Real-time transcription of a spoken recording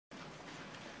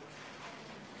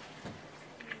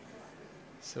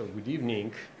So, good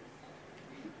evening.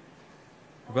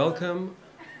 Welcome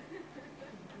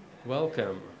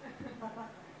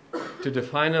to the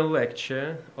final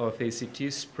lecture of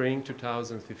ACT Spring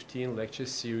 2015 lecture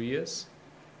series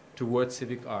Towards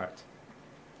Civic Art.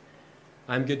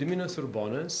 I'm Gediminas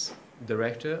Urbonas,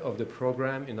 Director of the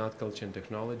Program in Art, Culture and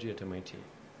Technology at MIT.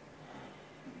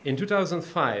 In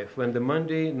 2005, when the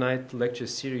Monday night lecture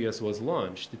series was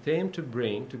launched, it aimed to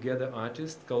bring together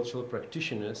artists, cultural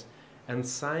practitioners, and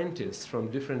scientists from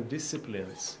different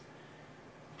disciplines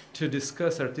to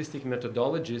discuss artistic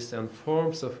methodologies and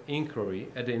forms of inquiry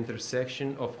at the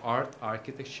intersection of art,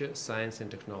 architecture, science, and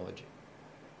technology.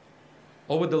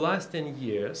 Over the last 10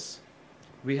 years,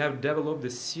 we have developed a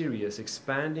series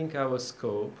expanding our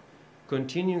scope,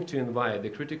 continuing to invite the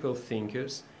critical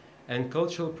thinkers and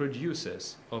cultural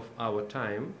producers of our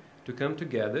time to come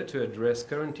together to address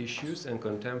current issues and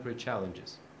contemporary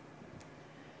challenges.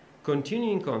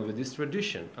 Continuing on with this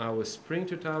tradition, our Spring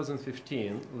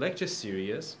 2015 lecture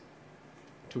series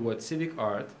Towards Civic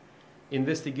Art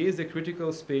investigates the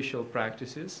critical spatial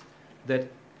practices that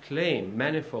claim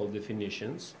manifold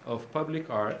definitions of public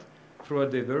art through a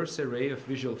diverse array of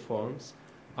visual forms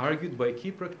argued by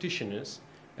key practitioners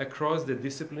across the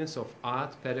disciplines of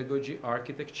art, pedagogy,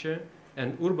 architecture,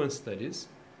 and urban studies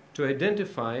to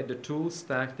identify the tools,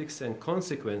 tactics, and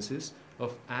consequences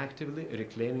of actively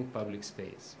reclaiming public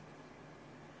space.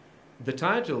 The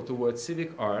title Towards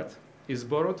Civic Art is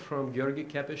borrowed from György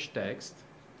Kepes' text,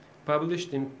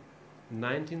 published in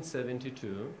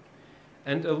 1972,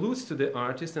 and alludes to the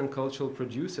artists and cultural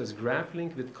producers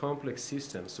grappling with complex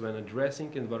systems when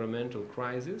addressing environmental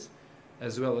crises,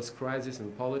 as well as crises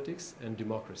in politics and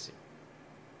democracy.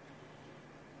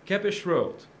 Kepes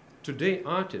wrote, "Today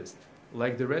artists,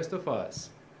 like the rest of us,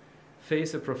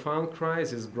 face a profound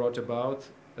crisis brought about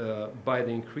by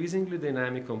the increasingly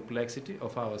dynamic complexity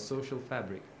of our social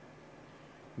fabric.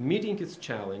 Meeting its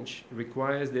challenge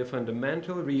requires their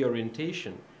fundamental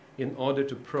reorientation in order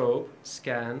to probe,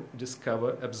 scan,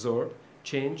 discover, absorb,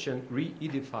 change, and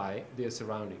re-edify their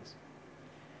surroundings.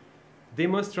 They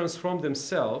must transform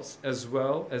themselves as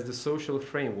well as the social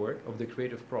framework of the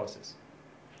creative process.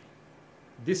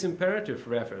 This imperative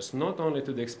refers not only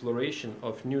to the exploration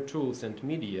of new tools and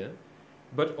media,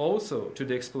 but also to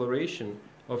the exploration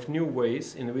of new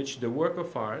ways in which the work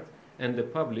of art and the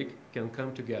public can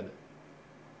come together."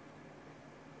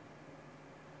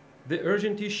 The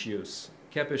urgent issues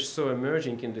Kepes saw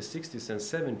emerging in the 60s and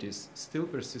 70s still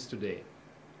persist today.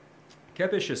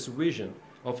 Kepes' vision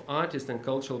of artists and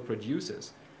cultural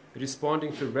producers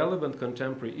responding to relevant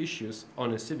contemporary issues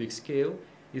on a civic scale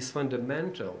is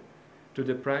fundamental to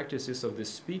the practices of the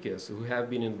speakers who have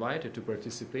been invited to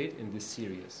participate in this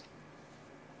series.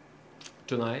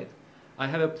 Tonight, I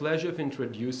have a pleasure of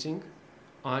introducing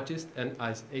artist and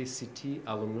ACT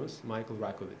alumnus Michael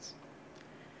Rakowitz.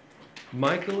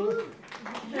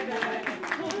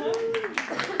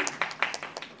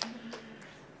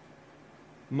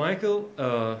 Michael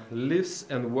lives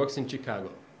and works in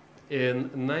Chicago.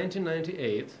 In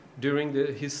 1998, during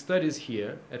his studies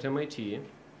here at MIT,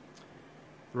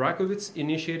 Rakowitz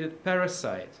initiated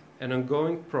paraSITE, an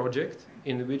ongoing project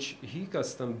in which he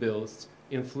custom builds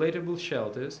inflatable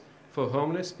shelters for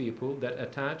homeless people that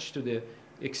attach to the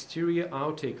exterior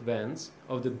outtake vents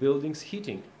of the building's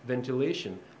heating,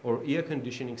 ventilation, or air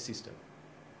conditioning system.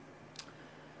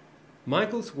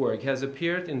 Michael's work has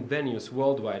appeared in venues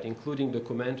worldwide, including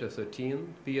dOCUMENTA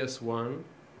 13, PS1,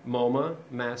 MoMA,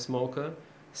 MassMOCA,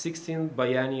 16th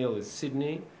Biennial of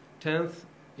Sydney, 10th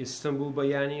Istanbul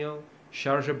Biennial,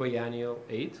 Sharjah Biennial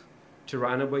 8,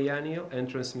 Tirana Biennale, and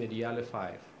Transmediale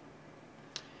 5.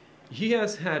 He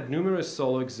has had numerous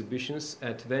solo exhibitions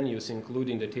at venues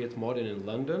including the Tate Modern in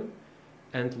London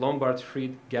and Lombard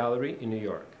Freid Gallery in New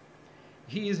York.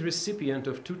 He is recipient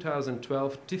of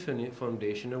 2012 Tiffany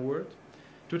Foundation Award,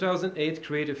 2008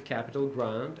 Creative Capital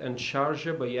Grant, and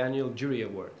Sharjah Biennial Jury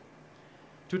Award,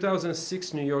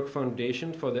 2006 New York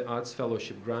Foundation for the Arts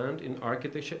Fellowship Grant in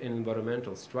Architecture and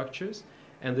Environmental Structures,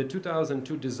 and the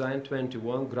 2002 Design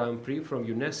 21 Grand Prix from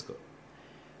UNESCO.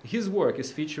 His work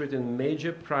is featured in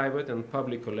major private and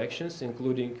public collections,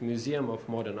 including Museum of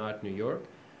Modern Art, New York,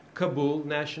 Kabul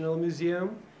National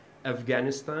Museum,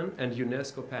 Afghanistan, and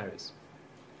UNESCO Paris.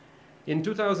 In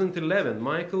 2011,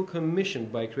 Michael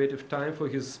commissioned by Creative Time for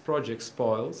his project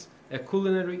Spoils, a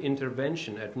culinary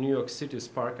intervention at New York City's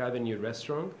Park Avenue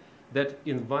restaurant that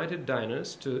invited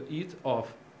diners to eat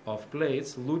off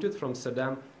plates looted from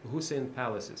Saddam Hussein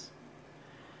palaces.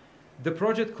 The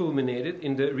project culminated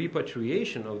in the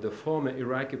repatriation of the former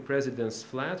Iraqi President's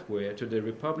flatware to the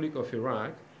Republic of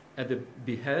Iraq at the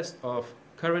behest of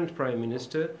current Prime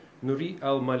Minister Nouri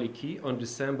al-Maliki on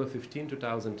December 15,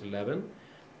 2011,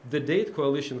 the Date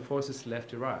coalition forces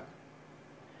left Iraq.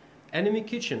 Enemy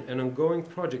Kitchen, an ongoing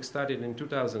project started in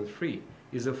 2003,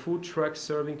 is a food truck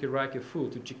serving Iraqi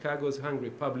food to Chicago's hungry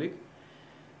public,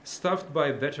 staffed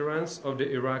by veterans of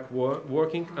the Iraq War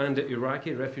working under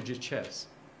Iraqi refugee chefs.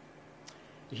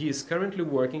 He is currently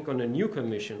working on a new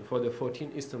commission for the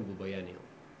 14th Istanbul Biennial.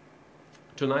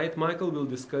 Tonight, Michael will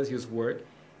discuss his work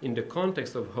in the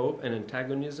context of hope and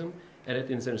antagonism at an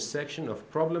intersection of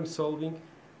problem-solving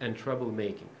and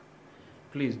troublemaking.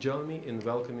 Please join me in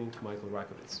welcoming Michael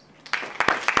Rakowitz.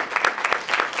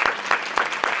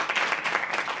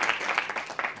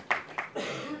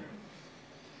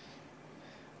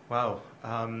 Wow,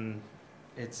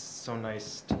 it's so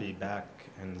nice to be back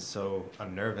and so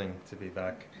unnerving to be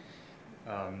back.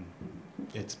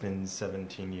 It's been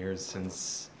 17 years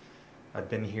since I've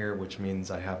been here, which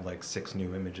means I have like 6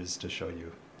 new images to show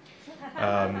you.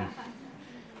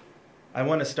 I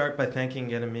want to start by thanking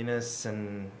Gediminas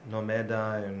and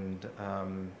Nomeda and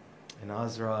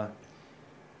Azra.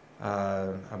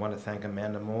 I want to thank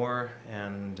Amanda Moore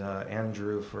and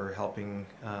Andrew for helping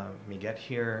me get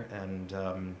here,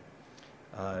 and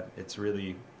it's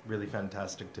really, really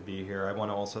fantastic to be here. I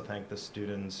want to also thank the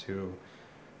students who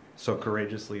so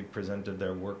courageously presented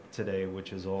their work today,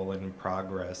 which is all in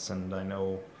progress, and I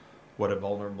know what a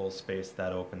vulnerable space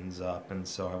that opens up, and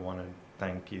so I want to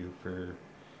thank you for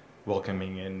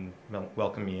welcoming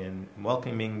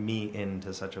me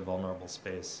into such a vulnerable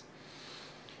space.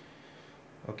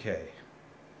 Okay,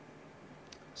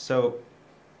 so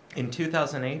in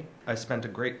 2008, I spent a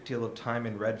great deal of time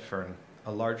in Redfern,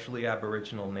 a largely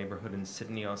Aboriginal neighborhood in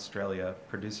Sydney, Australia,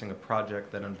 producing a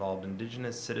project that involved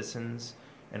Indigenous citizens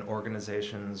and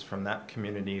organizations from that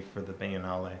community for the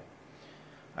Biennale.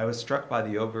 I was struck by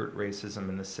the overt racism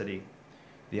in the city,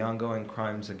 the ongoing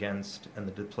crimes against and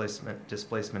the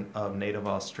displacement of Native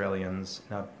Australians,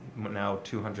 now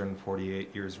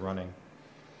 248 years running.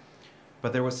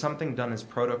 But there was something done as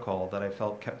protocol that I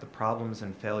felt kept the problems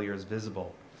and failures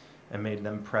visible and made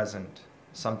them present,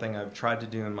 something I've tried to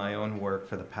do in my own work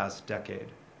for the past decade.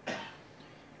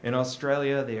 In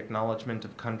Australia, the acknowledgement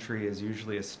of country is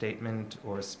usually a statement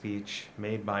or a speech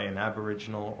made by an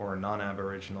Aboriginal or a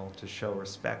non-Aboriginal to show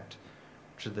respect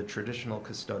to the traditional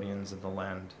custodians of the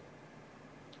land.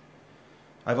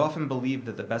 I've often believed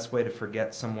that the best way to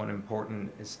forget someone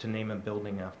important is to name a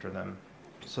building after them,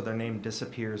 so their name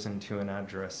disappears into an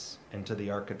address, into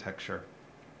the architecture.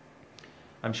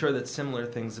 I'm sure that similar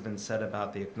things have been said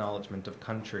about the acknowledgement of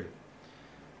country,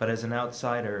 but as an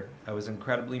outsider, I was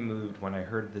incredibly moved when I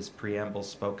heard this preamble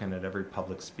spoken at every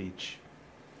public speech.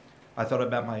 I thought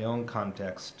about my own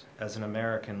context as an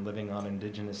American living on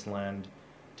Indigenous land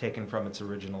taken from its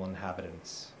original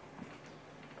inhabitants.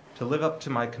 To live up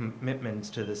to my commitments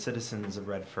to the citizens of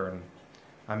Redfern,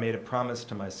 I made a promise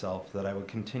to myself that I would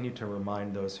continue to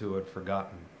remind those who had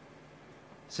forgotten.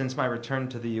 Since my return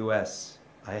to the US,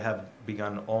 I have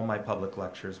begun all my public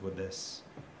lectures with this,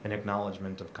 an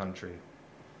acknowledgement of country.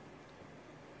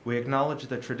 We acknowledge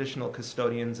the traditional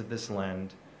custodians of this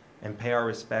land and pay our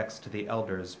respects to the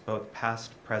elders, both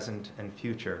past, present, and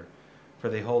future, for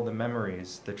they hold the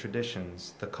memories, the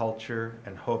traditions, the culture,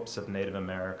 and hopes of Native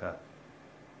America.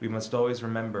 We must always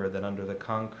remember that under the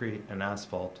concrete and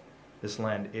asphalt, this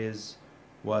land is,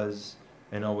 was,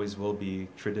 and always will be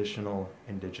traditional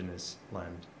Indigenous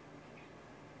land.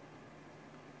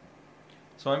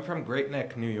 So I'm from Great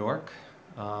Neck, New York,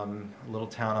 a little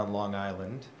town on Long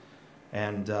Island.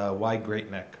 And why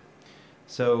Great Neck?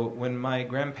 So when my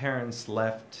grandparents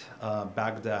left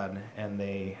Baghdad and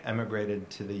they emigrated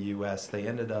to the US, they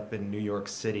ended up in New York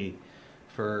City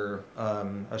for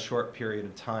a short period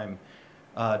of time,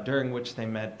 during which they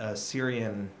met a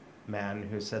Syrian man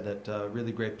who said that a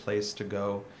really great place to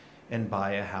go and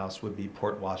buy a house would be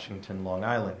Port Washington, Long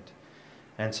Island.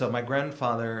 And so my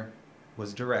grandfather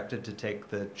was directed to take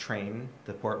the train,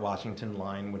 the Port Washington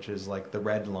line, which is like the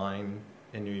red line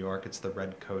in New York. It's the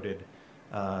red-coated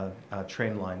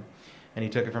train line. And he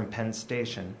took it from Penn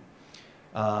Station.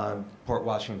 Port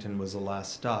Washington was the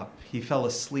last stop. He fell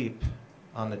asleep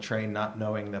on the train not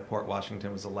knowing that Port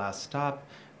Washington was the last stop,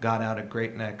 got out at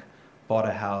Great Neck, bought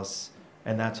a house,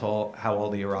 and that's how all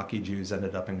the Iraqi Jews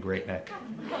ended up in Great Neck.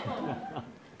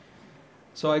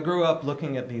 So I grew up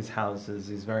looking at these houses,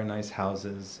 these very nice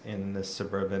houses in this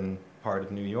suburban part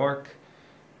of New York.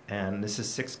 And this is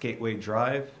 6 Gateway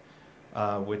Drive,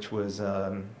 which was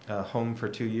a home for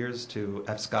 2 years to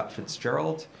F. Scott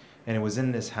Fitzgerald. And it was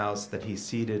in this house that he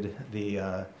seeded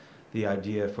the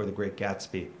idea for The Great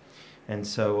Gatsby. And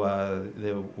so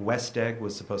the west egg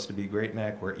was supposed to be Great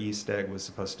Neck, where east egg was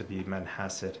supposed to be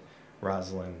Manhasset,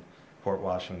 Roslyn, Port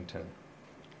Washington.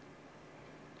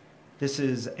 This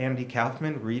is Andy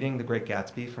Kaufman reading The Great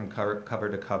Gatsby from cover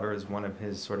to cover as one of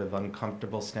his sort of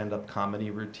uncomfortable stand-up comedy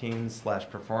routines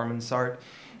 / performance art.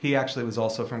 He actually was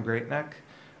also from Great Neck.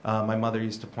 My mother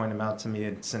used to point him out to me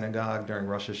at synagogue during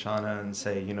Rosh Hashanah and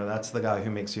say, you know, that's the guy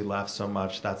who makes you laugh so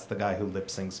much. That's the guy who lip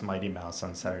syncs Mighty Mouse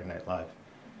on Saturday Night Live.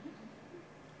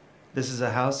 This is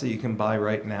a house that you can buy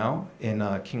right now in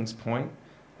Kings Point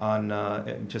on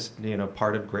just, you know,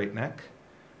 part of Great Neck.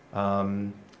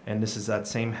 And this is that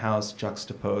same house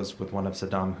juxtaposed with one of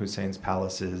Saddam Hussein's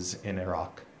palaces in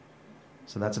Iraq.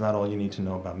 So that's about all you need to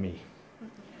know about me.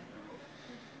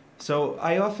 So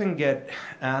I often get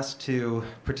asked to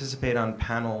participate on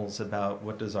panels about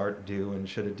what does art do and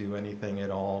should it do anything at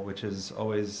all, which is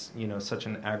always, you know, such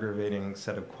an aggravating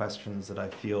set of questions that I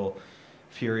feel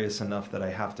furious enough that I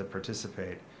have to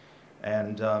participate.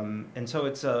 And so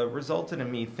it's resulted in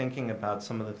me thinking about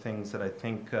some of the things that I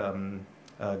think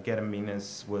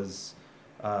Gediminas was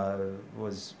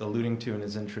alluding to in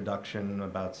his introduction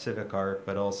about civic art,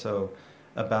 but also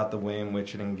about the way in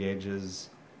which it engages,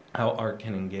 how art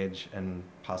can engage and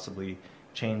possibly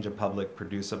change a public,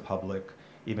 produce a public,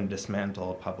 even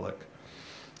dismantle a public.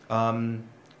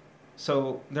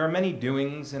 So there are many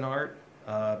doings in art.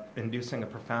 Inducing a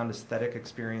profound aesthetic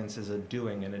experience is a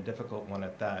doing, and a difficult one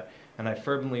at that. And I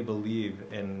firmly believe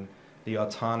in the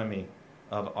autonomy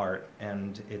of art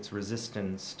and its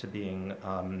resistance to being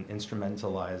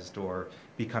instrumentalized or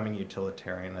becoming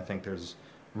utilitarian. I think there's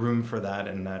room for that,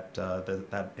 and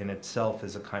that in itself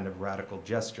is a kind of radical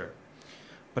gesture.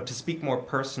 But to speak more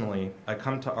personally, I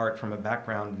come to art from a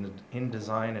background in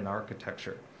design and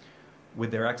architecture,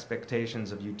 with their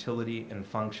expectations of utility and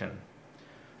function.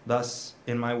 Thus,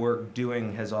 in my work,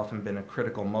 doing has often been a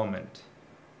critical moment.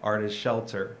 Art is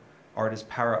shelter, art is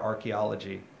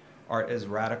para-archaeology, art is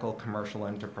radical commercial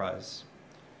enterprise.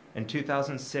 In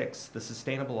 2006, the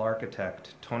sustainable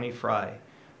architect, Tony Fry,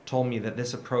 told me that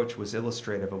this approach was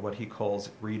illustrative of what he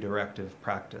calls redirective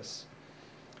practice,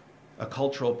 a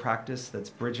cultural practice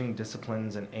that's bridging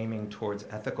disciplines and aiming towards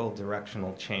ethical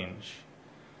directional change.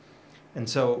 And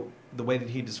so the way that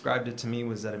he described it to me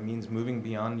was that it means moving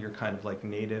beyond your kind of like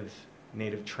native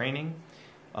training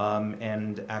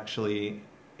and actually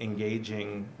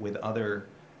engaging with other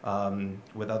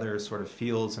sort of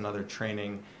fields and other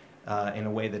training in a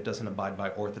way that doesn't abide by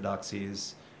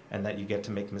orthodoxies, and that you get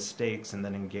to make mistakes and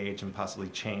then engage and possibly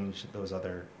change those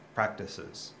other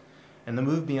practices. And the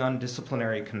move beyond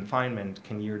disciplinary confinement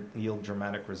can yield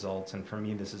dramatic results, and for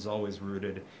me this is always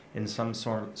rooted in some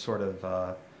sort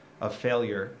of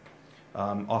failure,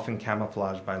 often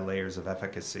camouflaged by layers of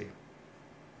efficacy.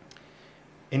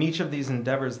 In each of these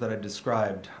endeavors that I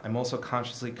described, I'm also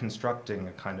consciously constructing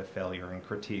a kind of failure and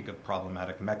critique of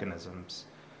problematic mechanisms.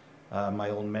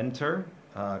 My old mentor,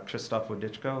 Krzysztof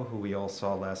Wodiczko, who we all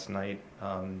saw last night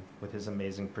with his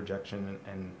amazing projection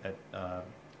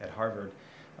at Harvard,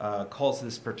 calls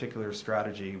this particular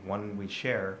strategy, one we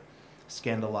share,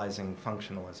 scandalizing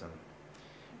functionalism.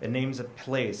 It names a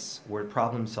place where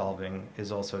problem solving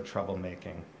is also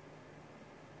troublemaking.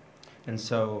 And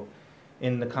so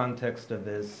in the context of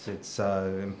this, it's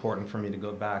important for me to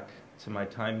go back to my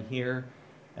time here.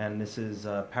 And this is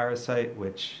paraSITE,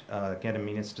 which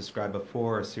Gediminas described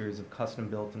before, a series of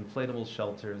custom-built inflatable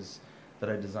shelters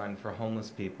that I designed for homeless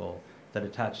people that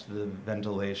attach to the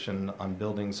ventilation on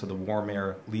buildings so the warm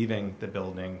air leaving the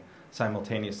building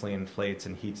simultaneously inflates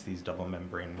and heats these double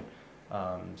membrane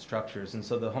structures. And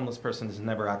so the homeless person is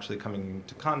never actually coming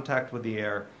into contact with the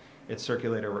air. It's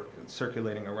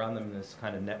circulating around them in this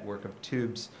kind of network of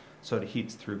tubes, so it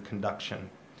heats through conduction.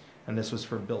 And this was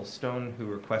for Bill Stone, who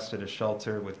requested a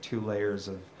shelter with 2 layers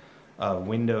of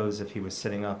windows if he was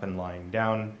sitting up and lying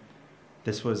down.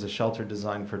 This was a shelter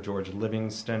designed for George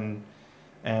Livingston.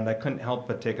 And I couldn't help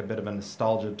but take a bit of a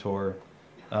nostalgia tour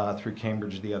through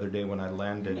Cambridge the other day when I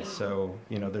landed. So,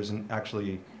 you know, there's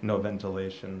actually no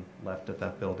ventilation left at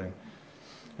that building.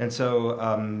 And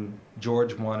so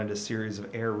George wanted a series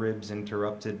of air ribs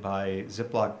interrupted by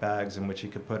Ziploc bags in which he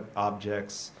could put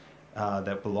objects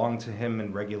that belonged to him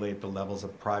and regulate the levels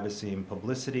of privacy and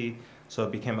publicity. So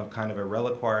it became a kind of a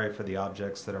reliquary for the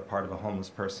objects that are part of a homeless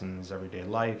person's everyday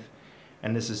life.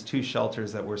 And this is 2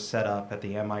 shelters that were set up at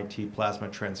the MIT Plasma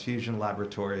Transfusion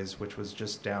Laboratories, which was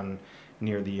just down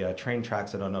near the train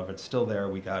tracks. I don't know if it's still there.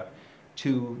 We got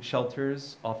 2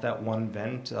 shelters off that one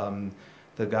vent.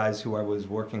 The guys who I was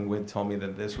working with told me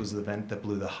that this was the vent that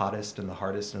blew the hottest and the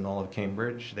hardest in all of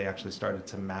Cambridge. They actually started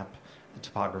to map the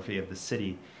topography of the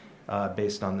city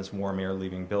based on this warm air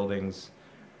leaving buildings.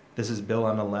 This is Bill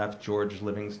on the left, George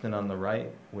Livingston on the right,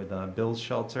 with Bill's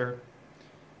shelter.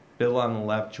 Bill on the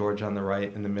left, George on the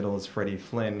right. In the middle is Freddie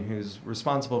Flynn, who's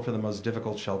responsible for the most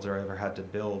difficult shelter I ever had to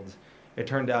build. It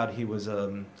turned out he was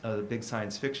a big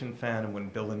science fiction fan, and when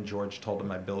Bill and George told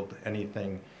him I'd build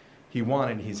anything he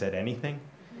wanted, he said anything.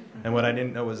 And what I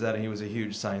didn't know was that he was a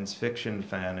huge science fiction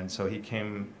fan, and so he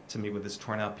came to me with this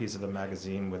torn out piece of a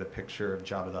magazine with a picture of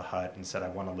Jabba the Hutt and said, "I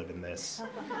want to live in this."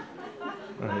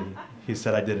 He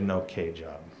said I did an okay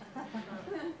job.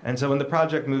 And so when the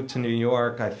project moved to New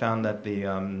York, I found that the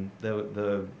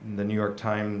New York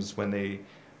Times, when they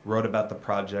wrote about the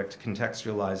project,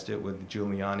 contextualized it with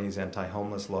Giuliani's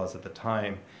anti-homeless laws at the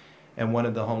time. And one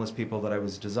of the homeless people that I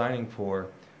was designing for,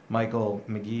 Michael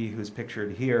McGee, who's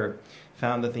pictured here,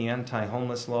 found that the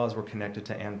anti-homeless laws were connected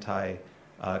to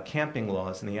anti-camping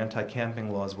laws, and the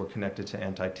anti-camping laws were connected to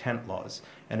anti-tent laws.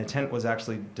 And a tent was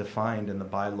actually defined in the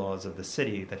bylaws of the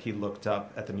city that he looked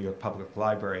up at the New York Public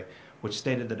Library, which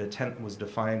stated that a tent was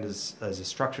defined as a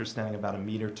structure standing about 1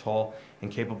 meter tall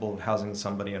and capable of housing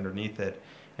somebody underneath it.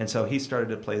 And so he started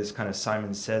to play this kind of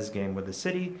Simon Says game with the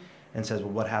city and says,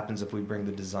 well, what happens if we bring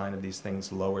the design of these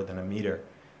things lower than 1 meter?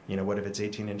 You know, what if it's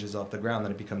 18 inches off the ground?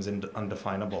 Then it becomes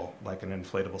undefinable, like an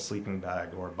inflatable sleeping bag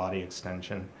or body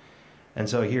extension. And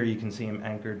so here you can see him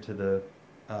anchored to the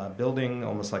building,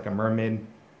 almost like a mermaid.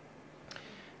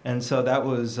 And so that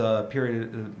was a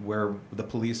period where the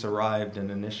police arrived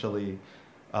and initially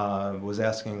was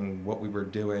asking what we were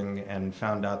doing, and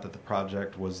found out that the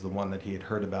project was the one that he had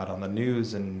heard about on the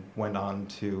news, and went on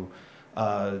to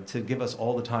give us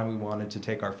all the time we wanted to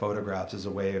take our photographs as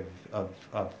a way of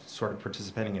sort of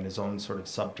participating in his own sort of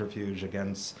subterfuge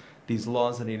against these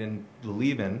laws that he didn't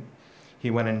believe in. He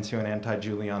went into an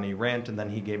anti-Giuliani rant, and then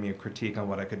he gave me a critique on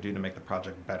what I could do to make the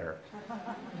project better.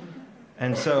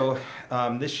 And so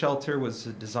this shelter was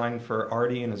designed for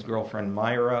Artie and his girlfriend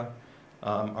Myra.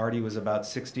 Artie was about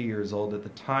 60 years old at the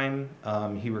time.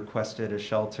 He requested a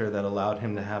shelter that allowed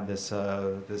him to have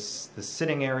this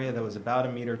sitting area that was about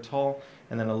 1 meter tall,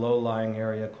 and then a low-lying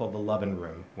area called the lovin'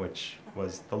 room, which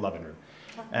was the lovin' room.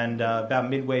 And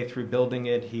about midway through building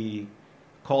it, he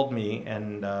called me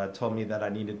and told me that I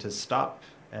needed to stop,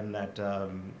 and that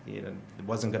it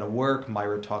wasn't going to work.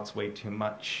 Myra talks way too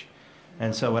much.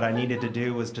 And so what I needed to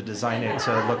do was to design it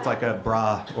so it looked like a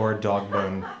bra or a dog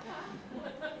bone.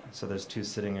 So there's 2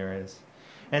 sitting areas.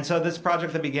 And so this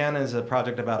project that began as a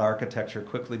project about architecture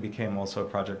quickly became also a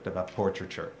project about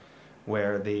portraiture,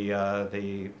 where the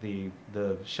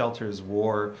shelters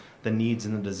wore the needs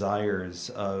and the desires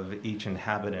of each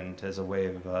inhabitant as a way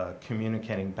of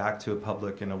communicating back to a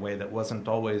public in a way that wasn't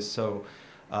always so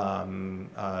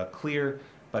clear,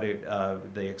 but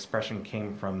the expression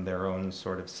came from their own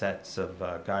sort of sets of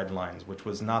guidelines, which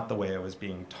was not the way I was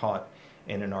being taught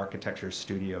in an architecture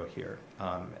studio here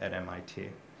at MIT.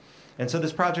 And so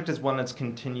this project is one that's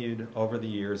continued over the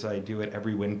years. I do it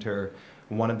every winter.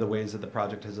 One of the ways that the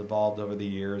project has evolved over the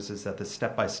years is that the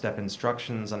step-by-step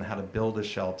instructions on how to build a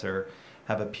shelter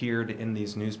have appeared in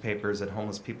these newspapers that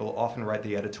homeless people often write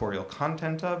the editorial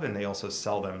content of, and they also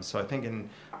sell them. So I think in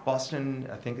Boston,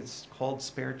 I think it's called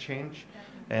Spare Change.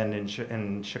 And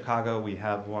in Chicago, we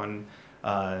have one.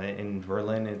 In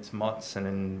Berlin, it's Mutz, and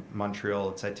in Montreal,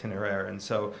 it's Itinéraire. And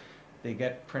so they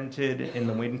get printed in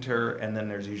the winter, and then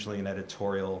there's usually an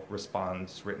editorial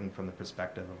response written from the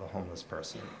perspective of a homeless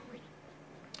person.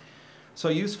 So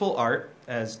useful art,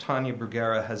 as Tanya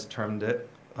Bruguera has termed it,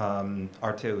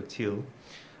 arte utile,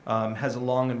 has a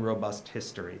long and robust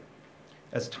history.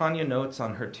 As Tanya notes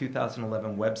on her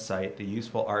 2011 website, the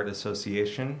Useful Art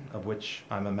Association, of which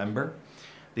I'm a member,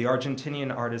 the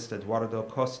Argentinian artist Eduardo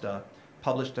Costa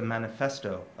published a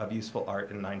manifesto of useful art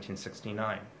in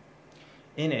 1969.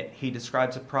 In it, he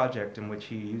describes a project in which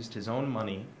he used his own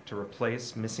money to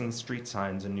replace missing street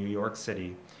signs in New York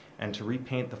City and to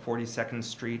repaint the 42nd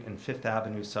Street and Fifth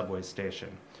Avenue subway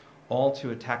station, all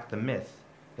to attack the myth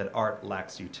that art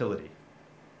lacks utility.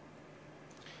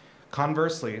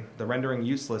 Conversely, the rendering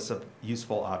useless of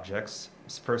useful objects,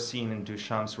 first seen in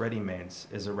Duchamp's ready-mades,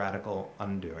 is a radical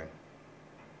undoing.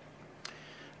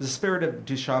 The spirit of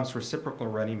Duchamp's reciprocal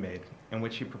ready-made, in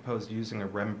which he proposed using a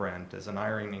Rembrandt as an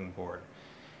ironing board,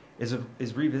 is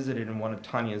revisited in one of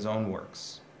Tanya's own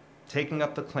works, taking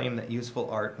up the claim that useful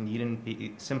art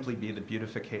needn't simply be the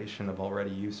beautification of already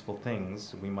useful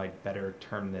things. We might better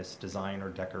term this design or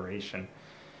decoration,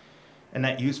 and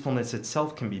that usefulness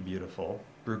itself can be beautiful.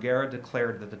 Bruguera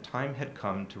declared that the time had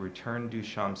come to return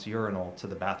Duchamp's urinal to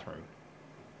the bathroom.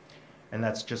 And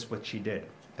that's just what she did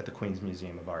at the Queen's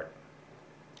Museum of Art.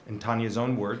 In Tanya's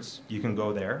own words, you can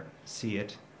go there, see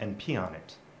it, and pee on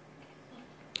it.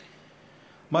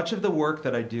 Much of the work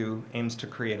that I do aims to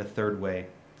create a third way,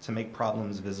 to make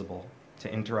problems visible,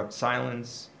 to interrupt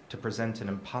silence, to present an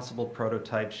impossible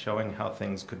prototype showing how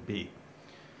things could be.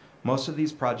 Most of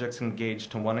these projects engage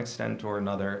to one extent or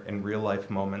another in real-life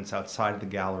moments outside the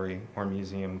gallery or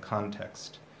museum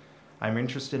context. I'm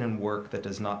interested in work that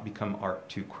does not become art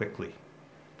too quickly,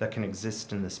 that can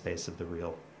exist in the space of the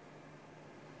real.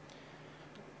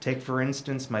 Take, for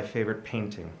instance, my favorite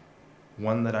painting,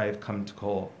 one that I have come to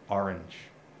call Orange.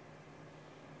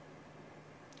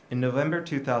 In November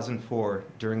 2004,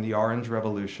 during the Orange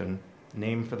Revolution,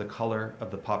 named for the color of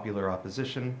the popular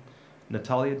opposition,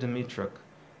 Natalia Dimitruk,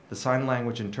 the sign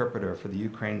language interpreter for the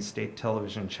Ukraine state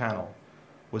television channel,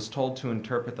 was told to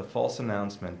interpret the false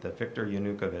announcement that Viktor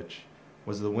Yanukovych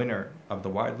was the winner of the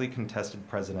widely contested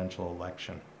presidential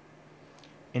election.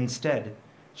 Instead,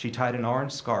 she tied an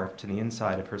orange scarf to the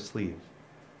inside of her sleeve,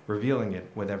 revealing it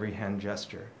with every hand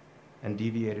gesture, and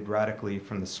deviated radically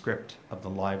from the script of the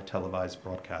live televised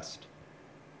broadcast.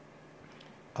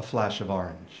 A flash of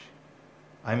orange.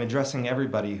 I'm addressing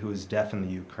everybody who is deaf in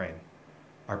the Ukraine.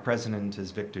 Our president is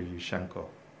Viktor Yushchenko.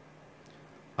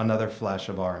 Another flash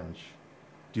of orange.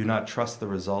 Do not trust the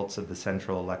results of the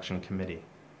Central Election Committee.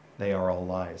 They are all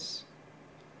lies.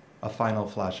 A final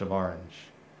flash of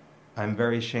orange. I'm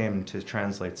very ashamed to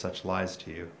translate such lies to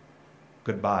you.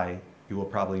 Goodbye, you will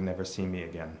probably never see me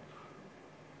again.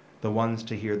 The ones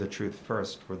to hear the truth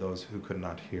first were those who could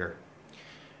not hear.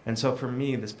 And so for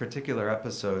me, this particular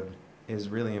episode is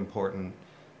really important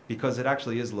because it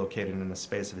actually is located in a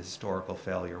space of historical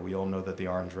failure. We all know that the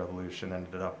Orange Revolution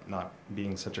ended up not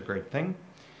being such a great thing,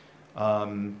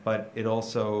 but it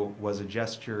also was a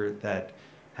gesture that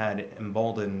had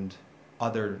emboldened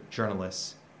other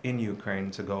journalists in Ukraine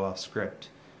to go off script,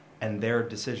 and their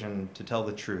decision to tell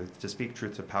the truth, to speak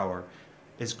truth to power,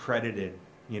 is credited,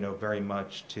 very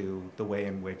much to the way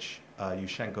in which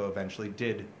Yushchenko eventually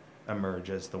did emerge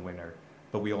as the winner.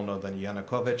 But we all know that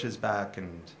Yanukovych is back,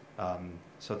 and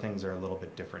so things are a little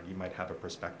bit different. You might have a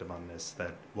perspective on this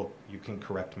that, well, you can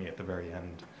correct me at the very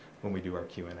end when we do our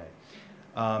Q&A.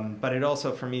 But it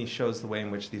also, for me, shows the way in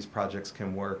which these projects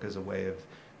can work as a way of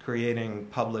creating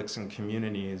publics and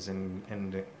communities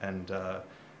and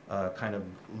kind of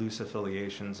loose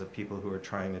affiliations of people who are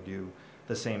trying to do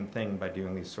the same thing by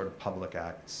doing these sort of public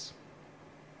acts.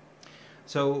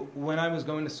 So when I was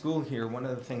going to school here, one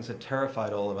of the things that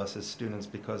terrified all of us as students,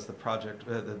 because the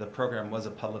program was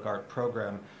a public art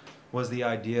program, was the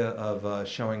idea of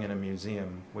showing in a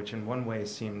museum, which in one way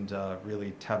seemed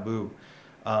really taboo.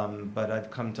 But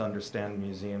I've come to understand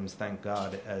museums, thank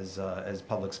God, as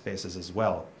public spaces as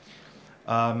well.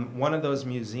 One of those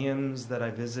museums that I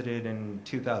visited in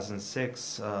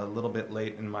 2006, a little bit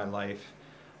late in my life,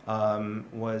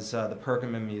 was the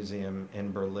Pergamon Museum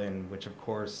in Berlin, which of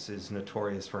course is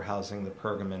notorious for housing the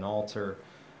Pergamon altar,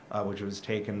 which was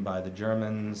taken by the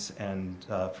Germans and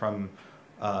from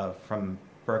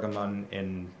Pergamon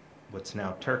in what's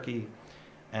now Turkey,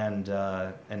 and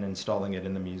installing it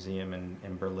in the museum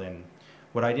in Berlin.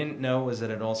 What I didn't know was that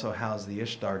it also housed the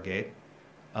Ishtar Gate,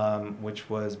 which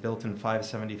was built in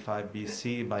 575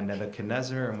 BC by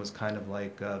Nebuchadnezzar and was kind of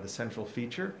like the central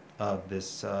feature of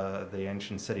this, the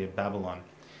ancient city of Babylon.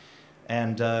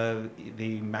 And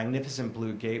the magnificent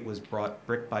Blue Gate was brought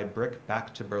brick by brick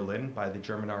back to Berlin by the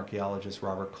German archaeologist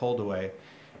Robert Koldewey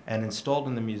and installed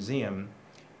in the museum,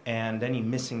 and any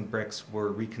missing bricks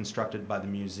were reconstructed by the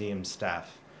museum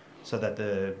staff so that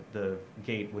the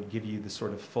gate would give you the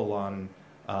sort of full-on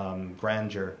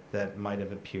grandeur that might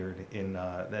have appeared in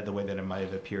the way that it might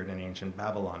have appeared in ancient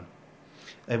Babylon.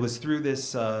 It was through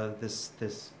this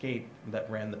gate that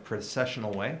ran the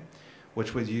processional way,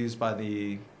 which was used by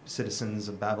the citizens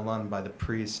of Babylon, by the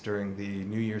priests during the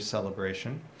New Year's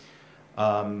celebration,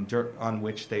 on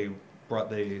which they brought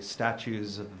the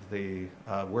statues of the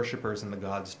worshippers and the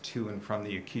gods to and from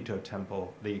the Akitu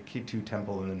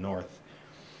temple in the north.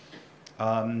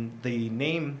 The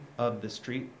name of the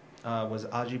street was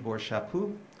Ajibor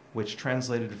Shapu, which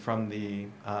translated from the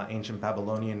ancient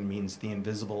Babylonian means the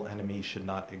invisible enemy should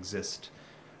not exist,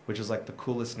 which is like the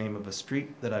coolest name of a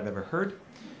street that I've ever heard.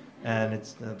 And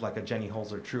it's like a Jenny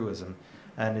Holzer truism.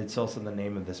 And it's also the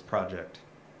name of this project.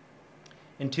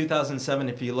 In 2007,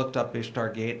 if you looked up Ishtar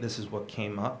Gate, this is what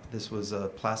came up. This was a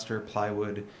plaster,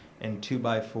 plywood, and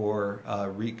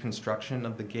 2x4 reconstruction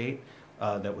of the gate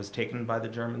that was taken by the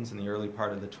Germans in the early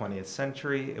part of the 20th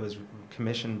century. It was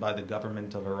commissioned by the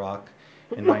government of Iraq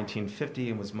in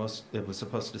 1950 and it was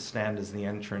supposed to stand as the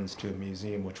entrance to a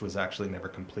museum, which was actually never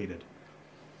completed.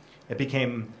 It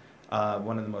became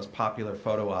one of the most popular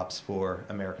photo ops for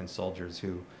American soldiers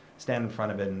who stand in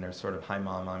front of it in their sort of "Hi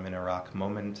Mom, I'm in Iraq"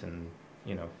 moment, and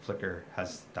Flickr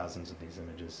has thousands of these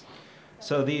images.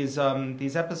 So these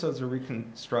episodes are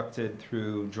reconstructed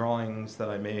through drawings that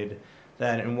I made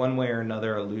that in one way or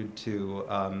another allude to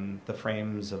the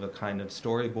frames of a kind of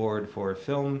storyboard for a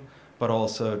film, but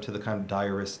also to the kind of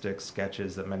diaristic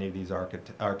sketches that many of these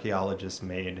archaeologists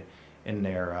made in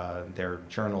their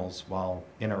journals while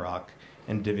in Iraq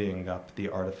and divvying up the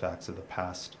artifacts of the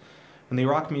past. When the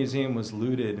Iraq Museum was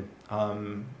looted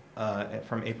from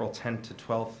April 10th to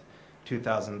 12th,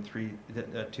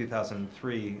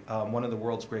 2003, one of the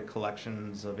world's great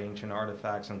collections of ancient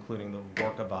artifacts, including the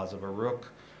Gorka vase of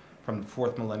Uruk from the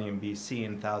 4th millennium BC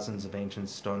and thousands of ancient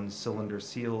stone cylinder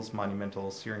seals, monumental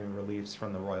Assyrian reliefs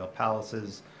from the royal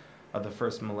palaces of the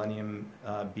 1st millennium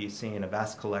BC, and a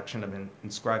vast collection of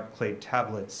inscribed clay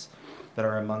tablets that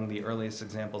are among the earliest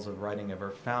examples of writing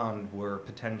ever found, were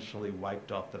potentially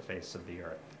wiped off the face of the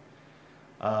earth.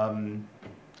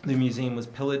 The museum was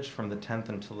pillaged from the 10th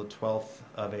until the 12th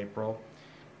of April,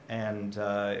 and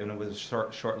it was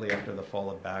shortly after the fall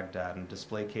of Baghdad, and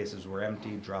display cases were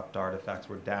emptied, dropped artifacts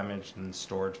were damaged, and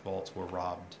storage vaults were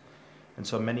robbed. And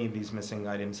so many of these missing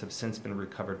items have since been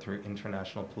recovered through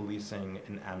international policing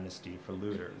and amnesty for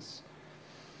looters.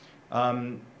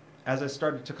 As I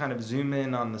started to kind of zoom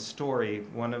in on the story,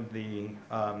 one of the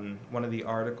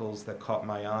articles that caught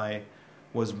my eye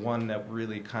was one that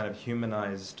really kind of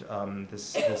humanized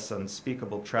this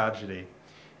unspeakable tragedy,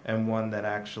 and one that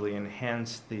actually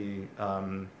enhanced the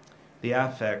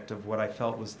affect of what I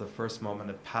felt was the first moment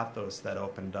of pathos that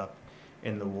opened up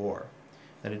in the war.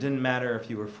 That it didn't matter if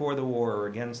you were for the war or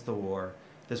against the war.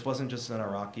 This wasn't just an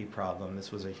Iraqi problem,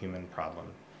 this was a human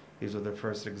problem. These were the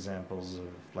first examples of,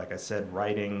 like I said,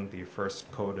 writing, the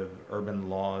first code of urban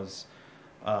laws.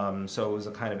 So it was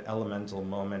a kind of elemental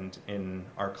moment in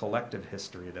our collective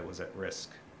history that was at risk.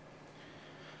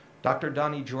 Dr.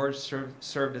 Donnie George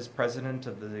served as president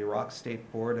of the Iraq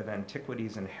State Board of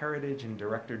Antiquities and Heritage and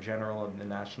Director General of the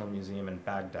National Museum in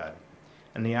Baghdad.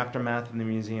 In the aftermath of the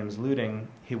museum's looting,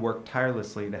 he worked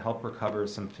tirelessly to help recover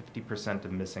some 50%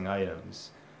 of missing items.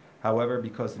 However,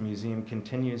 because the museum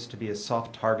continues to be a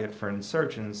soft target for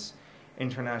insurgents,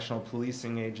 international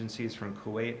policing agencies from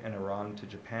Kuwait and Iran to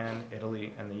Japan,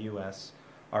 Italy, and the US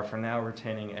are for now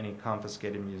retaining any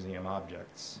confiscated museum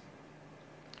objects.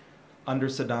 Under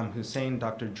Saddam Hussein,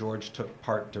 Dr. George took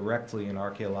part directly in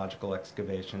archaeological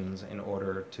excavations in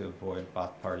order to avoid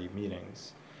Ba'ath Party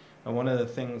meetings. And one of the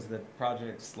things that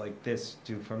projects like this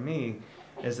do for me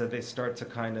is that they start to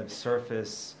kind of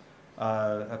surface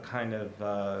a kind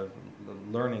of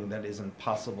learning that isn't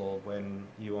possible when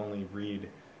you only read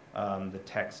the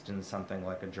text in something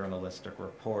like a journalistic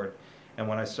report. And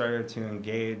when I started to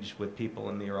engage with people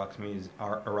in the Iraq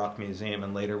Museum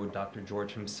and later with Dr.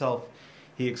 George himself,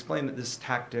 he explained that this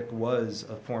tactic was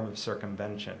a form of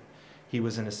circumvention. He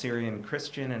was an Assyrian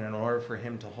Christian, and in order for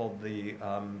him to hold the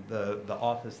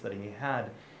office that he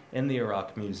had in the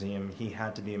Iraq Museum, he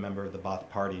had to be a member of the Ba'ath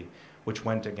Party, which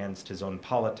went against his own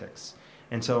politics.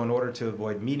 And so in order to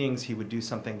avoid meetings, he would do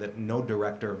something that no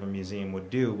director of a museum would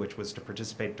do, which was to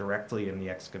participate directly in the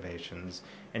excavations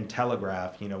and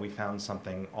telegraph, we found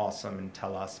something awesome, and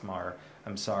tell Asmar,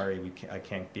 I'm sorry, I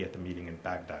can't be at the meeting in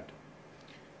Baghdad.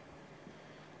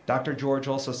 Dr. George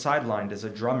also sidelined as a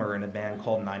drummer in a band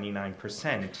called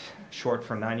 99%, short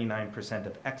for 99%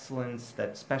 of Excellence,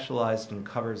 that specialized in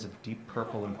covers of Deep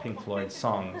Purple and Pink Floyd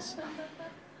songs.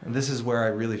 And this is where I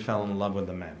really fell in love with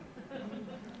the man.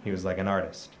 He was like an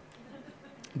artist.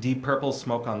 Deep Purple's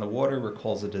Smoke on the Water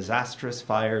recalls a disastrous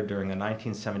fire during a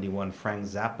 1971 Frank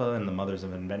Zappa and the Mothers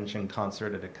of Invention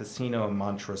concert at a casino in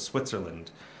Montreux,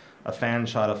 Switzerland. A fan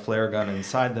shot a flare gun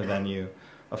inside the venue.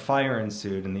 A fire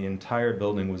ensued and the entire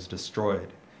building was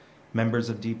destroyed. Members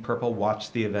of Deep Purple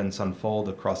watched the events unfold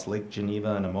across Lake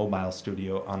Geneva in a mobile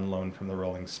studio on loan from the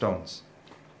Rolling Stones.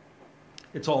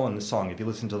 It's all in the song. If you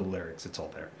listen to the lyrics, it's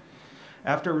all there.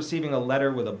 After receiving a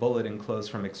letter with a bullet enclosed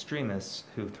from extremists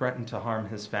who threatened to harm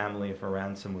his family if a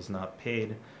ransom was not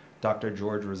paid, Dr.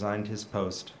 George resigned his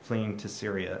post, fleeing to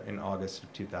Syria in August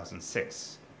of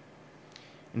 2006.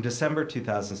 In December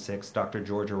 2006, Dr.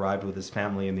 George arrived with his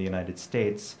family in the United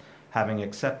States, having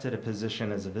accepted a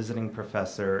position as a visiting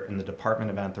professor in the Department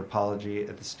of Anthropology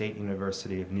at the State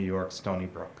University of New York, Stony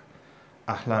Brook.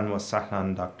 Ahlan wa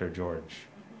sahlan, Dr. George.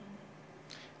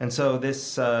 And so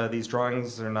these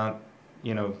drawings are not,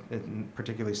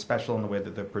 particularly special in the way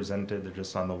that they're presented. They're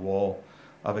just on the wall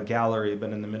of a gallery,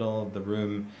 but in the middle of the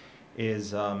room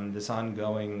is this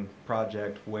ongoing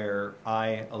project where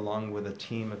I, along with a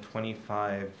team of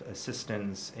 25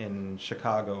 assistants in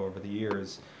Chicago over the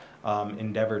years,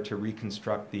 endeavor to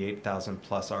reconstruct the 8,000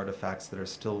 plus artifacts that are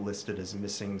still listed as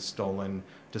missing, stolen,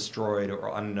 destroyed,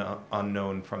 or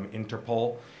unknown from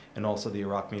Interpol, and also the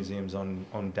Iraq Museum's own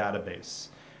database.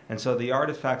 And so the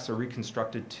artifacts are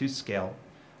reconstructed to scale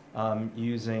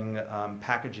using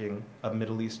packaging of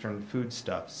Middle Eastern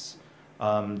foodstuffs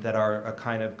that are a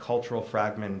kind of cultural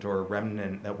fragment or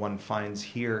remnant that one finds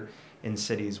here in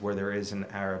cities where there is an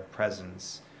Arab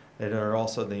presence. There are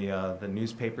also the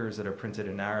newspapers that are printed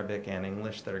in Arabic and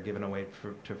English that are given away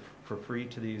for free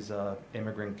to these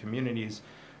immigrant communities.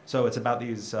 So it's about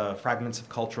these fragments of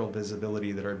cultural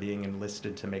visibility that are being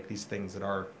enlisted to make these things that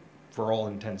are, for all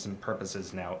intents and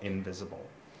purposes, now invisible.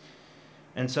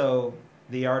 And so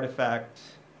the artifact,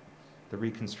 the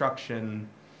reconstruction,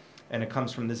 and it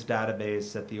comes from this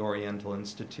database at the Oriental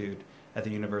Institute at the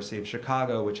University of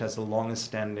Chicago, which has the longest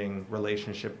standing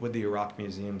relationship with the Iraq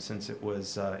Museum since it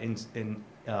was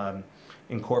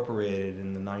incorporated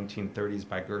in the 1930s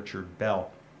by Gertrude Bell.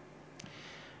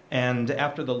 And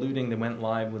after the looting, they went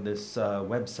live with this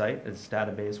website, this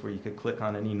database where you could click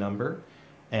on any number,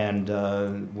 and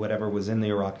whatever was in the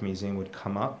Iraq Museum would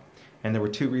come up. And there were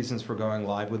two reasons for going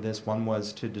live with this. One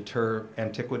was to deter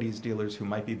antiquities dealers who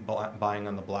might be buying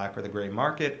on the black or the gray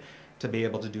market to be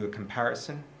able to do a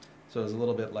comparison. So it was a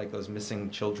little bit like those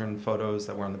missing children photos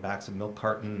that were on the backs of milk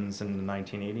cartons in the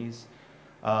 1980s.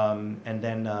 And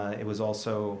then it was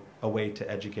also a way to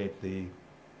educate the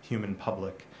human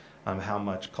public on how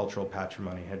much cultural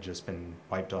patrimony had just been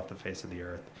wiped off the face of the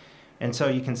earth. And so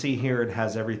you can see here it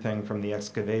has everything from the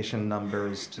excavation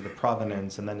numbers to the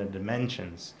provenance and then the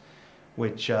dimensions,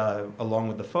 which along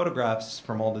with the photographs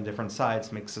from all the different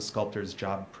sides makes the sculptor's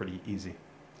job pretty easy.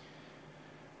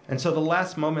 And so the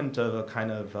last moment of a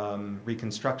kind of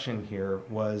reconstruction here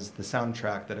was the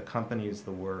soundtrack that accompanies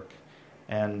the work.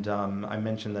 And I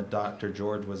mentioned that Dr.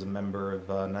 George was a member of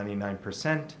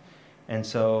 99%. And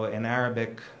so an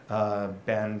Arabic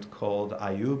band called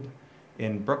Ayub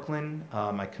in Brooklyn,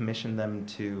 I commissioned them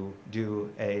to do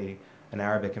an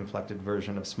Arabic inflected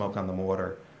version of Smoke on the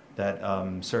Water that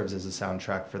serves as a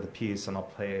soundtrack for the piece, and I'll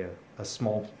play a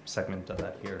small segment of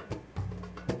that here.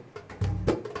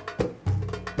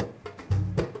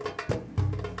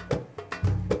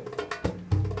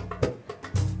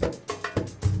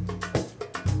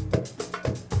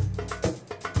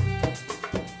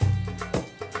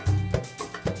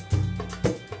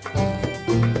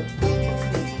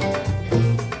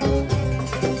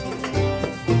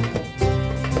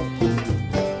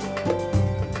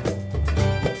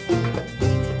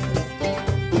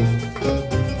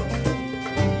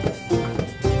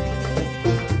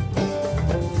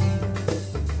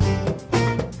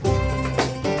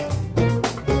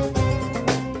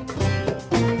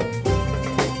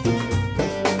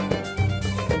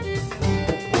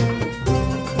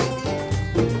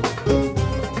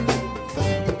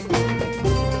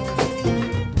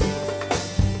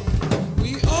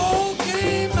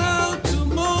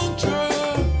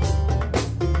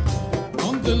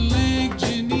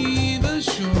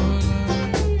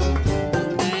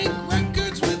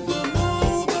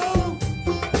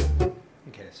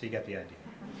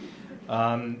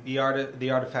 The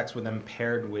artifacts were then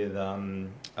paired with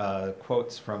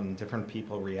quotes from different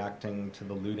people reacting to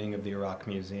the looting of the Iraq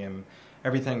Museum.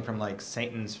 Everything from like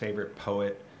Satan's favorite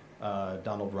poet,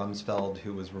 Donald Rumsfeld,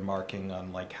 who was remarking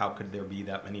on like how could there be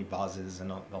that many vases in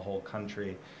the whole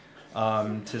country,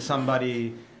 to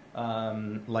somebody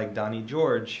like Donnie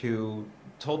George, who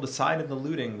told the side of the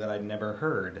looting that I'd never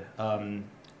heard.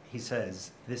 He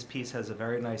says, "This piece has a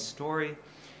very nice story.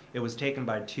 It was taken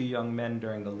by two young men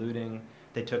during the looting.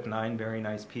 They took 9 very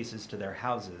nice pieces to their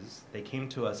houses. They came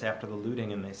to us after the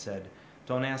looting and they said,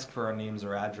 'Don't ask for our names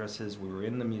or addresses. We were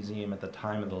in the museum at the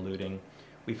time of the looting.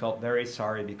 We felt very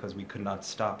sorry because we could not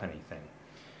stop anything.'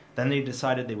 Then they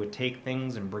decided they would take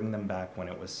things and bring them back when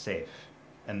it was safe.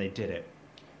 And they did it.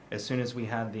 As soon as we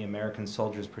had the American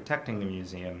soldiers protecting the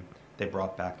museum, they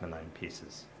brought back the 9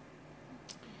 pieces."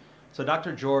 So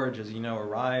Dr. George, as you know,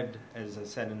 arrived, as I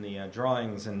said in the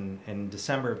drawings, in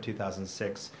December of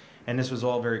 2006. And this was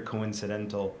all very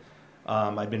coincidental.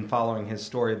 I'd been following his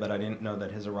story, but I didn't know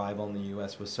that his arrival in the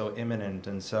U.S. was so imminent.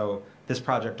 And so this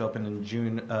project opened in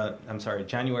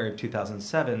January of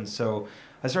 2007. So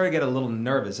I started to get a little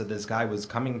nervous that this guy was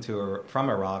coming from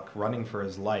Iraq, running for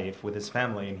his life with his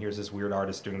family, and here's this weird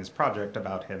artist doing this project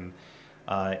about him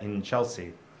in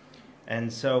Chelsea.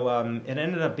 And so it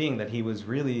ended up being that he was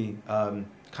really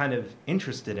kind of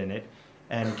interested in it,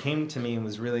 and came to me and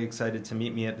was really excited to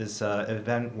meet me at this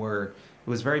event where it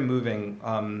was very moving.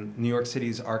 New York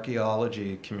City's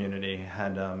archaeology community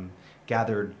had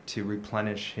gathered to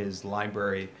replenish his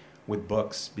library with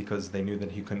books because they knew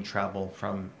that he couldn't travel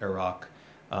from Iraq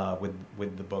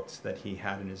with the books that he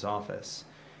had in his office.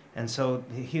 And so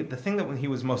the thing that he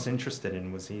was most interested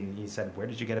in was he said, "Where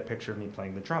did you get a picture of me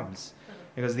playing the drums?"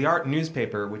 Because the art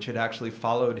newspaper, which had actually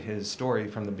followed his story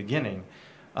from the beginning,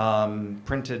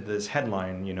 printed this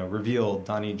headline, you know, "Revealed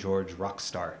Donnie George rock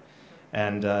star,"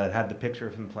 and it had the picture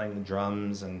of him playing the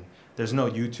drums. And there's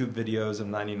no YouTube videos of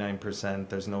 99%.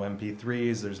 There's no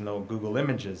MP3s. There's no Google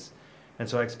Images. And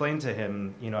so I explained to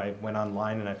him, you know, I went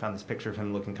online and I found this picture of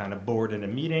him looking kind of bored in a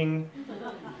meeting,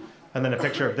 and then a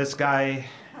picture of this guy.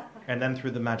 And then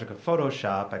through the magic of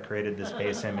Photoshop, I created this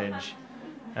base image.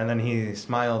 And then he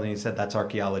smiled and he said, "That's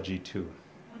archaeology too."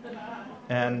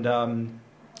 And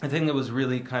the thing that was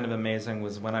really kind of amazing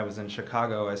was when I was in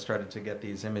Chicago, I started to get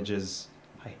these images.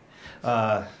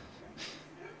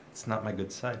 It's not my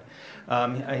good side.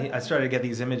 I started to get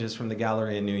these images from the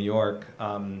gallery in New York.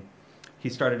 He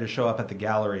started to show up at the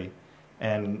gallery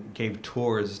and gave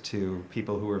tours to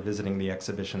people who were visiting the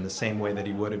exhibition the same way that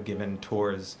he would have given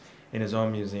tours in his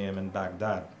own museum in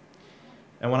Baghdad.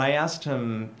 And when I asked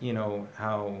him, you know,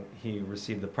 how he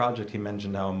received the project, he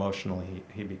mentioned how emotional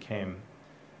he became.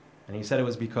 And he said it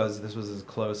was because this was as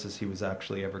close as he was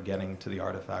actually ever getting to the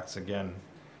artifacts again.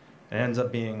 It ends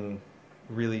up being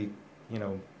really, you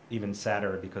know, even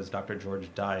sadder because Dr.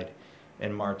 George died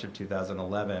in March of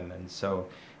 2011. And so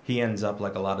he ends up,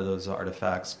 like a lot of those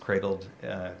artifacts, cradled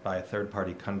by a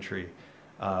third-party country,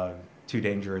 too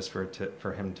dangerous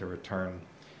for him to return.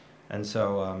 And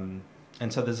so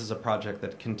this is a project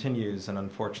that continues, and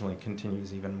unfortunately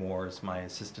continues even more as my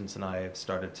assistants and I have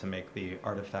started to make the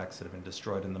artifacts that have been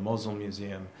destroyed in the Mosul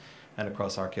Museum and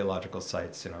across archaeological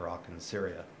sites in Iraq and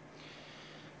Syria.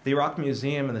 The Iraq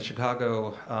Museum and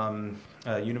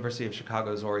the University of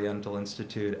Chicago's Oriental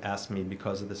Institute asked me,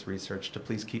 because of this research, to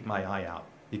please keep my eye out,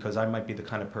 because I might be the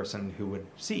kind of person who would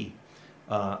see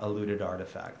a looted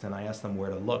artifact. And I asked them where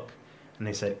to look, and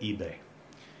they said eBay.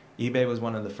 eBay was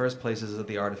one of the first places that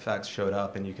the artifacts showed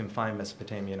up, and you can find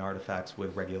Mesopotamian artifacts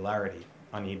with regularity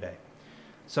on eBay.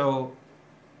 So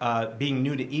being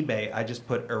new to eBay, I just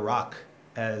put Iraq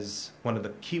as one of the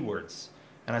keywords.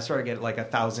 And I started getting like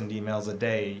 1,000 emails a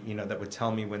day, you know, that would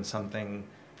tell me when something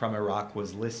from Iraq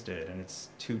was listed, and it's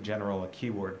too general a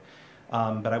keyword.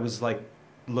 But I was like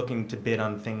looking to bid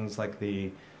on things like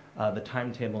the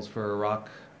timetables for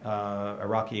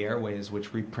Iraqi Airways,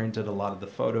 which reprinted a lot of the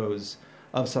photos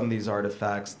of some of these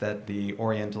artifacts that the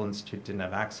Oriental Institute didn't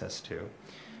have access to.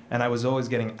 And I was always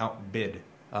getting outbid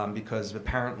because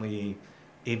apparently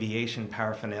aviation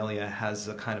paraphernalia has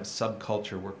a kind of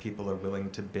subculture where people are willing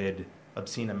to bid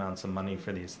obscene amounts of money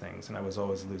for these things, and I was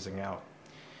always losing out.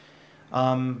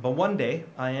 But one day,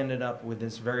 I ended up with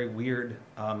this very weird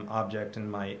object in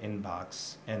my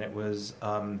inbox, and it was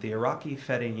the Iraqi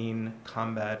Fedayeen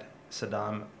Combat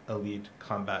Saddam Elite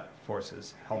Combat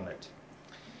Forces helmet.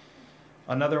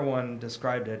 Another one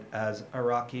described it as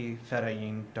Iraqi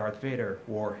Fedayeen Darth Vader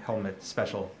War Helmet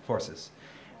Special Forces.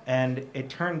 And it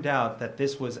turned out that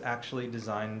this was actually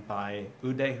designed by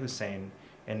Uday Hussein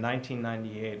in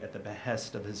 1998 at the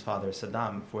behest of his father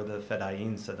Saddam for the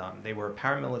Fedayeen Saddam. They were a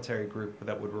paramilitary group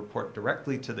that would report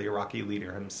directly to the Iraqi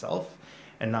leader himself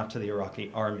and not to the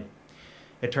Iraqi army.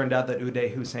 It turned out that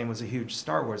Uday Hussein was a huge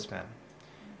Star Wars fan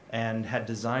and had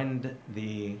designed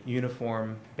the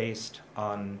uniform based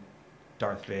on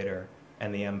Darth Vader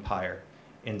and the Empire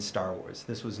in Star Wars.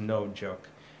 This was no joke.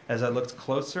 As I looked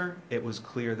closer, it was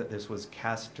clear that this was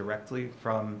cast directly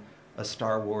from a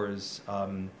Star Wars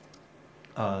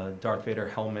Darth Vader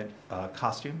helmet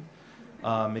costume.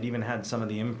 It even had some of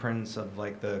the imprints of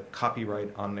like the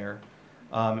copyright on there.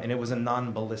 And it was a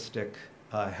non-ballistic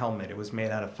helmet. It was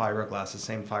made out of fiberglass, the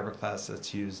same fiberglass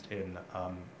that's used in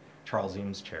Charles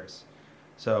Eames chairs.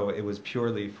 So it was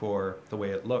purely for the way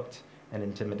it looked and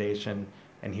intimidation.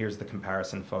 And here's the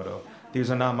comparison photo.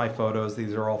 These are not my photos.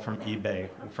 These are all from eBay,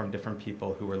 from different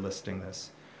people who were listing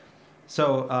this.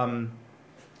 So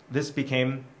this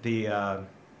became the,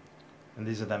 and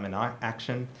these are them in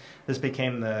action. This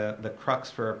became the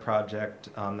crux for a project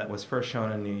that was first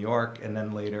shown in New York and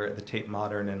then later at the Tate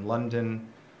Modern in London.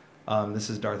 This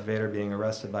is Darth Vader being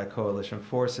arrested by coalition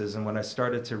forces. And when I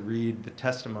started to read the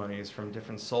testimonies from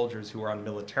different soldiers who were on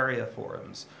militaria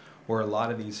forums, where a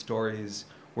lot of these stories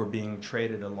were being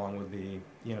traded along with the,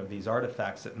 these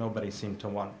artifacts that nobody seemed to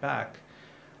want back,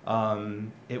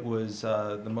 it was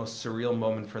the most surreal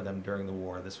moment for them during the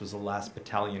war. This was the last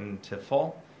battalion to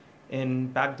fall in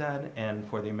Baghdad, and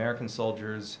for the American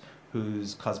soldiers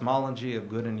whose cosmology of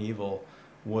good and evil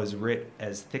was writ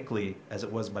as thickly as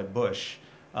it was by Bush,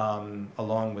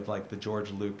 along with like the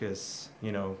George Lucas,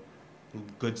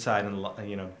 good side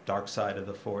and dark side of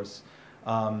the Force,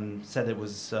 said it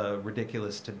was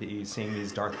ridiculous to be seeing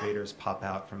these Darth Vaders pop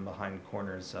out from behind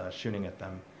corners shooting at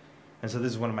them. And so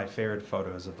this is one of my favorite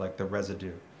photos of like the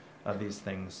residue of these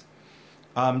things.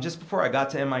 Just before I got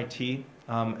to MIT,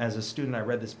 as a student, I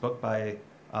read this book by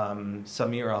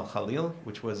Samir al-Khalil,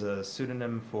 which was a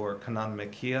pseudonym for Kanan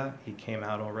Mekia. He came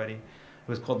out already. It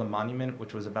was called The Monument,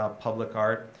 which was about public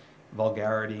art,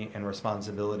 vulgarity, and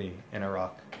responsibility in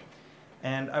Iraq.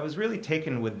 And I was really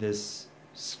taken with this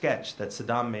sketch that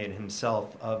Saddam made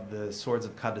himself of the Swords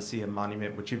of Qadisiyah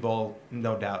monument, which you've all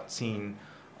no doubt seen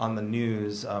on the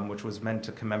news, which was meant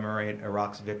to commemorate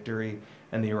Iraq's victory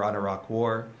in the Iran-Iraq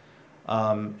War.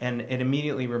 And it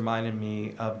immediately reminded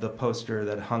me of the poster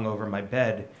that hung over my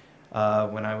bed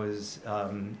when I was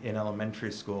in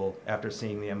elementary school after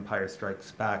seeing The Empire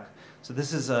Strikes Back. So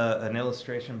this is an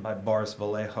illustration by Boris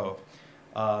Vallejo,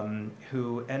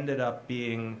 who ended up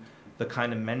being the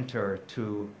kind of mentor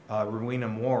to Rowena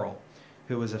Morrill,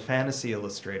 who was a fantasy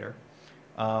illustrator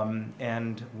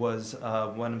and was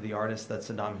one of the artists that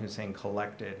Saddam Hussein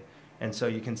collected. And so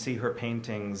you can see her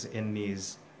paintings in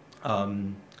these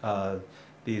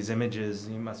images.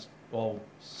 You must all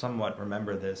somewhat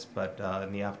remember this, but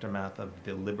in the aftermath of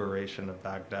the liberation of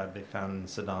Baghdad, they found in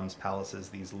Saddam's palaces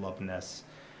these love nests.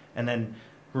 And then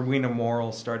Rowena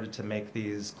Morrill started to make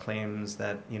these claims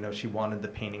that, she wanted the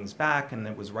paintings back, and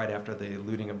it was right after the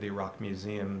looting of the Iraq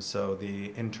Museum, so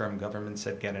the interim government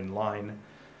said, get in line.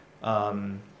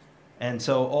 And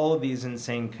so all of these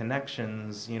insane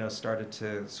connections, started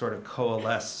to sort of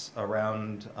coalesce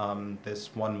around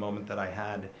this one moment that I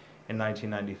had in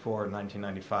 1994 and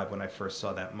 1995 when I first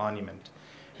saw that monument.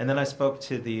 And then I spoke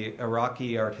to the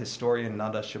Iraqi art historian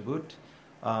Nada Shabut,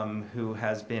 who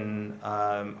has been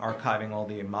archiving all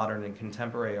the modern and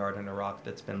contemporary art in Iraq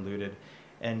that's been looted.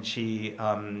 And she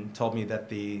told me that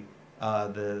the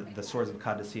Swords of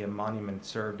Qadisiyah monument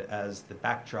served as the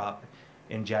backdrop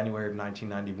in January of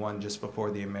 1991, just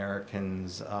before the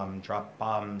Americans dropped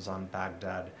bombs on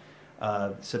Baghdad.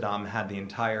 Saddam had the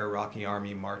entire Iraqi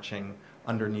army marching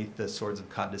underneath the Swords of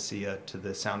Qadisiyah to the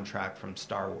soundtrack from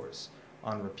Star Wars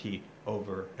on repeat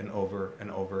over and over and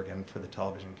over again for the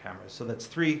television cameras. So that's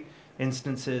 3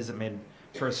 instances that made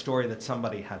for a story that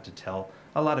somebody had to tell.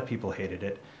 A lot of people hated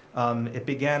it. It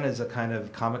began as a kind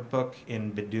of comic book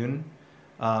in Bidun,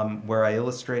 where I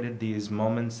illustrated these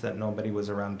moments that nobody was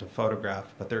around to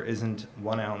photograph, but there isn't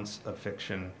 1 ounce of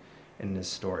fiction in this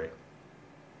story.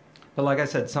 But like I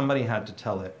said, somebody had to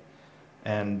tell it.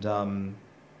 And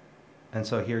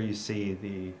so here you see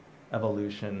the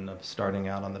evolution of starting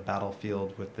out on the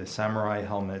battlefield with the samurai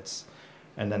helmets,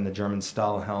 and then the German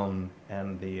Stahlhelm,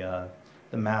 and the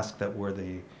mask that were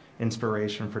the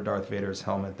inspiration for Darth Vader's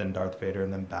helmet, then Darth Vader,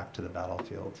 and then back to the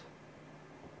battlefield.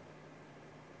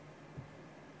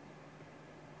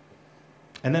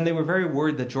 And then they were very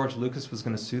worried that George Lucas was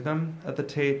going to sue them at the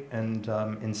Tate, and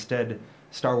instead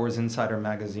Star Wars Insider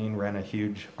magazine ran a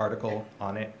huge article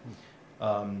on it.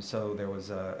 So there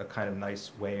was a kind of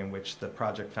nice way in which the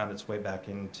project found its way back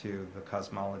into the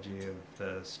cosmology of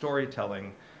the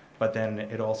storytelling, but then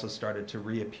it also started to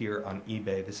reappear on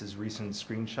eBay. This is recent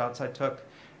screenshots I took,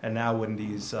 and now when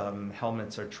these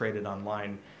helmets are traded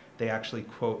online, they actually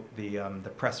quote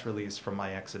the press release from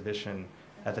my exhibition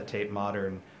at the Tate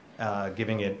Modern,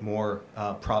 giving it more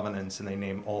provenance, and they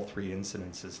name all 3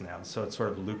 incidences now. So it's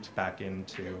sort of looped back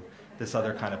into this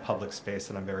other kind of public space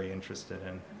that I'm very interested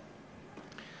in.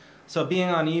 So being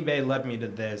on eBay led me to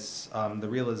this, the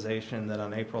realization that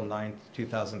on April 9th,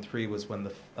 2003 was when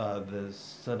the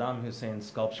Saddam Hussein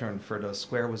sculpture in Firdos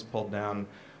Square was pulled down.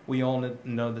 We all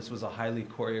know this was a highly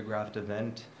choreographed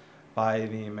event by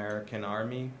the American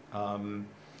army.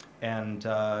 And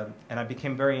I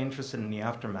became very interested in the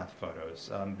aftermath photos.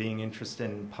 Being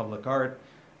interested in public art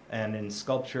and in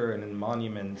sculpture and in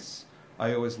monuments,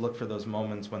 I always look for those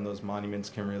moments when those monuments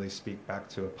can really speak back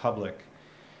to a public.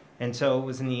 And so it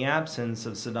was in the absence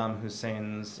of Saddam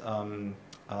Hussein's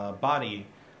body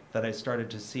that I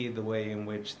started to see the way in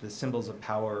which the symbols of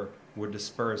power were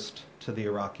dispersed to the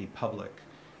Iraqi public.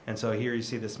 And so here you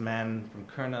see this man from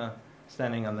Kurna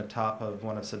standing on the top of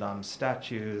one of Saddam's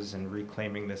statues and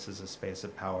reclaiming this as a space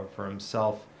of power for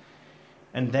himself.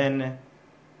 And then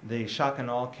the shock and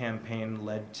awe campaign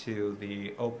led to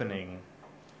the opening,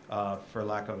 for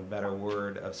lack of a better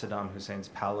word, of Saddam Hussein's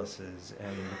palaces.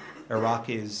 And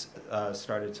Iraqis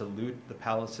started to loot the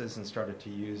palaces and started to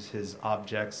use his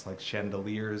objects like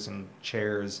chandeliers and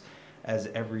chairs as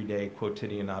everyday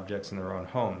quotidian objects in their own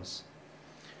homes.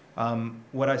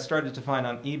 What I started to find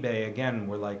on eBay, again,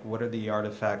 were like, what are the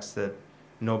artifacts that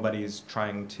nobody's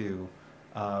trying to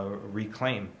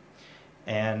reclaim?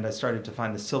 And I started to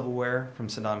find the silverware from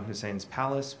Saddam Hussein's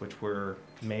palace, which were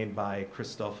made by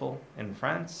Christoffel in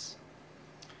France.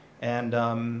 And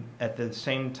at the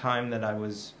same time that I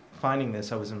was finding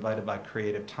this, I was invited by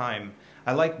Creative Time.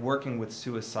 I like working with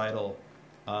suicidal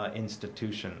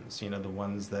institutions, you know, the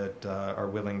ones that are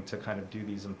willing to kind of do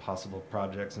these impossible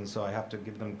projects. And so I have to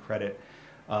give them credit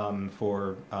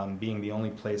for being the only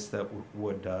place that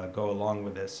would go along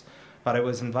with this. But I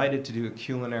was invited to do a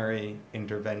culinary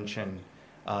intervention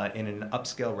in an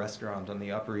upscale restaurant on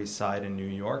the Upper East Side in New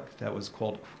York that was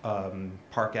called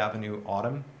Park Avenue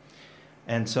Autumn.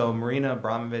 And so Marina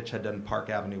Abramovich had done Park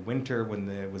Avenue Winter when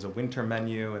there was a winter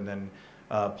menu, and then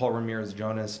Paul Ramirez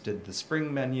Jonas did the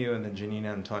spring menu, and then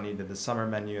Janina Antoni did the summer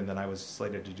menu, and then I was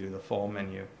slated to do the fall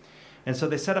menu. And so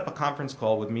they set up a conference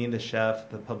call with me, the chef,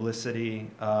 the publicity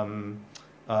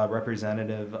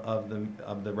representative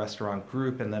of the restaurant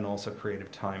group, and then also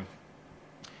Creative Time.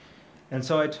 And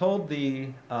so I told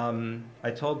the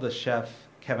chef,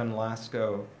 Kevin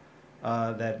Lasco,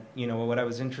 that, you know, what I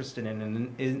was interested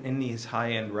in these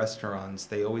high-end restaurants,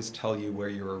 they always tell you where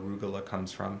your arugula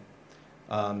comes from.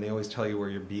 They always tell you where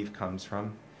your beef comes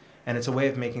from. And it's a way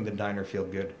of making the diner feel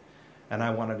good. And I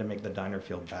wanted to make the diner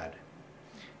feel bad.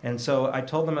 And so I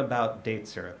told them about date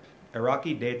syrup.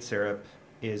 Iraqi date syrup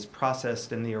is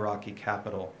processed in the Iraqi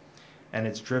capital, and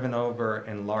it's driven over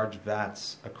in large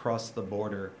vats across the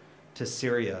border to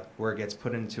Syria, where it gets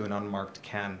put into an unmarked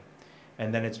can.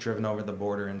 And then it's driven over the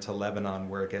border into Lebanon,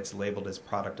 where it gets labeled as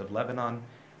product of Lebanon,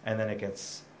 and then it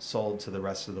gets sold to the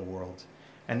rest of the world.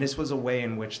 And this was a way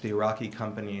in which the Iraqi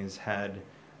companies had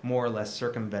more or less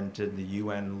circumvented the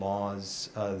UN laws,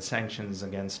 the sanctions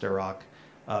against Iraq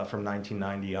from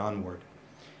 1990 onward.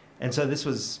 And so this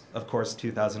was, of course,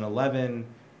 2011,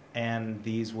 and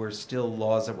these were still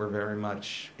laws that were very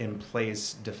much in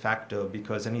place de facto,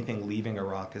 because anything leaving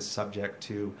Iraq is subject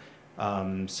to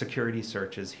security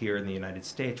searches here in the United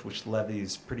States, which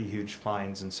levies pretty huge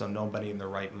fines, and so nobody in their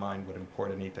right mind would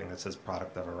import anything that says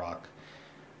product of Iraq,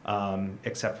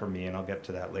 except for me, and I'll get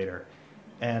to that later.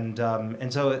 And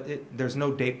so there's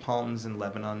no date palms in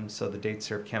Lebanon, so the date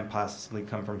syrup can't possibly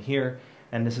come from here.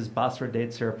 And this is Basra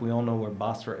date syrup. We all know where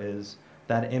Basra is.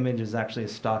 That image is actually a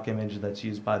stock image that's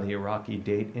used by the Iraqi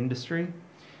date industry.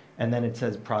 And then it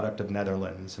says product of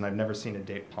Netherlands, and I've never seen a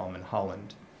date palm in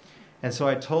Holland. And so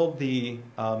I told the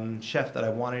chef that I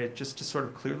wanted it just to sort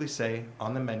of clearly say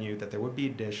on the menu that there would be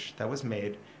a dish that was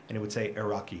made, and it would say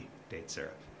Iraqi date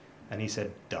syrup. And he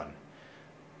said, done.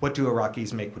 What do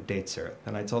Iraqis make with date syrup?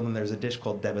 And I told him there's a dish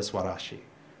called debes warashi,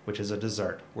 which is a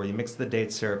dessert where you mix the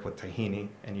date syrup with tahini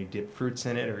and you dip fruits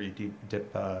in it, or you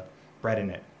dip bread in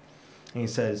it. And he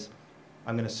says,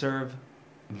 I'm going to serve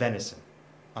venison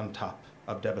on top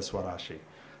of debes warashi.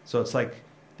 So it's like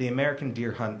the American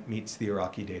deer hunt meets the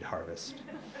Iraqi date harvest.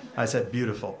 I said,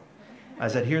 beautiful. I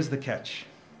said, here's the catch.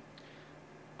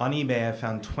 On eBay, I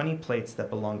found 20 plates that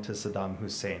belong to Saddam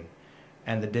Hussein,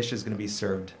 and the dish is going to be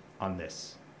served on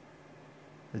this.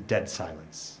 The dead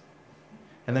silence.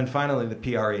 And then finally, the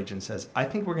PR agent says, I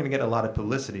think we're going to get a lot of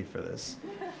publicity for this.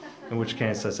 In which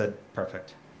case I said,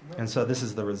 perfect. And so this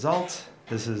is the result.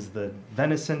 This is the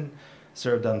venison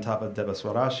served on top of debes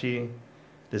warashi.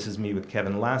 This is me with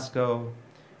Kevin Lasco.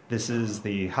 This is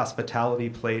the hospitality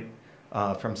plate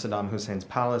from Saddam Hussein's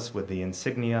palace with the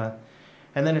insignia.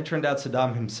 And then it turned out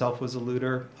Saddam himself was a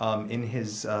looter. In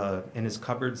his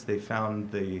cupboards, they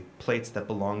found the plates that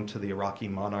belonged to the Iraqi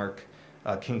monarch,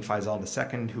 King Faisal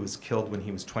II, who was killed when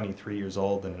he was 23 years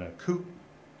old in a coup.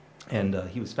 And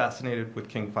he was fascinated with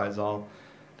King Faisal.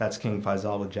 That's King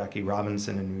Faisal with Jackie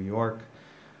Robinson in New York.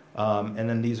 And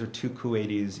then these are two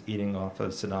Kuwaitis eating off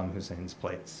of Saddam Hussein's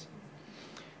plates.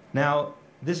 Now,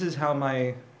 this is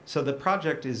how so the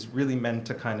project is really meant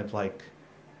to kind of like,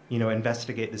 you know,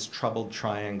 investigate this troubled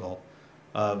triangle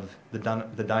of the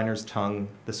diner's tongue,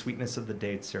 the sweetness of the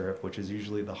date syrup, which is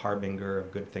usually the harbinger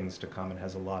of good things to come and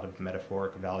has a lot of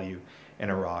metaphoric value in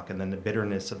Iraq, and then the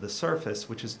bitterness of the surface,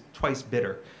 which is twice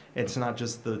bitter. It's not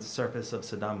just the surface of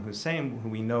Saddam Hussein, who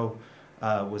we know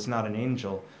was not an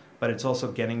angel, but it's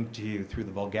also getting to you through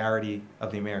the vulgarity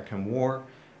of the American war,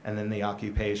 and then the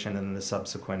occupation and the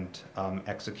subsequent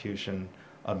execution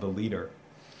of the leader.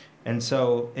 And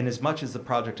so, in as much as the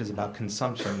project is about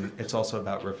consumption, it's also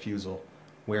about refusal,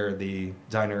 where the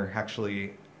diner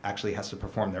actually has to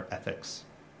perform their ethics.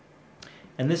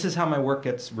 And this is how my work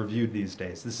gets reviewed these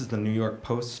days. This is the New York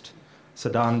Post.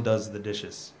 Saddam does the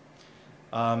dishes.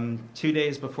 2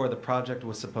 days before the project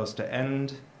was supposed to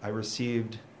end, I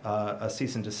received a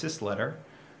cease and desist letter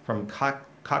from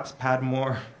Cox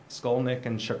Padmore, Skolnick,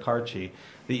 and Shakarchi.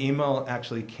 The email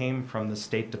actually came from the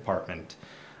State Department.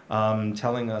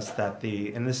 telling us that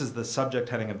and this is the subject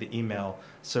heading of the email,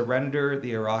 surrender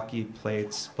the Iraqi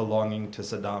plates belonging to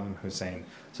Saddam Hussein.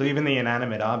 So even the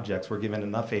inanimate objects were given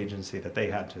enough agency that they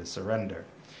had to surrender.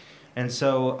 And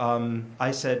so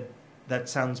I said, that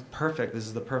sounds perfect. This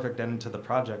is the perfect end to the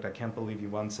project. I can't believe you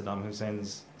want Saddam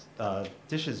Hussein's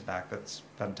dishes back. That's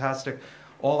fantastic.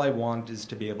 All I want is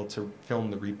to be able to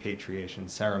film the repatriation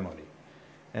ceremony.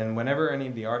 And whenever any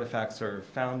of the artifacts are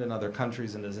found in other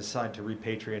countries and they decide to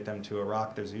repatriate them to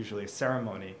Iraq, there's usually a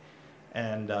ceremony.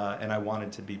 And I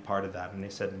wanted to be part of that. And they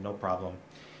said, no problem.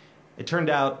 It turned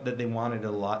out that they wanted it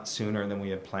a lot sooner than we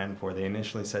had planned for. They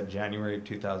initially said January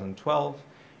 2012.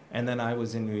 And then I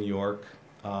was in New York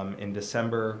in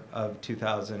December of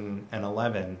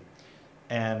 2011.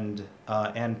 And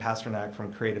Ann Pasternak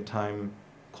from Creative Time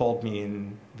called me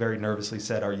and very nervously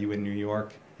said, are you in New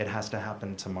York? It has to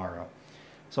happen tomorrow.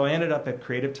 So I ended up at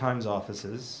Creative Time's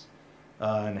offices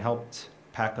and helped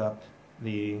pack up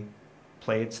the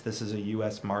plates. This is a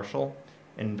U.S. Marshal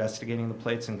investigating the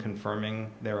plates and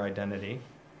confirming their identity.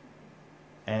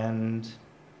 And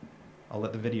I'll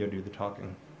let the video do the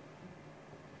talking.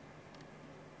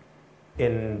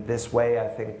 In this way, I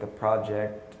think the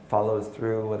project follows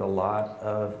through with a lot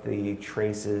of the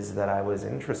traces that I was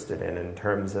interested in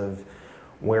terms of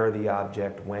where the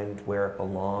object went, where it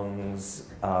belongs,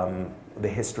 the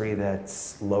history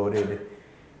that's loaded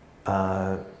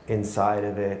inside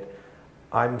of it.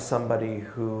 I'm somebody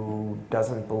who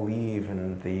doesn't believe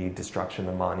in the destruction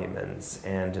of monuments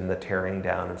and in the tearing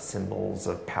down of symbols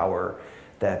of power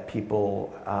that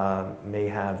people may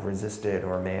have resisted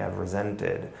or may have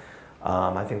resented.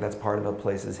 I think that's part of a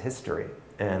place's history.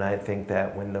 And I think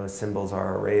that when those symbols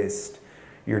are erased,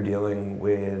 you're dealing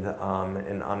with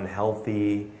an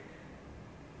unhealthy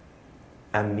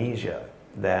amnesia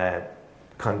that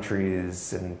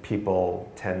countries and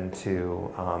people tend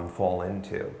to fall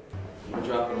into. We're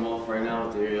dropping them off right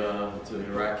now to the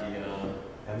Iraqi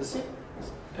Embassy?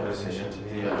 Embassy,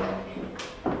 the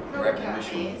Iraqi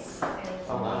mission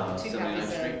on 79th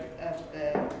Street.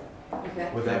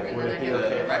 Would it be The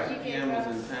okay? Iraqi PM was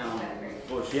in town.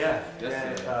 Bush. Yeah,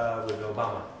 Yesterday. with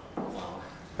Obama. Wow.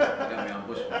 Got me on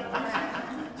Bush.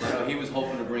 So he was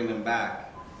hoping to bring them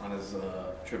back on his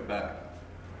trip back.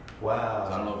 Wow.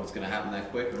 So I don't know if it's going to happen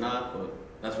that quick or not, but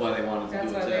that's why they wanted to do it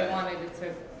today. That's why they wanted it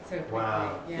so quickly.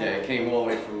 Wow. Yeah, It came all the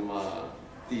way from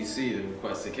D.C. to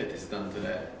request to get this done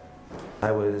today.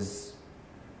 I was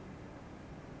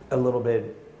a little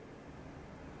bit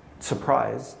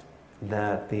surprised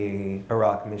that the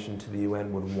Iraq mission to the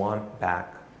UN would want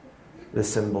back the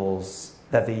symbols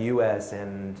that the US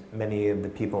and many of the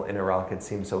people in Iraq had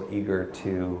seemed so eager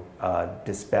to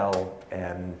dispel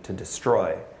and to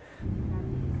destroy.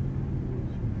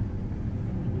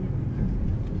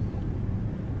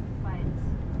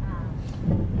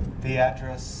 The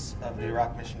address of the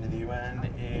Iraq mission to the UN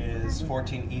is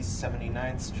 14 East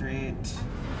 79th Street.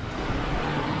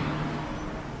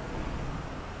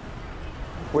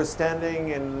 We're standing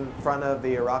in front of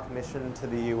the Iraq mission to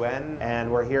the UN, and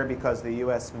we're here because the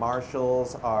US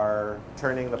Marshals are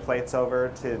turning the plates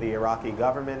over to the Iraqi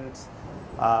government.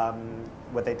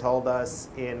 What they told us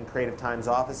in Creative Times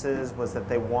offices was that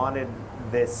they wanted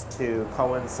this to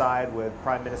coincide with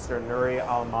Prime Minister Nouri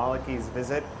al-Maliki's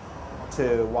visit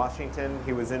to Washington.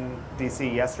 He was in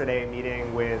DC yesterday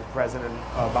meeting with President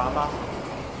Obama.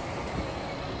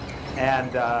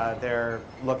 And they're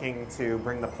looking to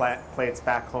bring the plates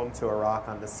back home to Iraq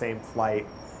on the same flight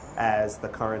as the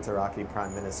current Iraqi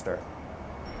Prime Minister.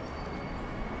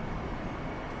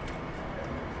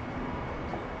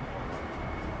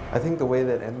 I think the way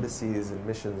that embassies and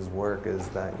missions work is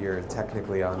that you're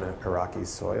technically on Iraqi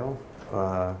soil,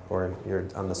 or you're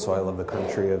on the soil of the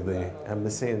country of the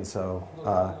embassy, and so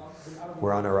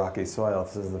we're on Iraqi soil.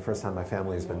 This is the first time my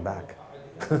family's been back.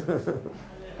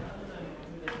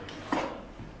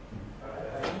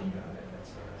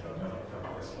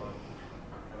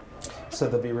 So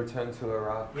they'll be returned to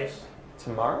Iraq? Yes.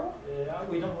 Tomorrow?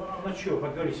 I'm not sure,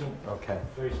 but very soon. Okay.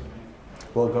 Very soon.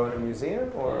 Will it go in a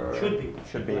museum or? Should be.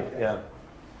 Should be, yeah.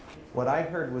 What I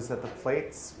heard was that the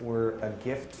plates were a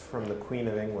gift from the Queen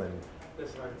of England.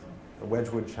 That's right.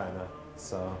 Wedgwood china.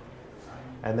 So,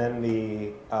 and then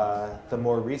the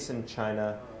more recent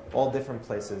china, all different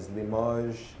places,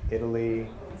 Limoges, Italy.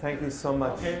 Thank you so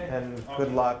much, and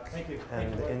good luck. Thank you.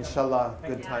 And inshallah,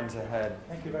 good times ahead.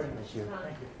 Thank you very much. Thank you.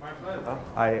 Thank you. My pleasure.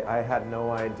 I had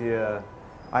no idea.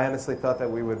 I honestly thought that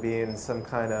we would be in some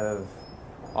kind of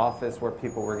office where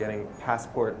people were getting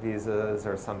passport visas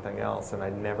or something else, and I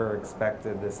never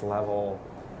expected this level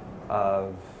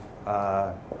of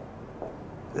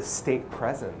the state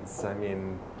presence. I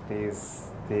mean, these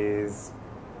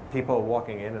people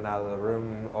walking in and out of the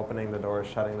room, opening the door,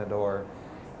 shutting the door.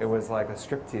 It was like a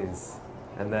striptease.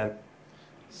 And then...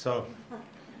 So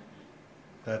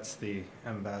that's the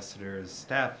ambassador's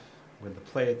staff with the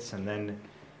plates. And then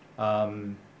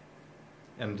on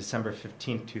December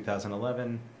 15th,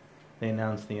 2011, they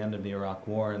announced the end of the Iraq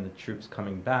War and the troops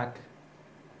coming back.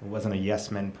 It wasn't a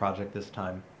yes men project this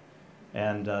time.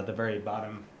 And the very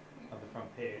bottom of the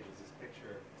front page is this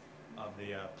picture of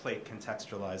the plate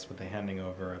contextualized with the handing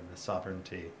over of the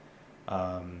sovereignty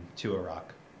to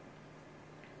Iraq.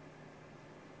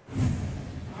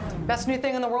 Best new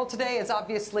thing in the world today is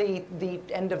obviously the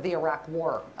end of the Iraq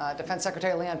War. Defense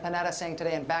Secretary Leon Panetta saying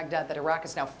today in Baghdad that Iraq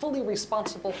is now fully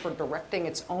responsible for directing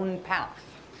its own path.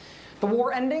 The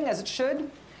war ending as it should.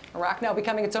 Iraq now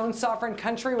becoming its own sovereign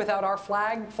country without our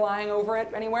flag flying over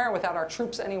it anywhere, without our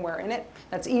troops anywhere in it.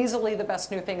 That's easily the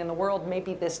best new thing in the world,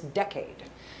 maybe this decade.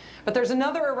 But there's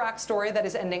another Iraq story that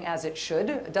is ending as it should.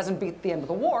 It doesn't beat the end of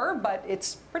the war, but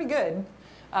it's pretty good.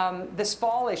 This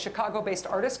fall, a Chicago-based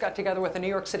artist got together with a New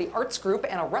York City arts group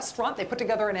and a restaurant. They put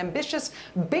together an ambitious,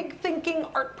 big-thinking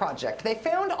art project. They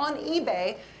found on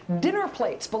eBay dinner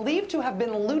plates believed to have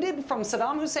been looted from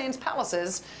Saddam Hussein's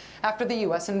palaces after the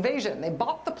U.S. invasion. They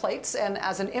bought the plates, and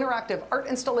as an interactive art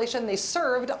installation, they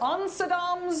served on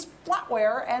Saddam's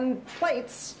flatware and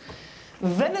plates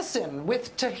venison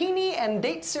with tahini and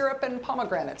date syrup and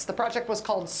pomegranates. The project was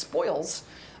called Spoils.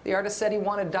 The artist said he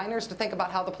wanted diners to think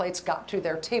about how the plates got to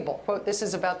their table. Quote, "This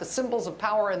is about the symbols of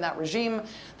power in that regime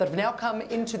that have now come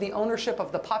into the ownership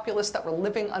of the populace that were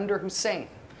living under Hussein,"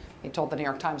 he told the New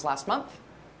York Times last month.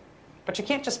 But you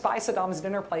can't just buy Saddam's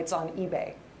dinner plates on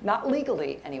eBay. Not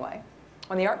legally, anyway.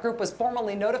 When the art group was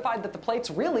formally notified that the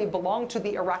plates really belonged to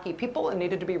the Iraqi people and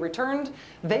needed to be returned,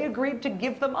 they agreed to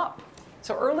give them up.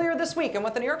 So earlier this week, in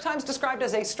what the New York Times described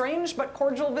as a strange but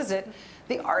cordial visit,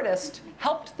 the artist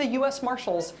helped the U.S.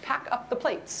 Marshals pack up the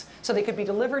plates so they could be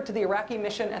delivered to the Iraqi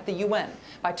mission at the UN.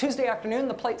 By Tuesday afternoon,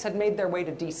 the plates had made their way to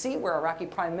D.C., where Iraqi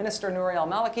Prime Minister Nouri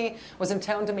al-Maliki was in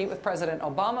town to meet with President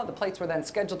Obama. The plates were then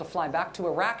scheduled to fly back to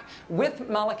Iraq with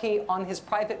Maliki on his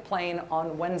private plane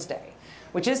on Wednesday,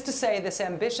 which is to say this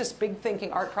ambitious,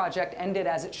 big-thinking art project ended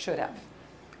as it should have.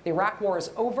 The Iraq War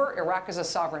is over. Iraq is a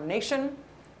sovereign nation.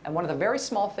 And one of the very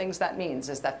small things that means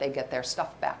is that they get their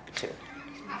stuff back, too.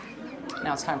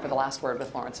 Now it's time for the last word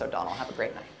with Lawrence O'Donnell. Have a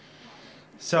great night.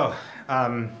 So,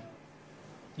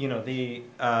 you know,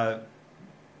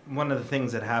 one of the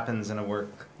things that happens in a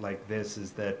work like this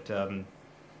is that,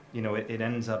 you know, it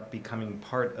ends up becoming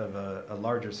part of a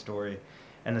larger story.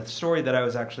 And the story that I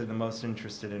was actually the most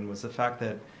interested in was the fact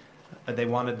that they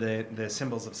wanted the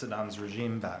symbols of Saddam's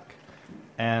regime back.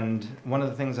 And one of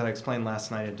the things that I explained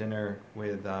last night at dinner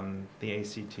with the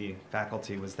ACT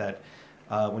faculty was that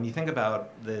when you think about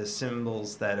the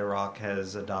symbols that Iraq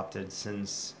has adopted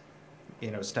since, you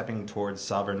know, stepping towards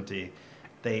sovereignty,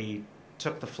 they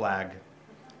took the flag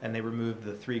and they removed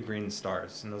the 3 green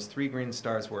stars. And those 3 green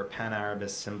stars were a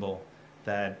pan-Arabist symbol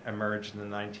that emerged in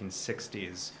the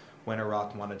 1960s when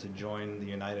Iraq wanted to join the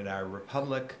United Arab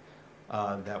Republic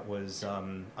that was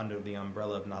under the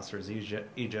umbrella of Nasser's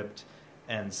Egypt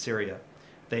and Syria.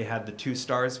 They had the 2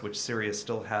 stars, which Syria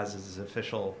still has as its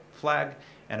official flag,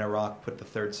 and Iraq put the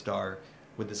 3rd star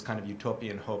with this kind of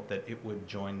utopian hope that it would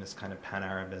join this kind of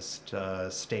pan-Arabist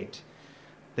state.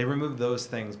 They removed those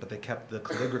things, but they kept the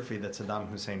calligraphy that Saddam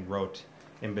Hussein wrote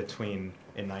in between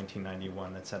in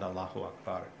 1991 that said Allahu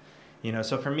Akbar. You know,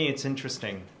 so for me it's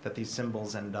interesting that these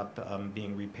symbols end up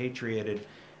being repatriated,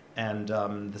 and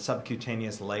the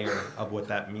subcutaneous layer of what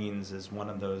that means is one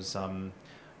of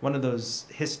those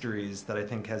histories that I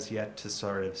think has yet to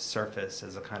sort of surface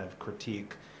as a kind of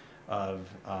critique of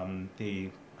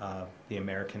the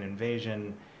American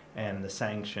invasion and the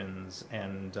sanctions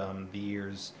and the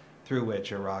years through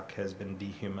which Iraq has been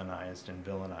dehumanized and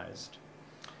villainized.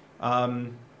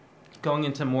 Going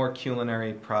into more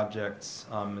culinary projects,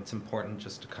 it's important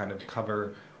just to kind of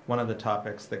cover one of the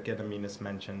topics that Gediminas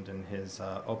mentioned in his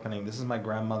opening. This is my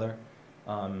grandmother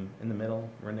in the middle,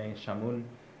 Renee Shamoun.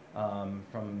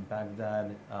 From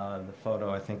Baghdad. The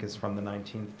photo, I think, is from the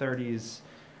 1930s.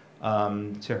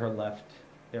 To her left,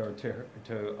 or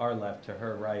to our left, to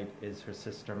her right, is her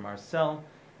sister Marcel,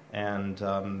 and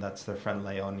that's their friend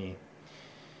Leonie.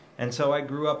 And so I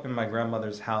grew up in my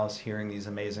grandmother's house hearing these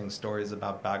amazing stories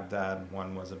about Baghdad.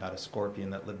 One was about a scorpion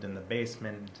that lived in the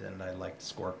basement, and I liked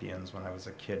scorpions when I was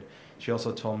a kid. She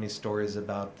also told me stories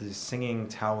about the singing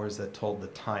towers that told the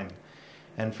time.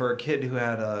 And for a kid who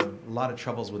had a lot of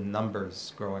troubles with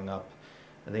numbers growing up,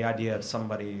 the idea of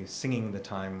somebody singing the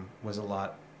time was a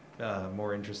lot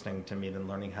more interesting to me than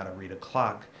learning how to read a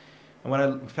clock. And what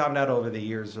I found out over the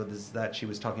years was that she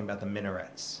was talking about the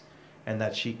minarets, and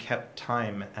that she kept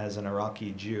time as an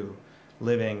Iraqi Jew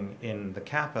living in the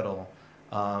capital,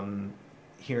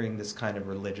 hearing this kind of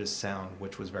religious sound,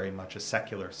 which was very much a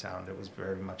secular sound. It was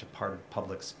very much a part of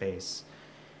public space.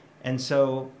 And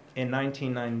so in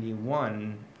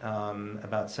 1991,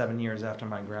 about 7 years after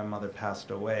my grandmother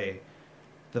passed away,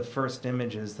 the first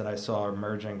images that I saw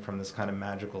emerging from this kind of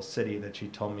magical city that she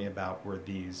told me about were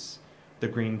the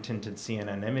green-tinted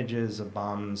CNN images of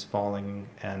bombs falling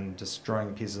and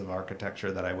destroying pieces of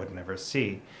architecture that I would never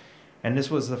see. And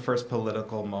this was the first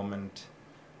political moment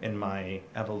in my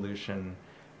evolution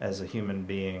as a human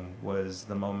being, was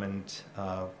the moment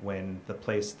when the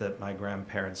place that my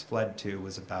grandparents fled to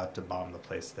was about to bomb the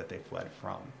place that they fled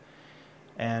from.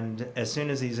 And as soon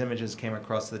as these images came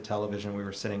across the television, we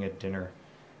were sitting at dinner,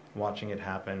 watching it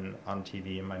happen on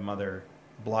TV, and my mother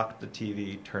blocked the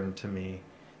TV, turned to me,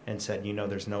 and said, "You know,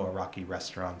 there's no Iraqi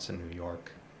restaurants in New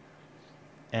York."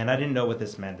 And I didn't know what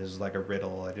this meant. This was like a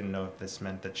riddle. I didn't know if this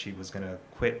meant that she was going to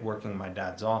quit working in my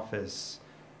dad's office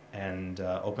and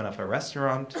open up a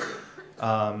restaurant,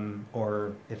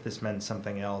 or if this meant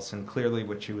something else. And clearly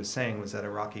what she was saying was that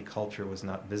Iraqi culture was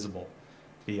not visible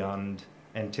beyond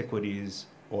antiquities,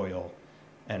 oil,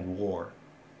 and war.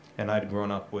 And I'd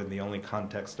grown up with the only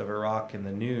context of Iraq in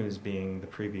the news being the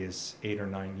previous 8 or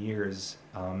 9 years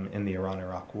in the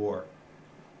Iran-Iraq war.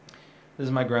 This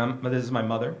is my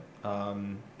mother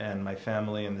and my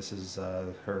family, and this is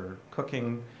her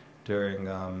cooking during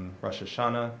Rosh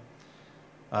Hashanah.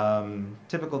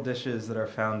 Typical dishes that are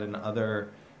found in other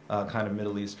kind of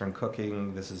Middle Eastern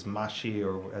cooking. This is mashi,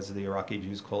 or as the Iraqi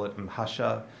Jews call it,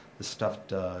 mhasha, the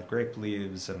stuffed grape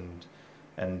leaves and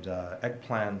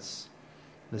eggplants.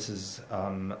 This is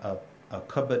a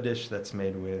kubba dish that's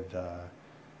made with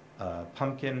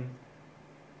pumpkin.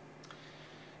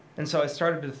 And so I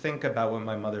started to think about what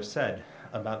my mother said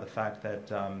about the fact that,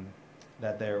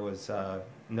 that there was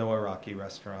no Iraqi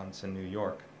restaurants in New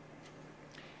York.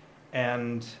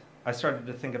 And I started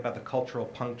to think about the cultural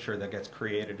puncture that gets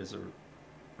created as a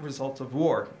result of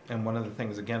war. And one of the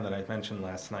things, again, that I mentioned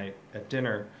last night at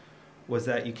dinner was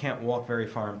that you can't walk very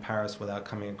far in Paris without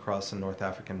coming across a North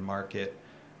African market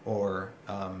or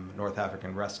North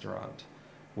African restaurant,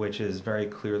 which is very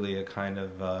clearly a kind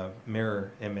of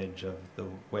mirror image of the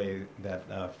way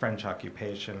that French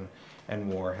occupation and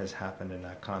war has happened in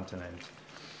that continent.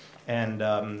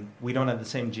 And we don't have the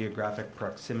same geographic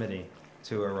proximity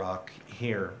to Iraq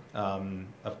here,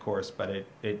 of course, but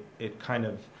it kind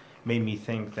of made me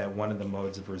think that one of the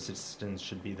modes of resistance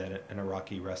should be that an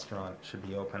Iraqi restaurant should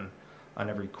be open on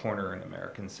every corner in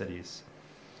American cities.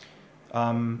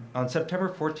 On September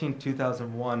 14,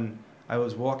 2001, I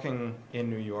was walking in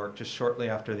New York just shortly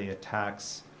after the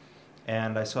attacks,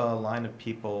 and I saw a line of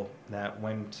people that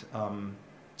went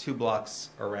 2 blocks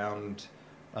around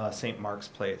St. Mark's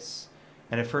Place.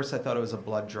 And at first I thought it was a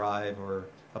blood drive or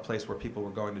a place where people were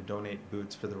going to donate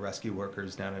boots for the rescue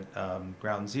workers down at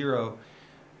Ground Zero,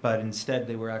 but instead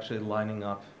they were actually lining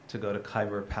up to go to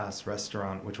Khyber Pass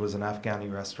Restaurant, which was an Afghani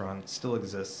restaurant, still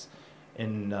exists,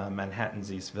 in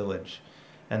Manhattan's East Village.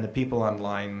 And the people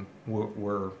online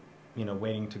were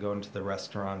waiting to go into the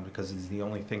restaurant because it's the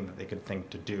only thing that they could think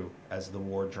to do as the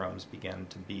war drums began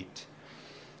to beat.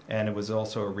 And it was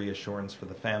also a reassurance for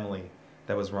the family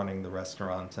that was running the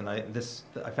restaurant. And I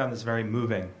found this very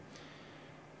moving.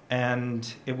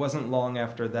 And it wasn't long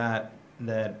after that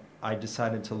that I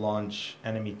decided to launch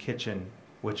Enemy Kitchen,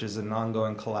 which is an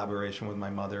ongoing collaboration with my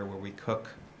mother where we cook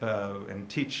and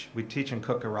teach. We teach and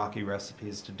cook Iraqi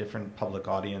recipes to different public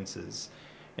audiences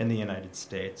in the United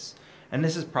States. And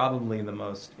this is probably the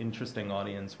most interesting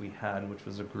audience we had, which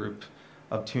was a group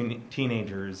of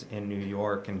teenagers in New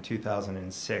York in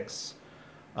 2006,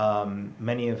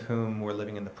 many of whom were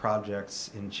living in the projects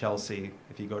in Chelsea.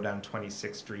 If you go down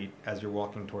 26th Street, as you're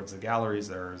walking towards the galleries,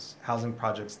 there's housing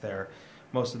projects there.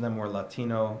 Most of them were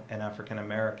Latino and African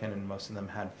American, and most of them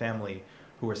had family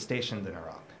who were stationed in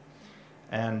Iraq.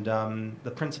 And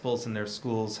the principals in their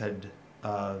schools had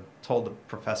told the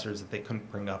professors that they couldn't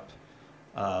bring up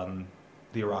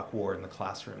the Iraq War in the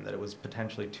classroom, that it was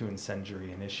potentially too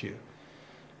incendiary an issue.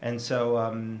 And so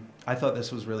I thought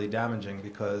this was really damaging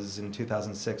because in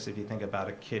 2006, if you think about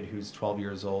a kid who's 12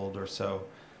 years old or so,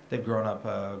 they've grown up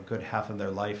a good half of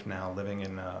their life now living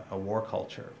in a war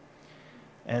culture.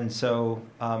 And so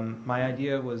my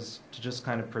idea was to just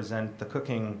kind of present the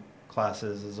cooking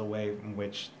classes as a way in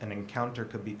which an encounter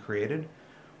could be created,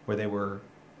 where they were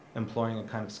employing a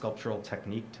kind of sculptural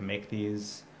technique to make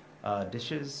these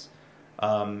dishes,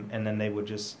 and then they would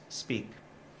just speak.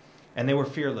 And they were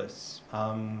fearless.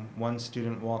 One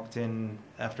student walked in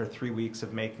after 3 weeks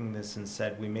of making this and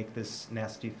said, "We make this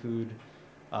nasty food.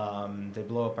 They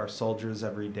blow up our soldiers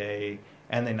every day,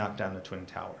 and they knock down the Twin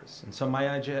Towers." And so my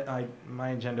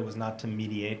agenda was not to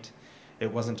mediate.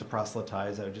 It wasn't to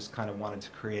proselytize. I just kind of wanted to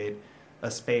create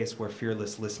a space where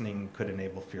fearless listening could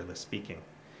enable fearless speaking.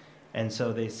 And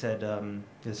so they said,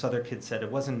 this other kid said,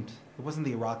 it wasn't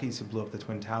the Iraqis who blew up the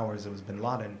Twin Towers, it was bin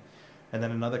Laden. And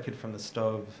then another kid from the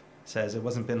stove says, it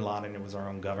wasn't bin Laden, it was our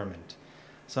own government.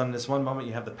 So in this one moment,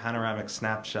 you have the panoramic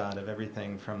snapshot of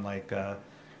everything from like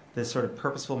this sort of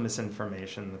purposeful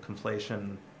misinformation, the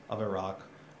conflation of Iraq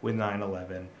with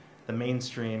 9/11, the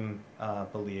mainstream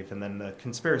belief, and then the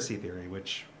conspiracy theory,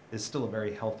 which is still a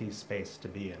very healthy space to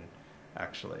be in,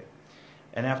 actually.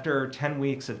 And after 10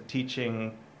 weeks of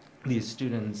teaching these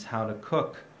students how to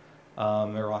cook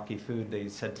Iraqi food, they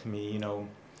said to me, you know,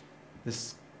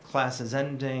 this class is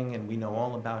ending and we know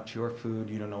all about your food,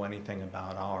 you don't know anything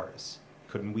about ours.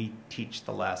 Couldn't we teach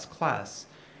the last class?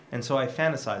 And so I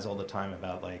fantasize all the time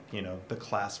about, like, you know, the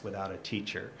class without a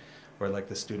teacher, or like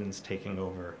the students taking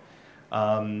over.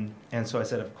 And so I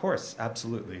said, of course,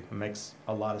 absolutely, it makes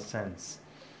a lot of sense.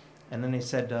 And then they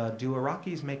said, do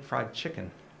Iraqis make fried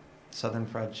chicken, southern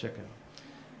fried chicken?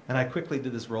 And I quickly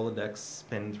did this Rolodex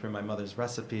spin through my mother's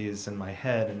recipes in my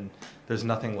head, and there's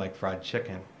nothing like fried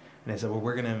chicken. And they said, well,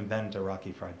 we're going to invent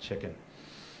Iraqi fried chicken.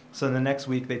 So the next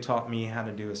week, they taught me how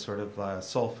to do a sort of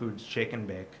soul foods shake and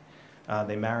bake.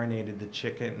 They marinated the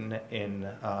chicken in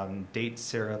date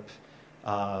syrup,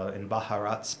 in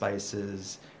baharat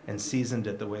spices, and seasoned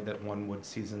it the way that one would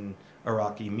season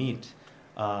Iraqi meat.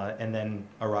 And then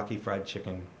Iraqi fried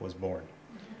chicken was born,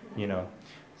 you know.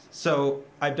 So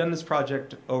I've done this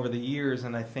project over the years,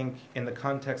 and I think in the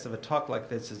context of a talk like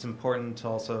this, it's important to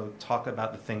also talk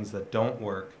about the things that don't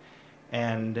work.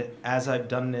 And as I've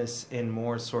done this in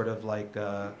more sort of like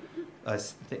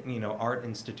you know, art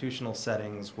institutional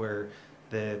settings where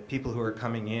the people who are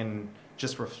coming in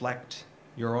just reflect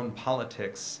your own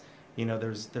politics, you know,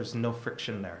 there's no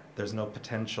friction there. There's no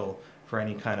potential for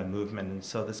any kind of movement. And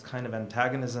so this kind of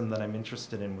antagonism that I'm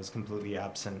interested in was completely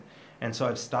absent. And so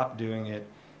I've stopped doing it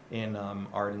in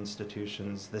art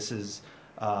institutions. This is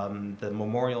the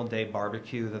Memorial Day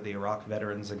barbecue that the Iraq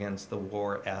Veterans Against the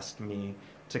War asked me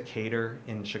to cater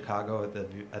in Chicago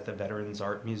at the Veterans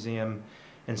Art Museum.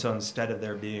 And so instead of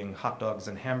there being hot dogs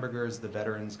and hamburgers, the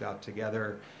veterans got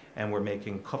together and were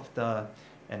making kofta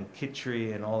and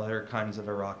khichdi and all other kinds of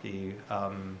Iraqi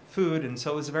food. And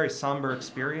so it was a very somber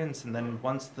experience. And then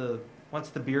once the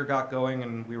beer got going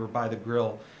and we were by the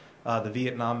grill, the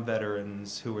Vietnam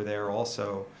veterans who were there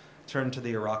also turned to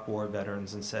the Iraq War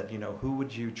veterans and said, you know, who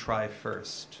would you try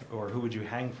first, or who would you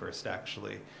hang first,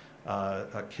 actually,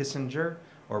 Kissinger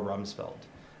or Rumsfeld?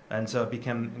 And so it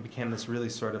became this really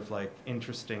sort of like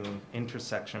interesting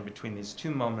intersection between these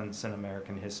two moments in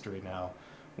American history now,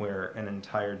 where an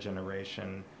entire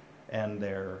generation and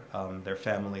their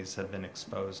families have been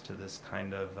exposed to this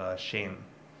kind of shame.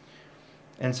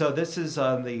 And so this is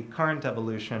the current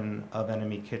evolution of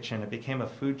Enemy Kitchen. It became a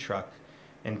food truck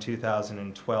in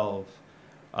 2012.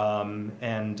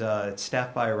 It's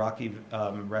staffed by Iraqi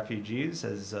refugees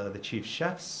as the chief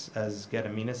chefs, as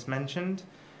Gediminas mentioned.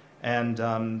 And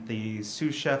the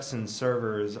sous chefs and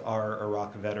servers are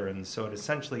Iraq veterans. So it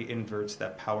essentially inverts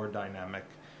that power dynamic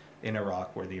in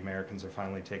Iraq, where the Americans are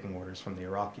finally taking orders from the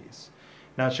Iraqis.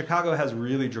 Now, Chicago has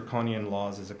really draconian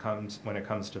laws when it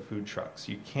comes to food trucks.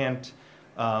 You can't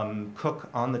cook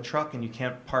on the truck, and you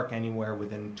can't park anywhere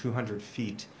within 200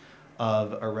 feet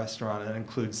of a restaurant. That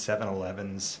includes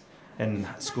 7-Elevens and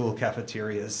school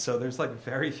cafeterias. So there's like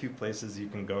very few places you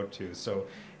can go to. So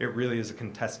it really is a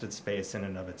contested space in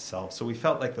and of itself. So we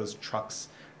felt like those trucks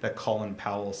that Colin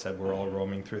Powell said were all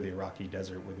roaming through the Iraqi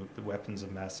desert with the weapons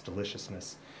of mass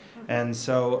deliciousness. And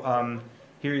so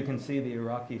here you can see the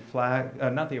Iraqi flag,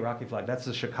 not the Iraqi flag, that's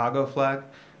the Chicago flag,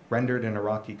 rendered in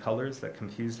Iraqi colors that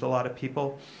confused a lot of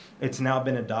people. It's now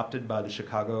been adopted by the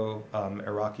Chicago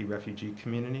Iraqi refugee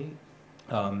community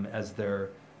as their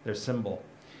symbol.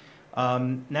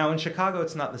 Now in Chicago,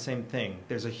 it's not the same thing.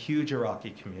 There's a huge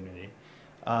Iraqi community.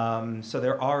 So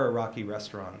there are Iraqi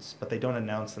restaurants, but they don't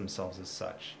announce themselves as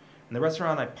such. And the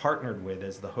restaurant I partnered with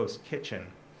as the host kitchen,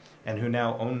 and who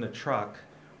now own the truck,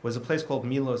 was a place called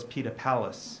Milo's Pita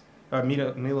Palace, or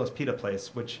Milo's Pita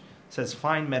Place, which says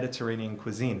fine Mediterranean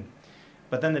cuisine.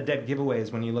 But then the dead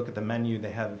giveaways, when you look at the menu,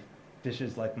 they have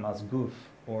dishes like mazgouf,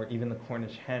 or even the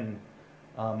Cornish hen,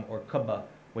 or kubba,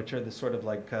 which are the sort of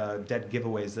like dead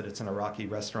giveaways that it's an Iraqi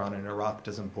restaurant, and Iraq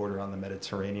doesn't border on the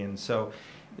Mediterranean. So,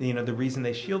 you know, the reason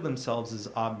they shield themselves is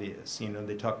obvious. You know,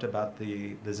 they talked about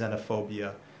the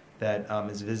xenophobia, that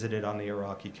is visited on the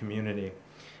Iraqi community.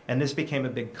 And this became a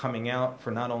big coming out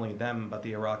for not only them, but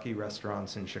the Iraqi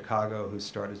restaurants in Chicago, who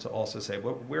started to also say,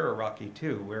 well, we're Iraqi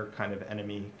too. We're kind of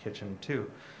enemy kitchen too.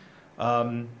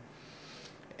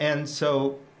 And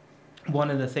so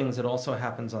one of the things that also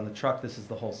happens on the truck, this is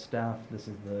the whole staff, this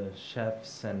is the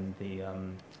chefs and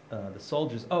the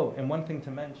soldiers. Oh, and one thing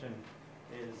to mention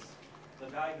is the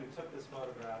guy who took this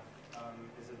photograph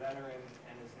is a veteran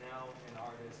and is now an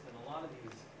artist. And a lot of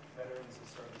these veterans have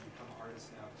started to become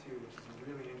artists now too, which is a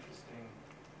really interesting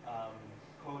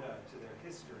coda to their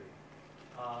history.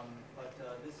 But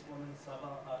this woman,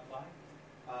 Sabah Atlai,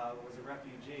 was a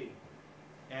refugee.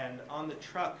 And on the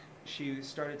truck, she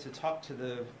started to talk to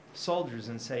the soldiers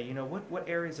and say, you know, what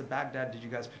areas of Baghdad did you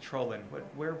guys patrol in?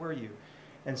 Where were you?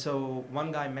 And so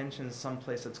one guy mentions some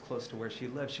place that's close to where she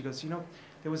lived. She goes, you know,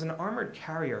 there was an armored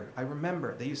carrier. I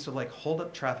remember they used to like hold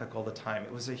up traffic all the time.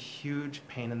 It was a huge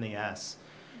pain in the ass.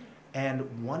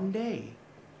 And one day,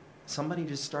 somebody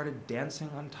just started dancing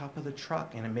on top of the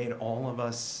truck, and it made all of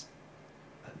us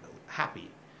happy.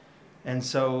 And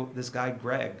so this guy,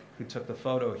 Greg, who took the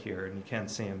photo here, and you can't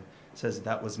see him, says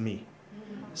that was me.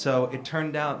 So it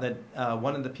turned out that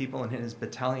one of the people in his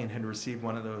battalion had received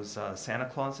one of those Santa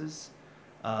Clauses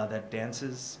that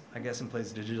dances, I guess, and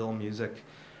plays digital music.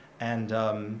 And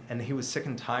he was sick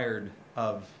and tired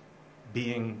of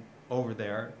being over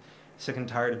there, sick and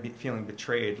tired of feeling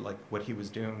betrayed, like what he was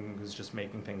doing was just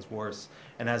making things worse.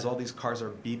 And as all these cars are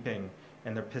beeping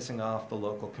and they're pissing off the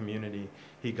local community,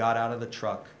 he got out of the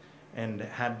truck and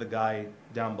had the guy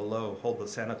down below hold the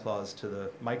Santa Claus to the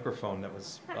microphone that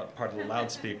was part of the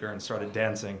loudspeaker and started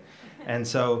dancing. And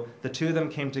so the two of them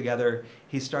came together.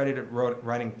 He started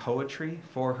writing poetry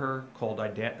for her called,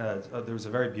 there was a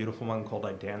very beautiful one called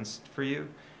I Danced for You.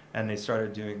 And they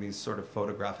started doing these sort of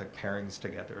photographic pairings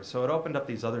together. So it opened up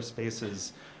these other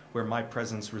spaces where my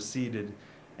presence receded,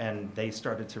 and they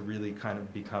started to really kind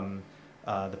of become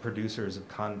the producers of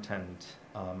content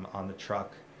on the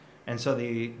truck. And so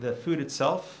the food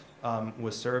itself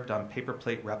was served on paper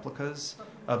plate replicas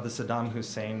of the Saddam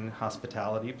Hussein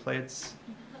hospitality plates.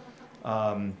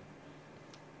 The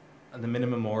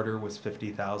minimum order was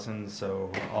 50,000,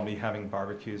 so I'll be having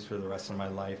barbecues for the rest of my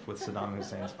life with Saddam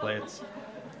Hussein's plates.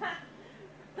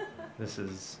 This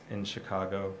is in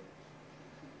Chicago.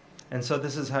 And so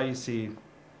this is how you see,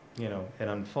 you know, it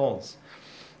unfolds.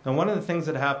 And one of the things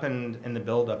that happened in the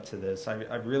build-up to this,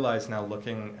 I've realized now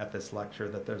looking at this lecture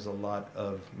that there's a lot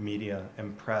of media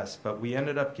and press, but we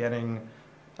ended up getting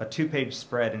a 2-page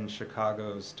spread in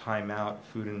Chicago's Time Out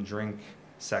food and drink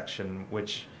section,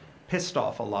 which pissed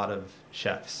off a lot of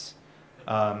chefs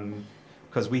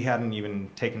because we hadn't even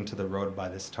taken to the road by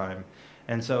this time.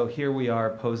 And so here we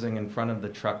are posing in front of the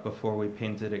truck before we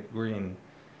painted it green.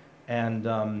 And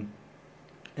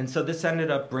so this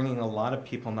ended up bringing a lot of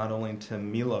people not only to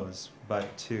Milo's,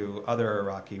 but to other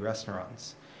Iraqi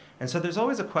restaurants. And so there's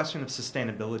always a question of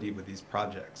sustainability with these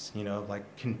projects, you know, like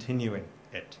continuing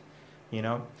it, you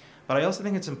know. But I also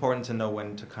think it's important to know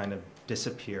when to kind of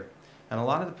disappear. And a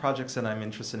lot of the projects that I'm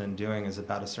interested in doing is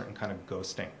about a certain kind of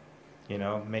ghosting, you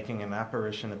know, making an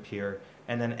apparition appear,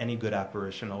 and then any good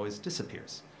apparition always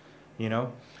disappears, you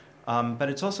know. But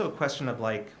it's also a question of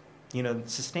like, you know,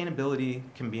 sustainability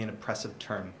can be an oppressive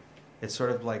term. It sort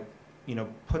of like, you know,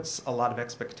 puts a lot of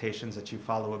expectations that you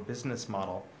follow a business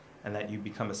model and that you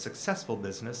become a successful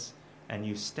business and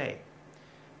you stay.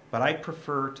 But I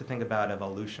prefer to think about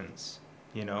evolutions,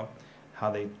 you know,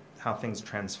 how things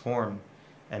transform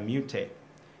and mutate.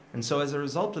 And so as a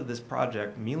result of this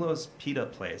project, Milo's Pita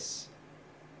Place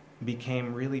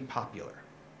became really popular.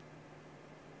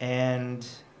 And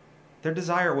their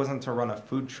desire wasn't to run a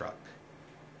food truck.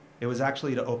 It was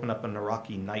actually to open up an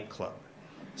Iraqi nightclub.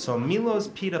 So Milo's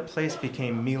Pita Place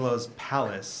became Milo's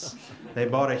Palace. They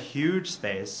bought a huge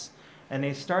space, and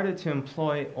they started to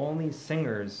employ only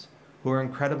singers who are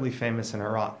incredibly famous in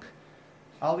Iraq.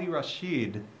 Ali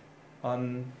Rashid,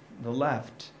 on the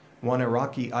left, won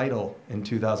Iraqi Idol in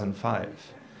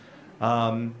 2005.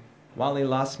 Wali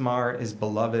Lasmar is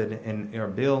beloved in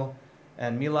Erbil,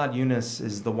 and Milad Yunus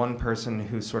is the one person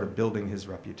who's sort of building his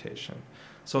reputation.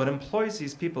 So it employs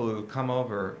these people who come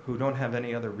over who don't have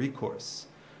any other recourse.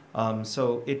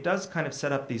 So it does kind of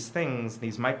set up these things,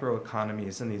 these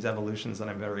microeconomies and these evolutions that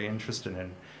I'm very interested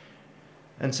in.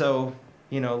 And so,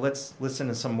 you know, let's listen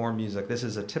to some more music. This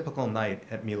is a typical night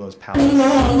at Milo's Palace.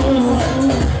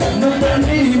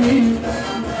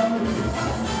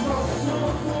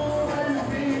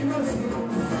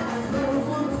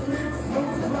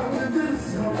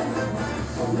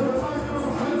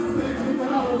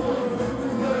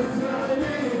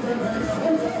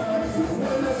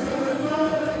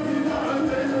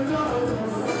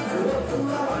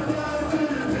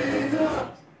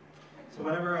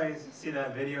 guys see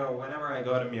that video, whenever I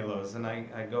go to Milo's, and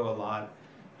I go a lot,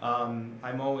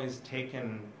 I'm always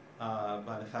taken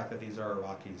by the fact that these are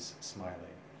Iraqis smiling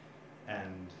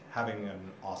and having an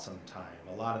awesome time.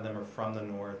 A lot of them are from the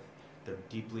north. They're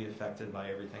deeply affected by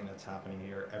everything that's happening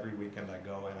here. Every weekend I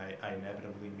go and I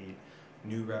inevitably meet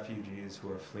new refugees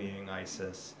who are fleeing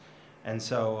ISIS. And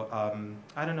so,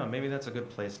 I don't know, maybe that's a good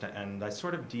place to end. I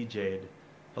sort of DJ'd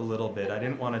a little bit. I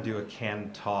didn't want to do a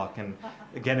canned talk. And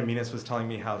again, Aminus was telling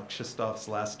me how Krzysztof's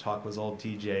last talk was all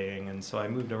DJing. And so I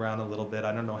moved around a little bit.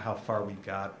 I don't know how far we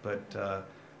got, but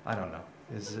I don't know.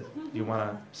 Is it, you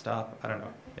want to stop? I don't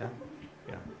know. Yeah?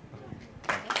 Yeah.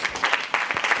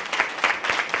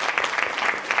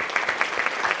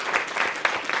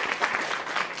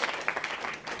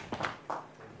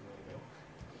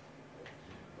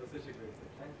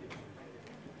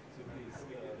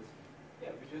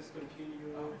 Just continue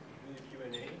with the Q&A.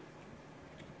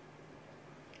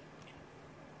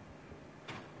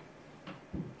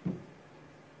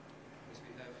 Because we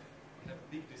have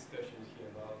big discussions here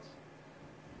about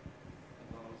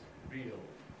real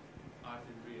art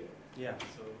and real. Yeah.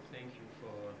 So thank you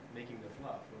for making us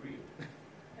laugh for real.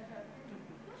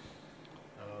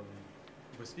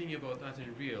 But speaking about art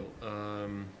and real,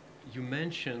 you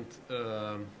mentioned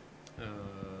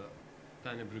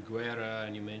Tania Bruguera,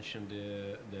 and you mentioned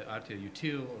the arte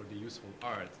utile, or the useful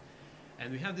art.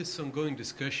 And we have this ongoing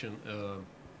discussion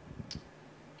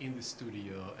in the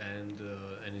studio and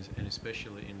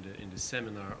especially in the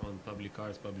seminar on public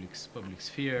arts, public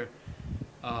sphere,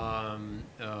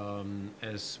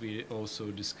 as we also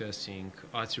discussing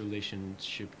art's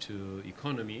relationship to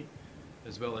economy,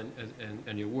 as well,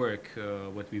 and your work,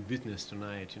 what we witnessed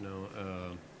tonight, you know,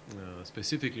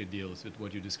 specifically deals with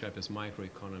what you describe as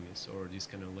microeconomies, or these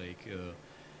kind of like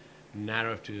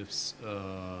narratives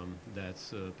that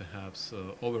perhaps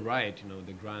override, you know,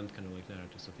 the grand kind of like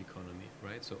narratives of economy,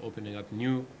 right? So opening up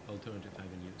new alternative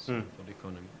avenues for the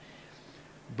economy.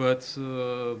 But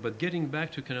getting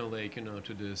back to kind of like, you know,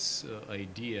 to this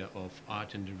idea of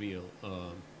art and the real,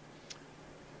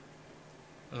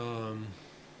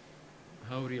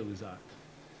 how real is art?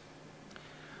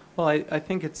 Well, I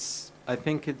think it's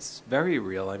very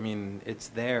real. I mean, it's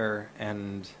there,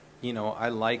 and you know, I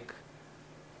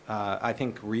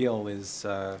think real is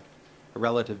a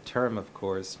relative term, of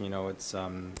course. You know, it's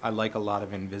I like a lot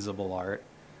of invisible art.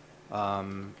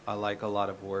 I like a lot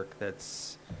of work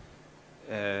that's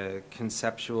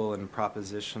conceptual and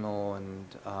propositional and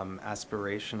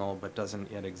aspirational, but doesn't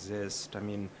yet exist. I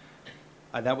mean,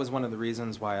 that was one of the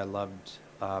reasons why I loved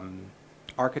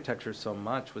architecture so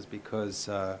much, was because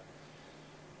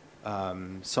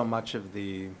so much of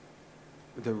the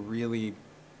really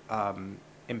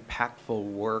impactful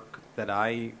work that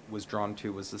I was drawn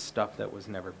to was the stuff that was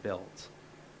never built,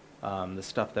 the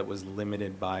stuff that was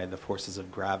limited by the forces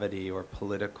of gravity or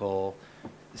political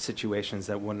situations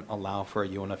that wouldn't allow for a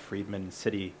Yona Friedman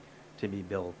city to be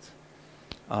built.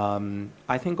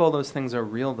 I think all those things are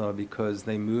real, though, because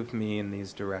they move me in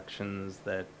these directions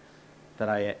that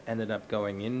I ended up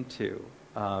going into.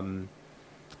 And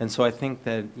so I think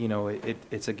that, you know,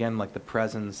 it's again like the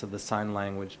presence of the sign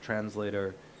language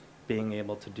translator being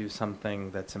able to do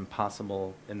something that's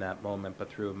impossible in that moment, but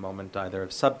through a moment either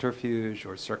of subterfuge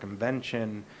or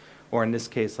circumvention, or in this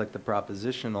case, like the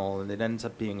propositional, and it ends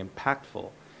up being impactful.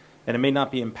 And it may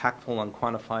not be impactful on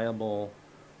quantifiable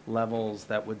levels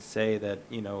that would say that,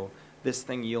 you know, this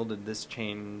thing yielded this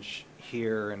change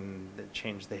here and it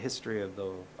changed the history of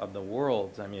the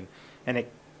world. I mean, and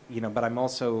it, you know, but I'm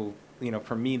also, you know,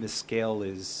 for me the scale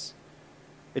is,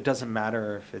 it doesn't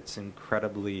matter if it's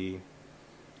incredibly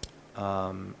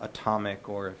atomic,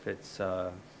 or if it's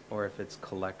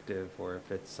collective, or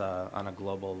if it's on a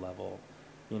global level,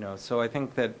 you know. So I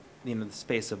think that, you know, the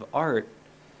space of art,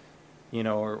 you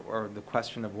know, or the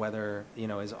question of whether, you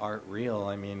know, is art real?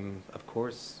 I mean, of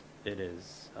course it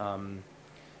is.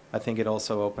 I think it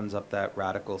also opens up that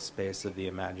radical space of the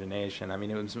imagination. I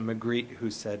mean, it was Magritte who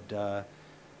said,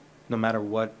 no matter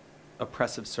what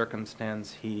oppressive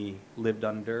circumstance he lived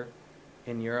under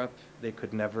in Europe, they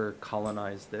could never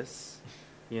colonize this,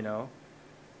 you know?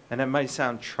 And it might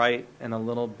sound trite and a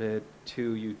little bit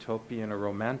too utopian or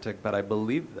romantic, but I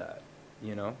believe that,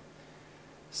 you know?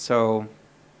 So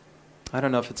I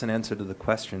don't know if it's an answer to the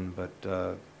question,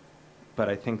 but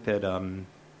I think that,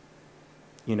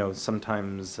 you know,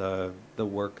 sometimes the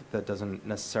work that doesn't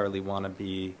necessarily want to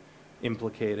be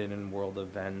implicated in world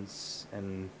events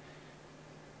and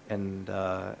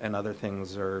other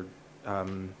things are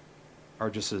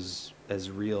just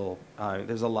as real.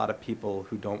 There's a lot of people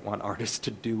who don't want artists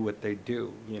to do what they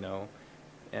do, you know,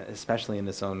 especially in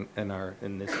this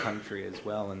country as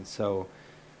well. And so,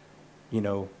 you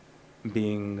know,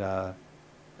 being a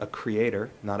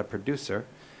creator, not a producer,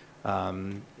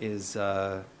 is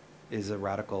a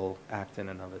radical act in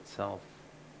and of itself.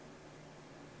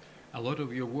 A lot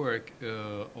of your work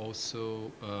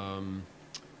also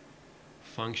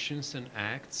functions and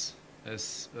acts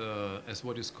as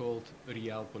what is called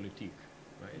realpolitik,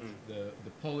 right?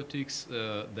 The politics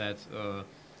that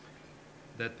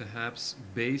perhaps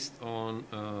based on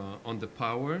the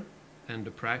power and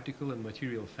the practical and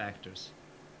material factors,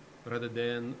 rather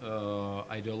than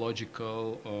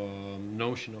ideological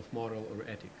notion of moral or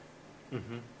ethic.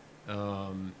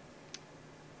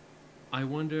 I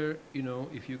wonder, you know,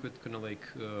 if you could kind of like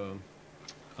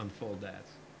unfold that.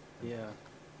 Yeah.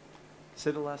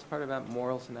 Say the last part about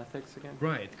morals and ethics again.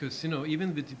 Right, because you know,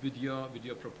 even with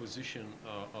your proposition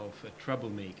of a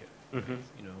troublemaker, you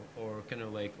know, or kind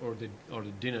of like, or the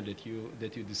dinner that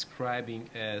you're describing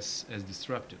as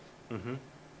disruptive.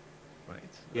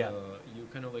 Right. Yeah. You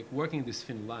kind of like working this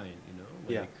thin line, you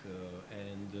know, like,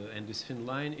 and this thin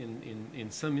line in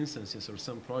some instances or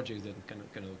some projects that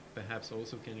kind of perhaps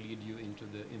also can lead you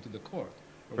into the court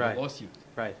or the lawsuit.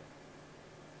 Right.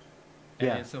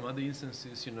 And in some other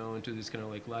instances, you know, into this kind of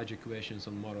like larger questions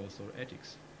on morals or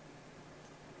ethics.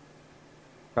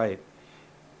 Right.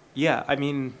 Yeah. I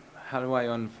mean, how do I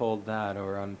unfold that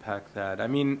or unpack that? I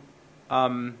mean,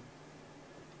 I'm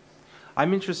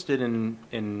interested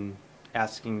in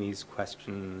asking these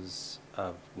questions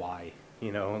of why,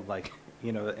 you know, like,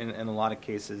 you know, in a lot of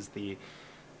cases, the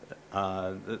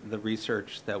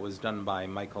research that was done by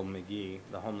Michael McGee,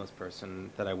 the homeless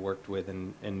person that I worked with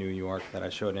in New York that I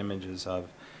showed images of,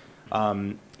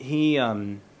 he,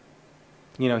 you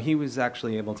know, he was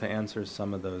actually able to answer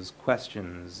some of those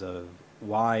questions of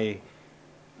why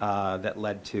that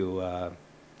led to a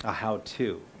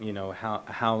how-to, you know,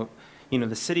 how you know,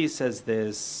 the city says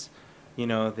this, you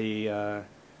know, the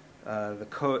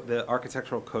code, the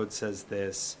architectural code says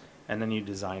this, and then you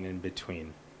design in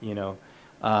between, you know.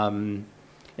 And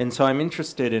so I'm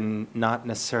interested in not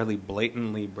necessarily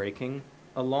blatantly breaking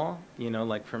a law, you know,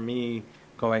 like for me,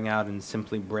 going out and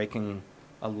simply breaking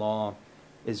a law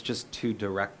is just too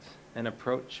direct an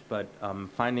approach, but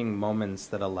finding moments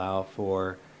that allow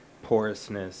for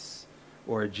porousness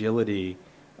or agility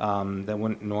that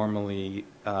wouldn't normally,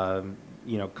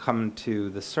 you know, come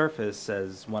to the surface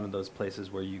as one of those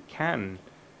places where you can,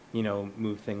 you know,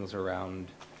 move things around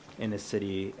in a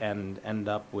city and end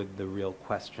up with the real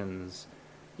questions,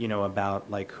 you know, about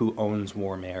like who owns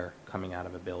warm air coming out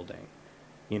of a building.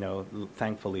 You know,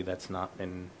 thankfully that's not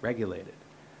been regulated.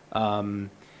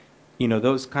 You know,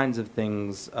 those kinds of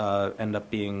things end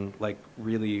up being like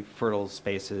really fertile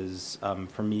spaces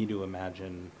for me to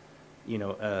imagine, you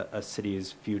know, a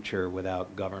city's future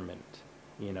without government,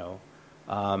 you know.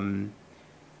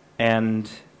 And,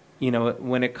 you know,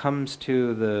 when it comes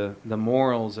to the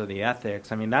morals or the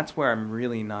ethics, I mean, that's where I'm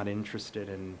really not interested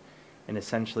in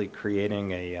essentially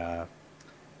creating a,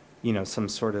 you know, some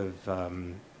sort of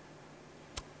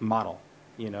model,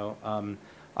 you know.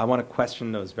 I want to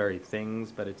question those very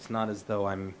things, but it's not as though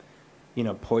I'm, you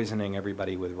know, poisoning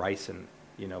everybody with ricin,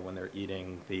 you know, when they're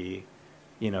eating the,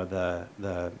 you know,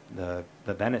 the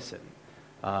venison.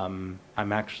 I'm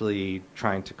actually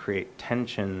trying to create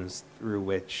tensions through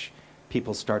which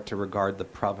people start to regard the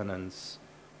provenance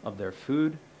of their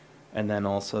food, and then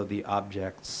also the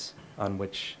objects on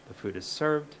which the food is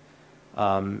served,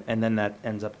 and then that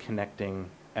ends up connecting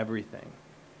everything.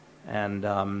 And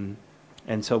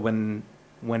so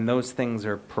when those things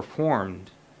are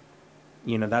performed,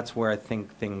 you know, that's where I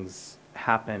think things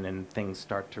happen and things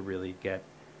start to really get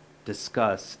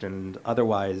discussed. And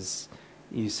otherwise,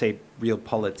 you say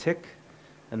realpolitik,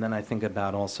 and then I think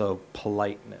about also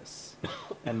politeness.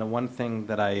 And the one thing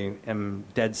that I am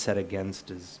dead set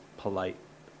against is polite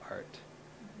art.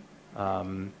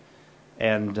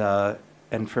 And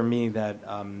for me, that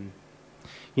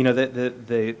you know,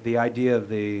 the idea of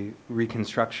the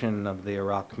reconstruction of the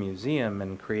Iraq Museum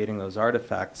and creating those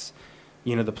artifacts,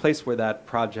 you know, the place where that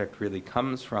project really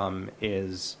comes from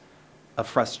is a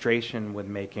frustration with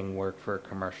making work for a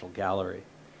commercial gallery.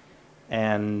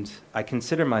 And I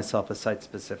consider myself a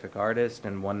site-specific artist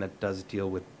and one that does deal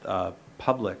with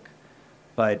public,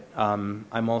 but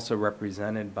I'm also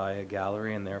represented by a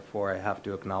gallery, and therefore I have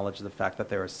to acknowledge the fact that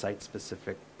there are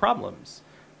site-specific problems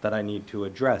that I need to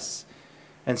address.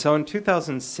 And so in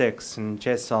 2006, and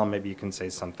Jaisal, maybe you can say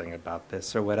something about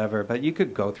this or whatever, but you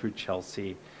could go through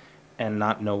Chelsea and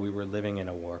not know we were living in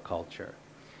a war culture.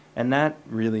 And that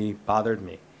really bothered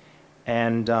me.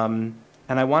 And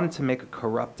I wanted to make a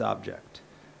corrupt object.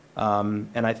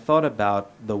 And I thought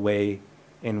about the way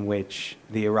in which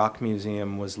the Iraq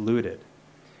Museum was looted.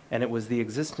 And it was the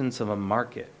existence of a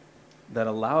market that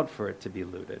allowed for it to be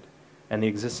looted. And the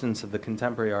existence of the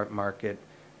contemporary art market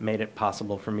made it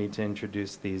possible for me to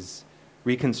introduce these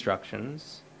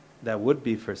reconstructions that would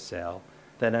be for sale,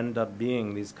 that end up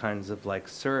being these kinds of like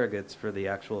surrogates for the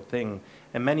actual thing.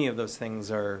 And many of those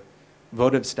things are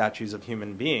votive statues of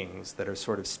human beings that are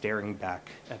sort of staring back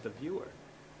at the viewer,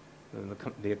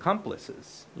 the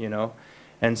accomplices, you know?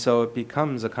 And so it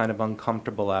becomes a kind of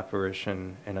uncomfortable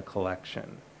apparition in a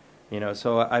collection, you know?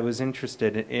 So I was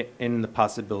interested in the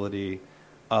possibility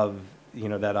of, you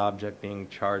know, that object being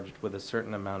charged with a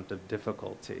certain amount of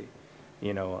difficulty,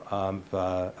 you know, of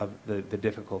the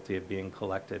difficulty of being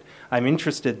collected. I'm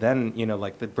interested then, you know,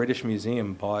 like the British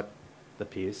Museum bought the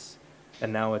piece,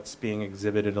 and now it's being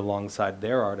exhibited alongside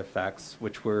their artifacts,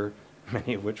 which were,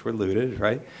 many of which were looted,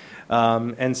 right?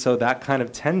 And so that kind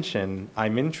of tension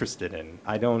I'm interested in.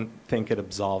 I don't think it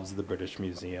absolves the British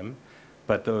Museum,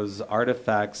 but those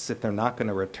artifacts, if they're not going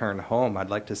to return home, I'd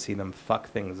like to see them fuck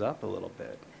things up a little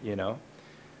bit, you know?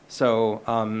 So,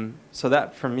 so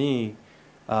that for me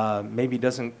maybe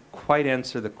doesn't quite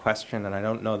answer the question, and I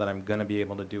don't know that I'm going to be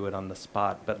able to do it on the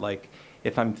spot, but like,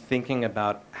 if I'm thinking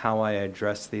about how I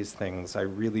address these things, I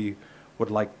really would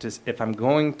like to, if I'm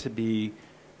going to be,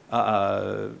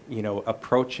 you know,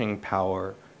 approaching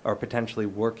power or potentially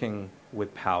working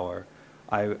with power,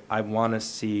 I want to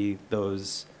see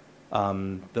those,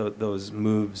 those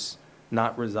moves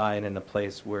not reside in a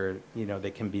place where, you know,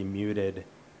 they can be muted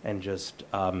and just,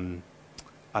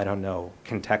 I don't know,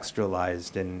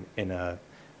 contextualized in a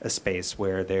space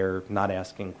where they're not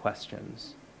asking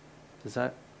questions. Does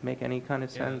that make any kind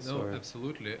of sense? Yeah, no, or?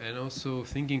 absolutely. And also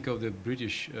thinking of the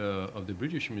British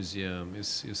Museum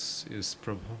is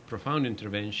profound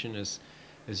intervention as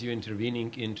you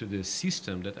intervening into the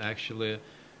system that actually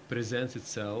presents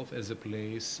itself as a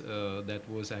place that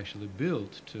was actually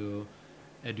built to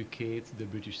educate the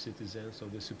British citizens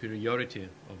of the superiority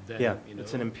of them. Yeah, you know?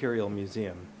 it's an imperial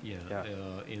museum. Yeah, Yeah.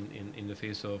 In the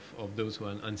face of those who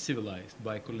are uncivilized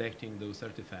by collecting those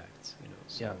artifacts. You know,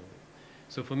 so Yeah.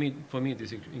 So for me, it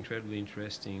is incredibly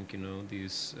interesting. You know,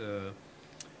 this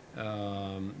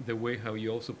the way how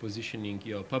you're also positioning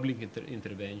your public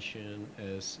intervention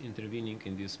as intervening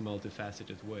in these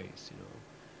multifaceted ways. You know,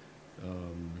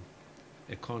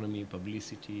 economy,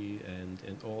 publicity, and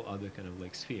all other kind of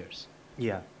like spheres.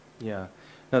 Yeah, yeah.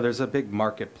 No, there's a big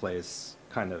marketplace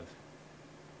kind of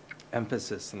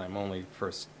emphasis, and I'm only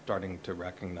first starting to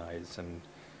recognize, and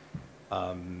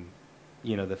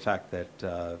you know, the fact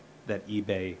that that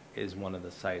eBay is one of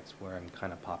the sites where I'm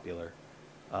kind of popular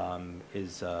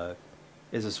is a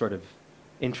sort of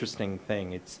interesting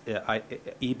thing.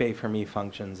 eBay for me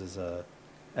functions as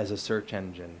a search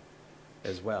engine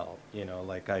as well. You know,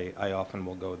 like I often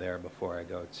will go there before I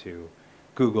go to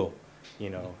Google,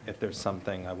 you know, if there's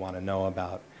something I want to know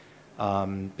about,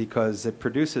 because it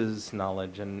produces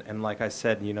knowledge. And like I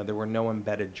said, you know, there were no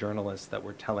embedded journalists that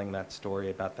were telling that story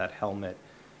about that helmet,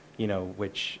 you know,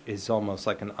 which is almost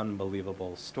like an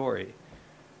unbelievable story.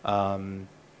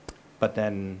 But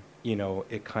then, you know,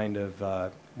 it kind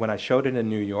of, when I showed it in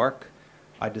New York,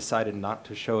 I decided not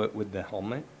to show it with the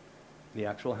helmet, the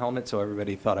actual helmet, so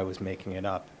everybody thought I was making it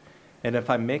up. And if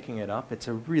I'm making it up, it's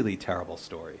a really terrible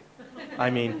story. I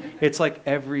mean, it's like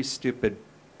every stupid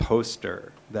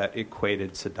poster that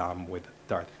equated Saddam with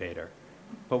Darth Vader.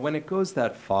 But when it goes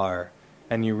that far,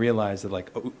 and you realize that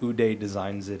like Uday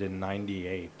designs it in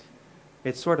 '98,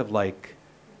 it's sort of like,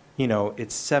 you know,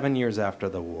 it's 7 years after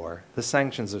the war. The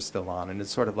sanctions are still on, and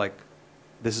it's sort of like,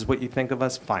 this is what you think of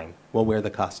us? Fine, we'll wear the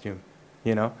costume,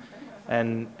 you know?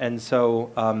 And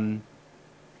so,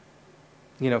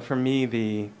 you know, for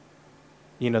me,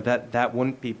 you know, that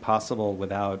wouldn't be possible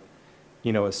without,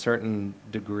 you know, a certain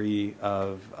degree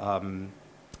of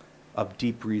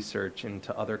deep research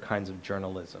into other kinds of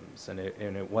journalisms. And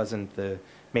it wasn't the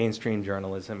mainstream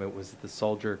journalism, it was the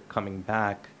soldier coming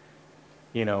back,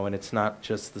 you know, and it's not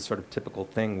just the sort of typical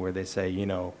thing where they say, you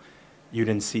know, you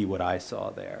didn't see what I saw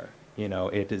there. You know,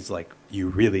 it is like, you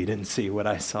really didn't see what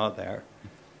I saw there.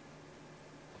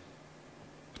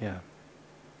 Yeah.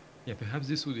 Yeah, perhaps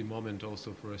this would be a moment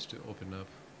also for us to open up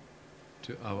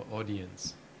to our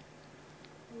audience.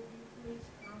 Would you please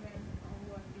comment on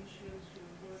what issues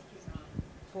you're working on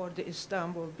for the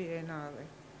Istanbul Biennale?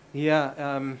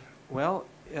 Yeah, well,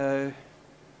 is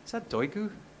that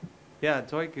Duygu? Yeah,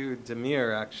 Duygu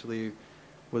Demir actually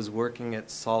was working at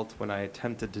SALT when I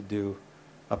attempted to do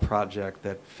a project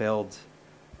that failed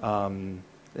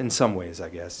in some ways, I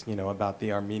guess, you know, about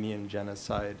the Armenian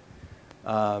genocide.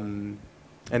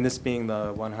 And this being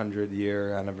the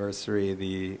 100-year anniversary,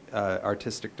 the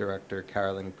artistic director,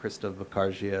 Karolin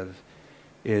Christov-Vakarjiev,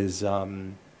 is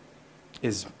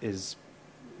is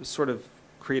sort of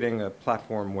creating a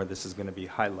platform where this is going to be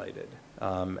highlighted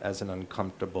as an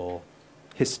uncomfortable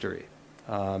history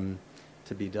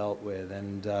to be dealt with.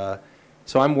 And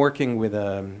so I'm working with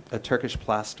a Turkish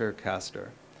plaster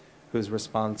caster who's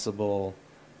responsible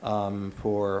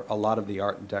for a lot of the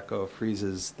Art Deco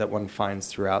friezes that one finds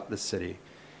throughout the city.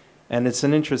 And it's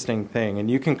an interesting thing, and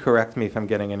you can correct me if I'm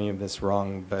getting any of this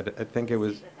wrong, but I think it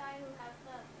was... The guy who has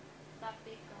that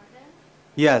big garden?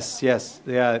 Yes, yes,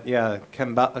 yeah,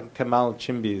 Kemal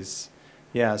Çimbiz.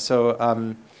 Yeah,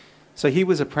 so, so he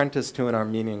was apprenticed to an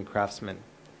Armenian craftsman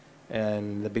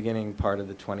in the beginning part of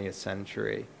the 20th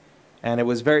century. And it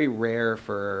was very rare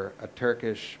for a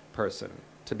Turkish person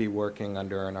to be working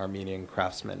under an Armenian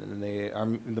craftsman.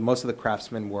 And most of the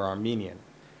craftsmen were Armenian.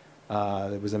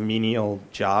 It was a menial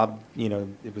job. You know,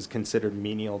 it was considered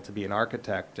menial to be an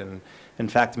architect. And in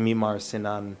fact, Mimar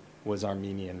Sinan was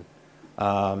Armenian.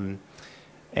 And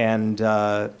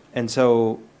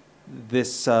so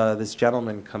this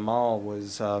gentleman, Kemal,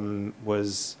 was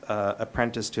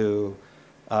apprenticed to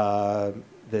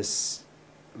this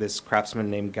craftsman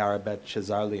named Garabet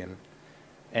Chezarlian.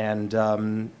 And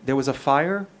there was a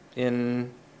fire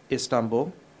in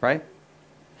Istanbul, right,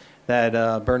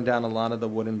 that burned down a lot of the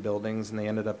wooden buildings, and they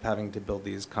ended up having to build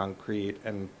these concrete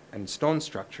and stone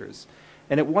structures.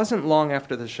 And it wasn't long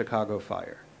after the Chicago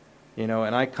fire, you know,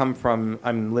 and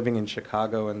I'm living in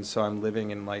Chicago, and so I'm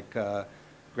living in like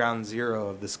ground zero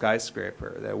of the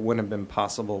skyscraper. That wouldn't have been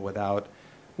possible without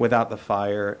the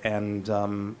fire. And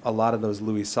a lot of those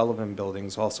Louis Sullivan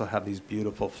buildings also have these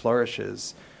beautiful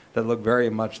flourishes that look very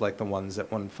much like the ones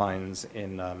that one finds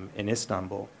in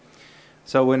Istanbul.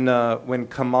 So when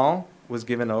Kemal was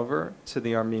given over to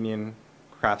the Armenian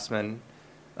craftsman,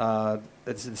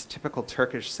 it's this typical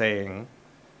Turkish saying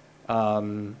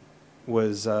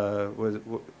was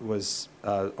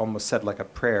almost said like a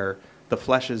prayer: "The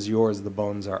flesh is yours, the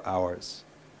bones are ours,"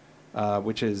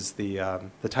 which is the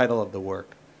title of the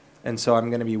work. And so I'm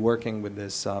going to be working with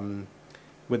this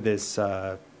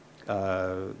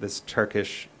this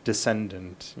Turkish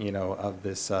descendant, you know, of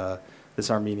this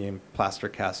Armenian plaster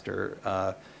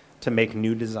caster to make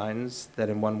new designs that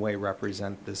in one way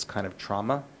represent this kind of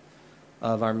trauma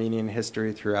of Armenian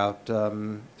history throughout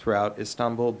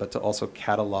Istanbul, but to also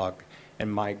catalog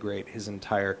and migrate his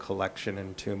entire collection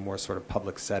into a more sort of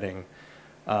public setting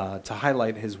to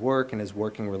highlight his work and his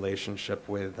working relationship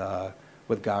with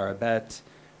Garabet.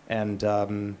 And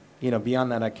you know,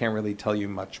 beyond that, I can't really tell you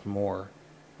much more.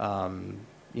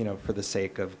 You know, for the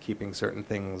sake of keeping certain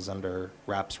things under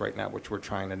wraps right now, which we're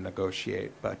trying to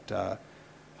negotiate. But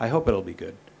I hope it'll be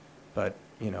good. But,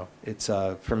 you know, it's,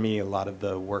 for me, a lot of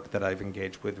the work that I've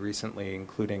engaged with recently,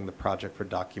 including the project for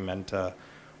Documenta,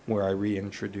 where I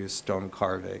reintroduced stone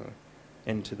carving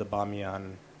into the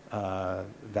Bamiyan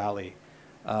Valley,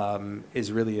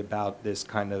 is really about this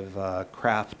kind of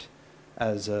craft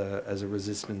as a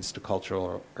resistance to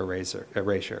cultural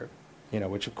erasure. You know,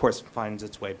 which of course finds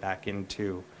its way back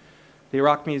into the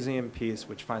Iraq Museum piece,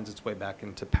 which finds its way back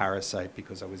into paraSITE,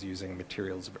 because I was using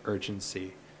materials of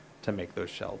urgency to make those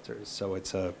shelters. So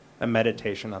it's a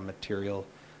meditation on material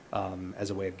as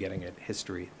a way of getting at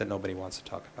history that nobody wants to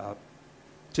talk about.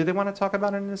 Do they want to talk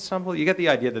about it in Istanbul? You get the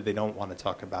idea that they don't want to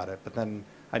talk about it, but then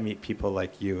I meet people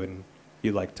like you, and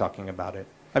you like talking about it.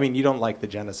 I mean, you don't like the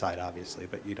genocide, obviously,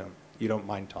 but you don't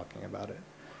mind talking about it.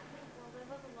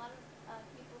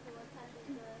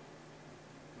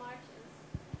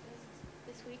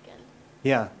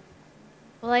 Yeah.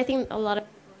 Well, I think a lot of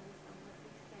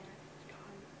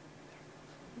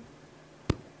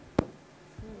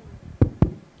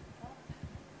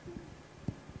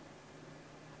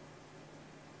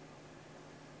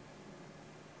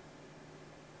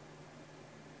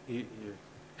people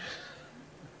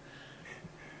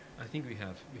I think we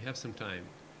have some time.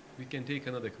 We can take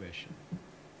another question.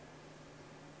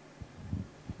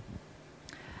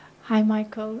 Hi,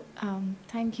 Michael.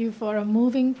 Thank you for a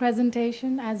moving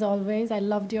presentation, as always. I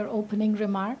loved your opening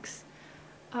remarks.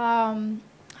 I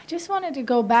just wanted to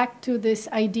go back to this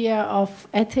idea of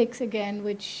ethics again,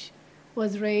 which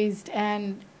was raised.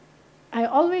 And I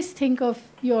always think of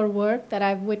your work that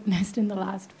I've witnessed in the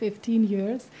last 15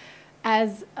 years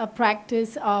as a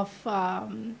practice of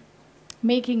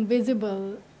making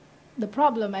visible the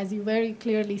problem, as you very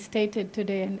clearly stated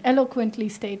today and eloquently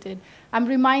stated. I'm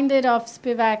reminded of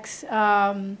Spivak's,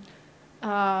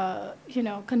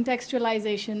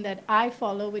 contextualization that I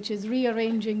follow, which is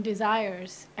rearranging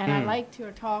desires. And I liked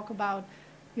your talk about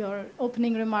your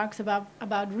opening remarks about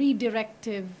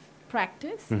redirective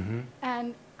practice. Mm-hmm.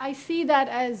 And I see that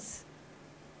as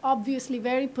obviously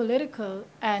very political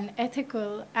and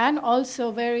ethical, and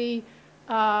also very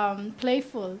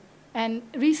playful. And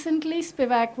recently,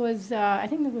 Spivak was, I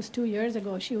think it was 2 years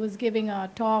ago, she was giving a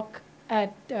talk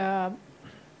at the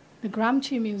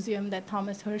Gramsci Museum that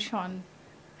Thomas Hirschhorn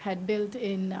had built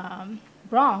in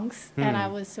Bronx, and I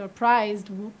was surprised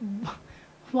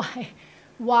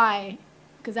why,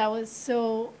 because I was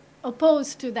so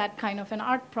opposed to that kind of an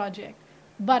art project.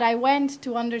 But I went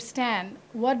to understand,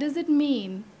 what does it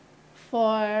mean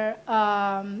for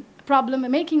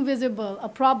making visible a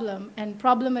problem and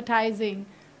problematizing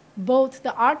both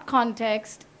the art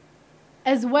context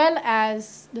as well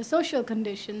as the social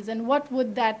conditions, and what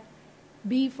would that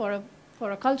be for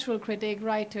a cultural critic,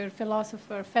 writer,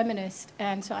 philosopher, feminist.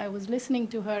 And so I was listening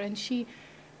to her, and she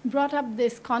brought up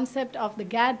this concept of the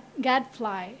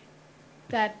gadfly,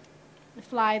 that the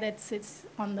fly that sits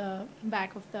on the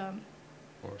back of the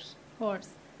horse.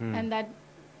 And that,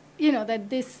 that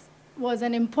this was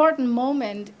an important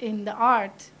moment in the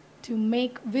art to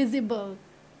make visible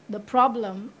the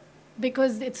problem,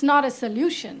 because it's not a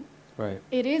solution. Right.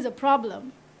 It is a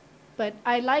problem. But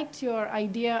I liked your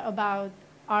idea about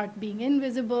art being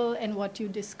invisible, and what you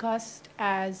discussed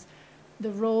as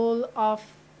the role of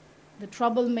the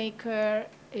troublemaker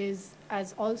is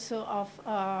as also of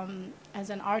as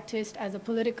an artist, as a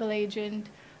political agent.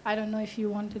 I don't know if you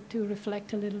wanted to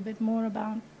reflect a little bit more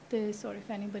about this, or if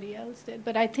anybody else did.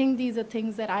 But I think these are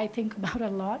things that I think about a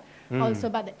lot. Also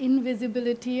about the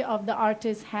invisibility of the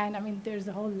artist's hand. I mean, there's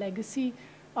a whole legacy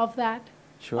of that,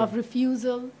 of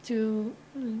refusal to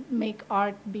make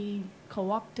art be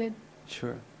co-opted.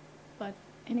 Sure. But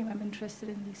anyway, I'm interested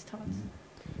in these thoughts.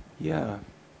 Yeah.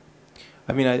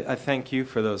 I mean, I thank you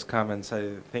for those comments.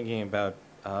 Thinking about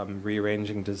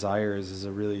rearranging desires is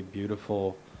a really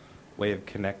beautiful way of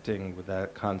connecting with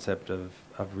that concept of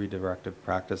redirective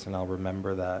practice, and I'll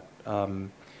remember that.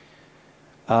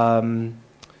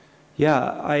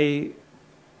 Yeah,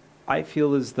 I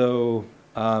feel as though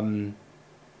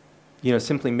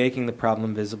simply making the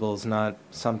problem visible is not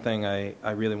something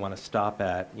I really want to stop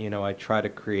at. I try to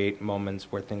create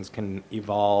moments where things can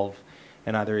evolve,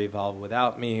 and either evolve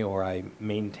without me, or I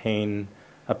maintain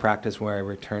a practice where I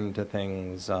return to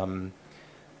things.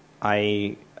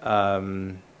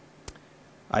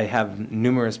 I have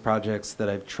numerous projects that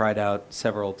I've tried out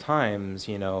several times,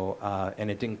 and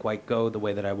it didn't quite go the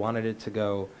way that I wanted it to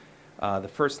go the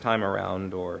first time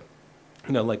around, or,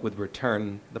 like with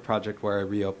Return, the project where I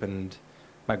reopened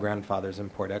my grandfather's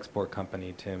import-export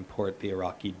company to import the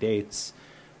Iraqi dates.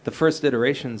 The first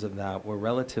iterations of that were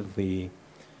relatively,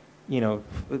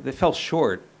 they fell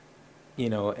short,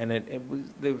 and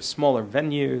they were smaller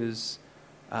venues.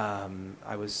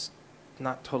 I was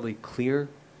not totally clear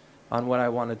on what I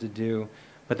wanted to do.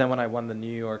 But then when I won the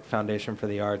New York Foundation for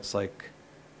the Arts,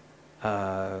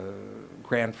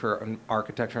 grant for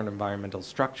architecture and environmental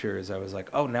structures, I was like,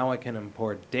 oh, now I can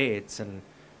import dates.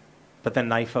 But then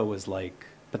NIFA was like,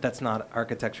 but that's not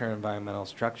architecture and environmental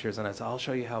structures. And I said, I'll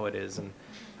show you how it is. And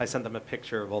I sent them a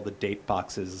picture of all the date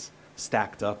boxes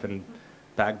stacked up in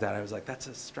Baghdad. I was like, that's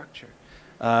a structure.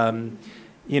 And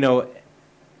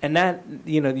that,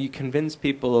 you convince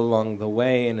people along the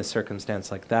way in a circumstance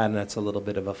like that, and that's a little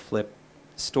bit of a flip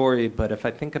story. But if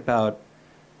I think about,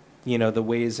 the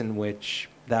ways in which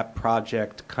that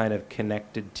project kind of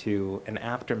connected to an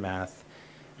aftermath,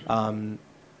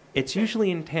 it's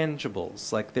usually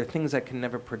intangibles. Like, they're things I can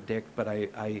never predict, but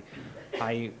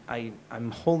I'm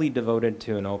wholly devoted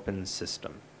to an open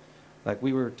system. Like,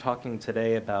 we were talking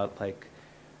today about,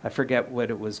 I forget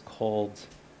what it was called,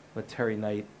 what Terry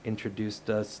Knight introduced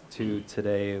us to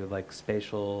today, like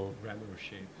spatial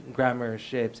grammar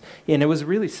shapes. Yeah, and it was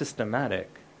really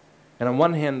systematic. And on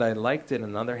one hand, I liked it, and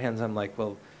on the other hand, I'm like,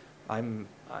 well, I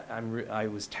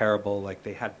was terrible. Like,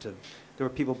 there were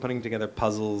people putting together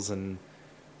puzzles, and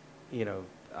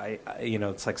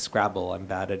it's like Scrabble. I'm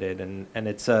bad at it, and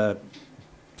it's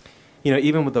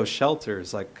even with those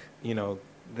shelters,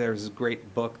 there's a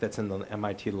great book that's in the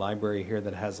MIT library here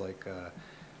that has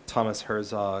Thomas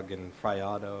Herzog and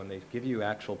Friado, and they give you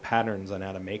actual patterns on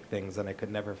how to make things, and I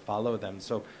could never follow them.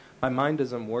 So my mind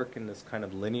doesn't work in this kind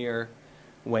of linear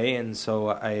way, and so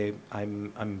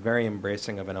I'm very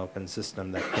embracing of an open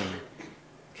system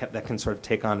that can sort of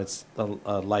take on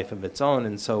a life of its own.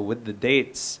 And so with the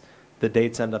dates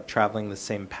end up traveling the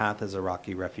same path as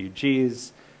Iraqi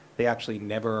refugees. They actually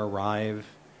never arrive,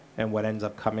 and what ends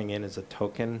up coming in is a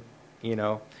token,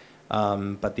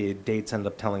 but the dates end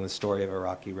up telling the story of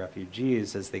Iraqi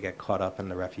refugees as they get caught up in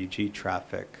the refugee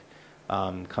traffic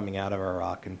coming out of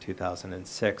Iraq in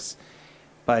 2006.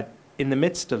 But in the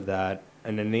midst of that,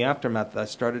 and in the aftermath, I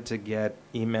started to get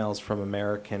emails from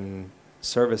American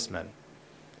servicemen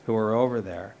who were over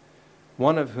there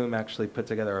one of whom actually put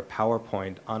together a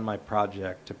PowerPoint on my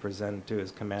project to present to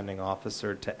his commanding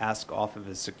officer to ask off of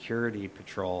his security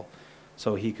patrol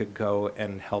so he could go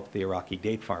and help the Iraqi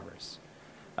date farmers.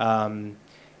 And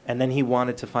then he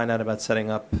wanted to find out about setting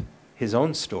up his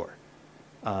own store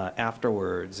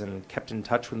afterwards, and kept in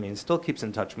touch with me, and still keeps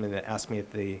in touch with me, and asked me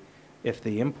if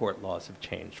the import laws have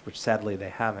changed, which sadly they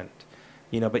haven't.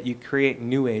 You know, but you create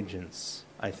new agents,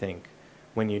 I think,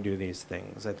 when you do these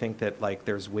things. I think that like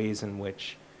there's ways in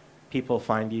which people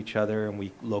find each other and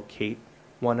we locate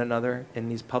one another in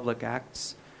these public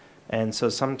acts. And so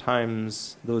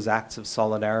sometimes those acts of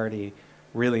solidarity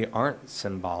really aren't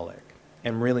symbolic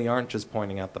and really aren't just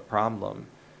pointing out the problem.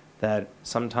 That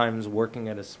sometimes working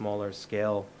at a smaller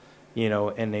scale, you know,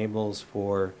 enables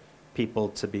for people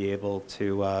to be able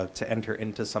to enter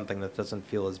into something that doesn't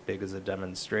feel as big as a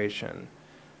demonstration.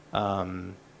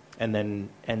 And then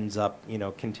ends up, you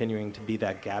know, continuing to be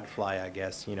that gadfly, I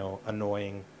guess, you know,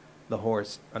 annoying the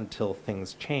horse until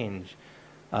things change.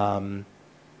 And,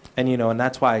 you know, and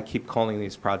that's why I keep calling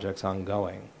these projects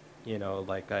ongoing. You know,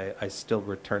 like I still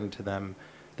return to them.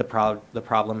 The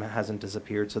problem hasn't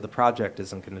disappeared, so the project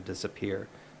isn't going to disappear.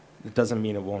 It doesn't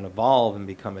mean it won't evolve and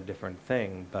become a different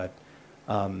thing, but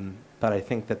I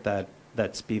think that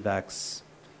Spivak's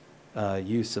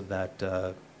use of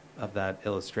that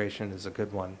illustration is a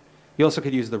good one. You also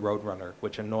could use the roadrunner,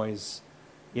 which annoys,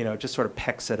 you know, just sort of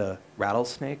pecks at a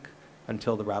rattlesnake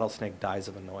until the rattlesnake dies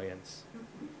of annoyance.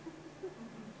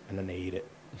 And then they eat it.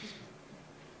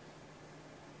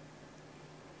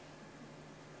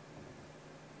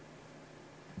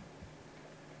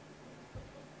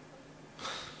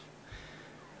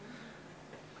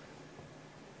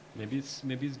 Maybe it's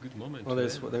a good moment. Well,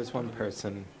 there's one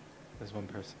person. There's one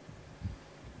person.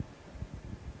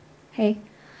 Hey.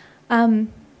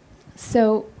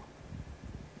 So,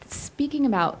 speaking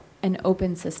about an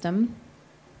open system,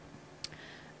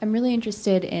 I'm really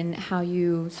interested in how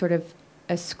you sort of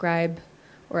ascribe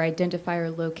or identify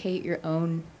or locate your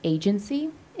own agency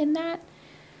in that.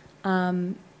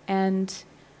 And,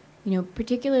 you know,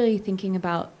 particularly thinking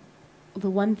about the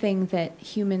one thing that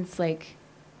humans like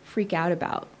freak out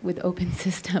about with open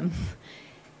systems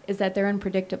is that they're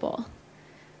unpredictable.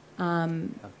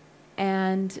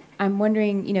 And I'm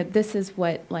wondering, you know, this is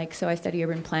what, like, so I study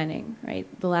urban planning, right?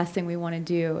 The last thing we want to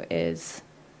do is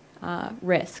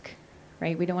risk,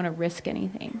 right? We don't want to risk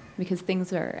anything because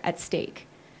things are at stake.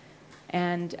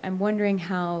 And I'm wondering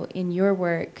how, in your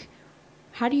work,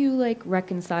 how do you, like,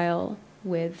 reconcile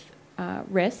with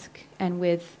risk and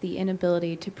with the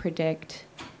inability to predict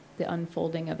the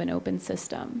unfolding of an open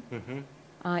system,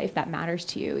 if that matters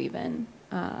to you even.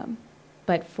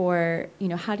 But for, you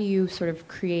know, how do you sort of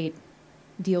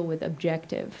deal with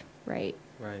objective, right?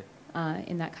 Right.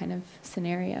 In that kind of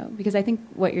scenario? Because I think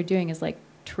what you're doing is like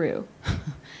true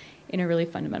in a really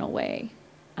fundamental way.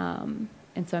 And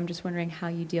so I'm just wondering how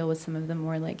you deal with some of the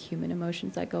more like human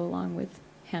emotions that go along with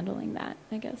handling that,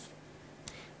 I guess.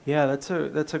 Yeah, that's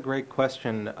a great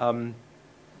question.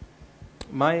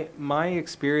 My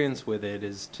experience with it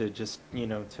is to just, you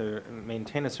know, to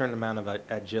maintain a certain amount of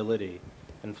agility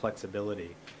and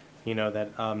flexibility. You know,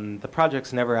 that the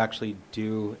projects never actually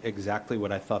do exactly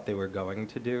what I thought they were going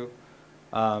to do.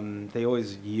 They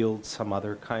always yield some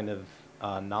other kind of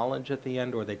knowledge at the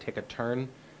end, or they take a turn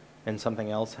and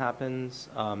something else happens.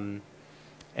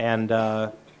 And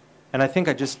I think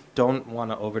I just don't want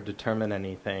to overdetermine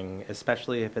anything,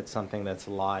 especially if it's something that's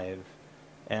live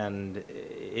and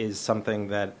is something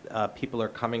that people are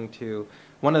coming to.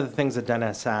 One of the things that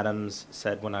Dennis Adams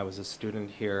said when I was a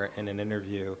student here in an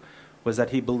interview was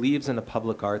that he believes in a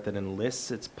public art that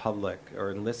enlists its public or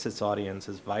enlists its audience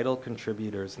as vital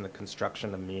contributors in the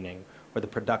construction of meaning, or the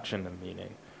production of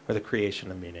meaning, or the creation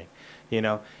of meaning, you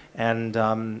know. And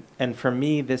for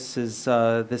me, this is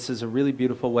a really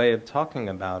beautiful way of talking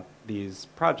about these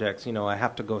projects. You know, I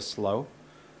have to go slow.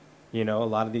 You know, a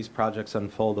lot of these projects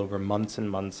unfold over months and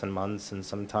months and months, and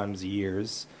sometimes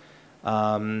years.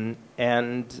 And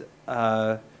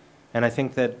I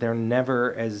think that they're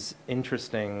never as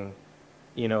interesting,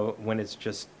 you know, when it's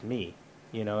just me.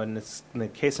 You know, and in the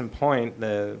case in point,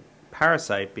 the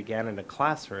paraSITE began in a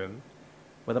classroom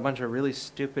with a bunch of really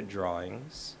stupid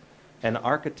drawings and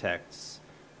architects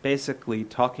basically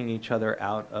talking each other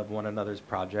out of one another's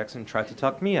projects and tried to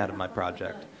talk me out of my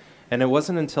project. And it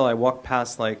wasn't until I walked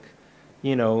past, like,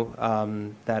 you know,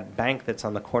 that bank that's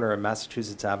on the corner of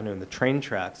Massachusetts Avenue and the train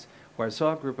tracks, where I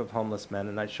saw a group of homeless men,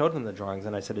 and I showed them the drawings,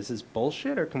 and I said, is this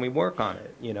bullshit, or can we work on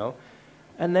it, you know?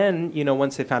 And then, you know,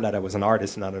 once they found out I was an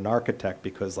artist, not an architect,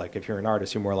 because, like, if you're an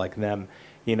artist, you're more like them,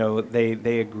 you know,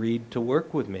 they agreed to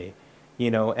work with me.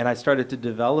 you know, and I started to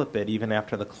develop it even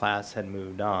after the class had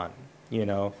moved on, you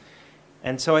know.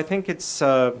 And so I think it's,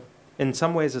 in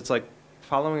some ways, it's like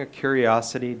following a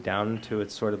curiosity down to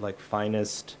its sort of like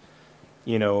finest,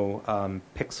 you know,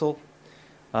 pixel.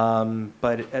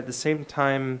 But at the same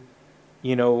time,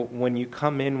 you know, when you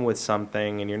come in with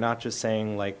something and you're not just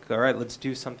saying like, all right, let's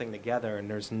do something together and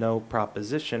there's no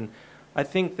proposition, I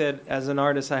think that as an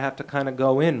artist I have to kind of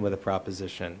go in with a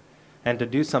proposition and to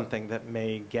do something that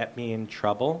may get me in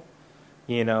trouble,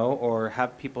 you know, or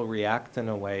have people react in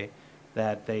a way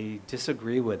that they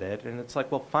disagree with it. And it's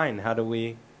like, well, fine, how do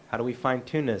we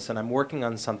fine-tune this? And I'm working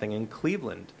on something in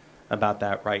Cleveland about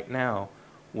that right now,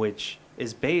 which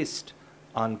is based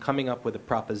on coming up with a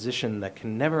proposition that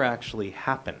can never actually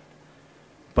happen.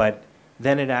 But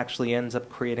then it actually ends up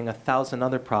creating 1,000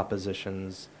 other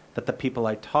propositions that the people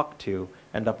I talk to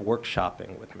end up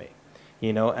workshopping with me.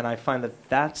 You know, and I find that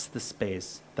that's the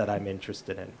space that I'm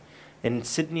interested in. In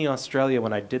Sydney, Australia,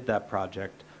 when I did that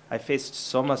project, I faced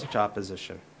so much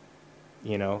opposition,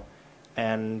 you know,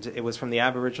 and it was from the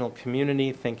Aboriginal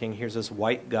community thinking, here's this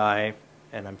white guy,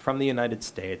 and I'm from the United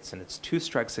States, and it's 2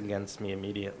 strikes against me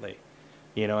immediately.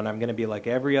 You know, and I'm going to be like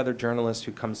every other journalist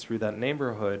who comes through that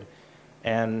neighborhood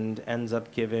and ends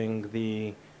up giving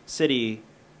the city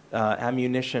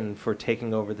ammunition for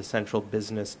taking over the central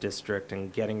business district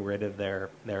and getting rid of their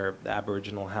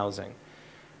Aboriginal housing.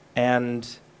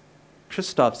 And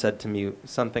Christoph said to me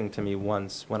something to me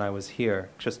once when I was here,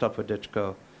 Christoph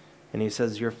Wodiczko, and he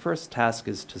says, your first task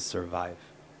is to survive.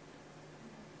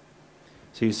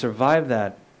 So you survive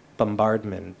that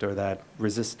bombardment or that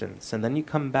resistance, and then you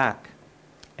come back.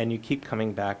 And you keep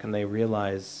coming back, and they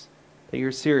realize that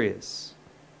you're serious,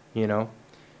 you know?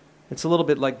 It's a little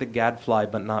bit like the gadfly,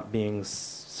 but not being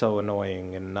so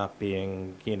annoying and not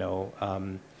being, you know,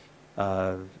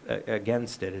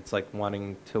 against it. It's like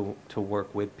wanting to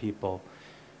work with people.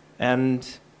 And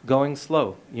going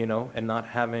slow, you know, and not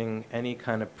having any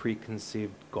kind of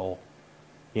preconceived goal.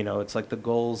 You know, it's like the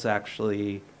goals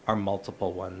actually are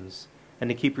multiple ones. And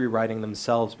to keep rewriting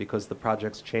themselves because the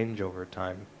projects change over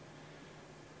time.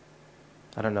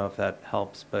 I don't know if that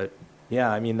helps, but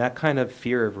yeah, I mean, that kind of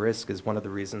fear of risk is one of the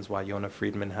reasons why Yona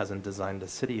Friedman hasn't designed a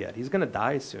city yet. He's going to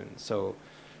die soon, so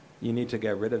you need to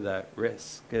get rid of that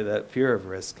risk, that fear of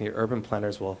risk. Your urban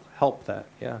planners will help that,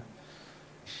 yeah.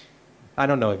 I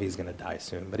don't know if he's going to die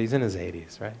soon, but he's in his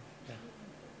 80s, right? Yeah.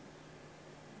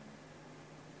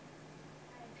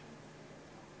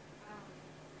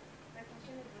 My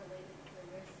question is related to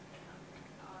risk.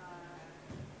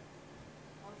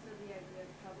 Also the idea of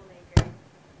troublemaker.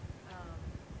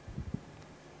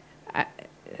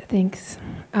 Thanks.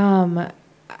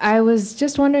 I was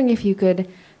just wondering if you could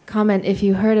comment if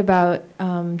you heard about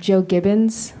Joe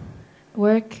Gibbons'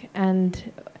 work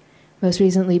and most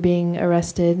recently being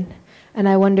arrested. And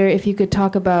I wonder if you could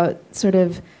talk about sort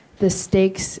of the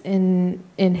stakes in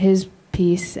his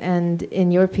piece and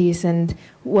in your piece and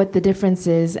what the difference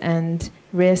is and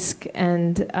risk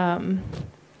and I'm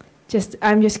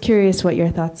just curious what your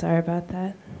thoughts are about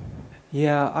that.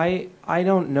 Yeah, I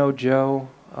don't know Joe.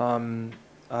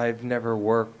 I've never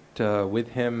worked with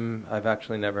him. I've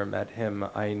actually never met him.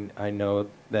 I know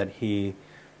that he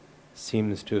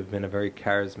seems to have been a very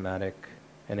charismatic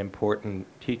and important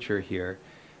teacher here.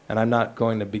 And I'm not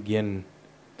going to begin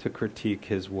to critique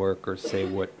his work or say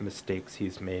what mistakes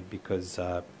he's made because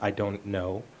I don't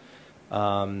know.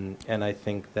 And I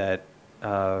think that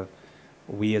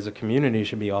we as a community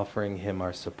should be offering him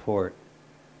our support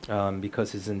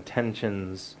because his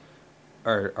intentions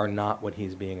are not what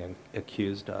he's being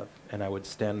accused of. And I would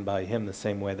stand by him the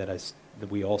same way that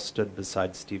we all stood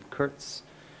beside Steve Kurtz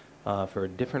for a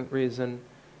different reason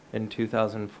in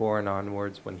 2004 and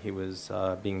onwards when he was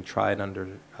being tried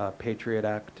under Patriot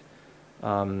Act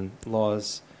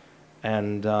laws.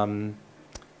 And,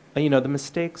 you know, the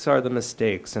mistakes are the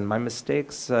mistakes. And my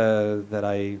mistakes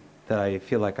that I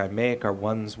feel like I make are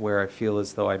ones where I feel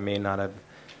as though I may not have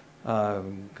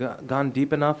gone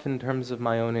deep enough in terms of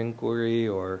my own inquiry,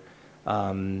 or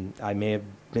I may have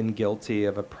been guilty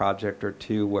of a project or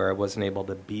two where I wasn't able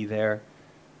to be there,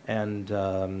 and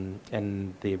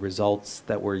the results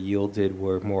that were yielded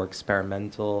were more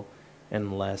experimental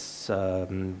and less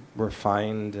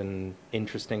refined and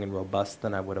interesting and robust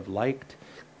than I would have liked.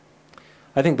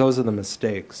 I think those are the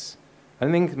mistakes. I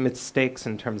think mistakes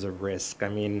in terms of risk. I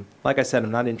mean, like I said,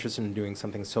 I'm not interested in doing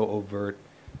something so overt.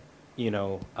 You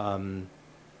know, I'm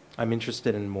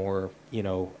interested in more, you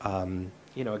know,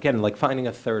 again, like finding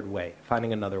a third way,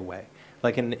 finding another way.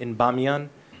 Like in Bamiyan,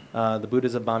 the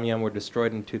Buddhas of Bamiyan were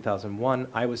destroyed in 2001.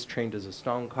 I was trained as a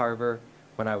stone carver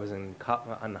when I was in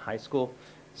high school,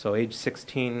 So age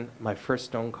 16, my first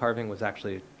stone carving was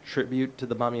actually a tribute to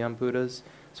the Bamiyan Buddhas.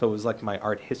 So it was like my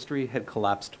art history had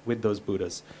collapsed with those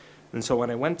Buddhas. And so when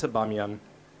I went to Bamiyan,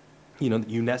 you know,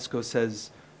 UNESCO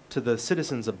says to the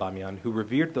citizens of Bamiyan who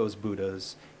revered those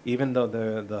Buddhas, even though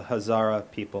the Hazara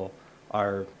people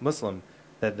are Muslim,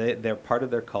 that they're part of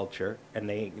their culture, and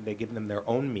they give them their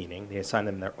own meaning, they assign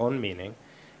them their own meaning,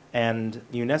 and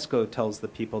UNESCO tells the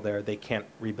people there they can't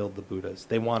rebuild the Buddhas.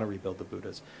 They want to rebuild the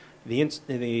Buddhas. The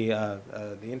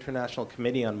International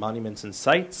Committee on Monuments and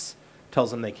Sites tells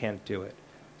them they can't do it.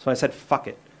 So I said, fuck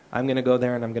it. I'm going to go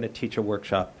there and I'm going to teach a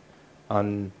workshop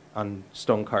on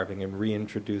stone carving and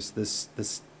reintroduce this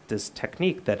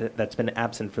technique that's been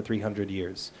absent for 300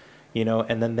 years. You know,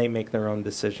 and then they make their own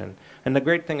decision. And the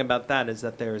great thing about that is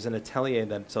that there's an atelier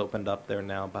that's opened up there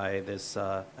now by this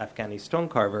Afghani stone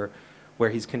carver, where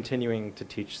he's continuing to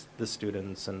teach the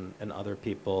students and other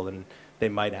people, and they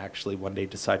might actually one day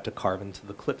decide to carve into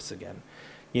the cliffs again.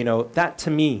 You know, that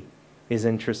to me is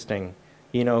interesting,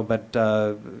 you know, but,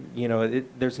 you know,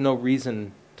 there's no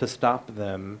reason to stop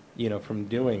them, you know, from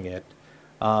doing it,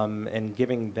 and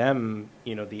giving them,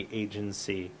 you know, the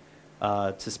agency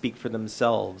to speak for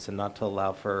themselves and not to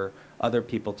allow for other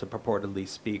people to purportedly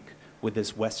speak with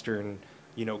this Western,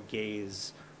 you know,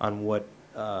 gaze on what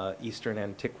Eastern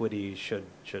antiquity should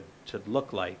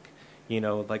look like. You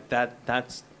know, like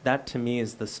that to me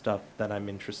is the stuff that I'm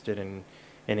interested in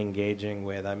engaging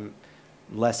with. I'm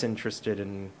less interested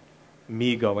in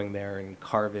me going there and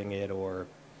carving it, or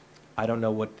I don't know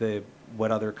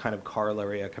what other kind of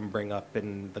corollary I can bring up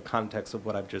in the context of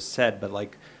what I've just said, but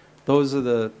like those are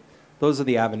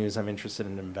the avenues I'm interested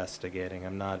in investigating.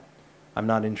 I'm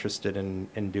not interested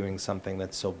in doing something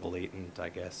that's so blatant, I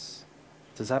guess.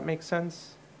 Does that make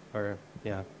sense? Or,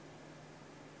 yeah.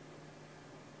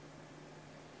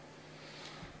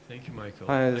 Thank you, Michael.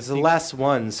 It's the last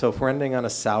one, so if we're ending on a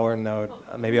sour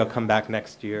note, maybe I'll come back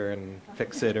next year and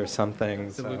fix it or something.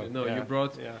 Absolutely. So, no, yeah.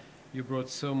 you brought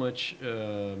so much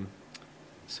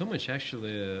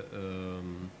actually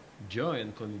joy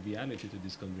and conviviality to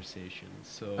this conversation.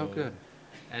 So, oh, good.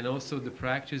 And also the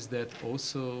practice that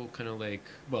also kind of like,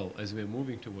 well, as we're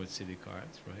moving towards civic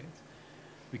arts, right?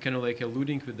 We kind of like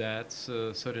alluding with that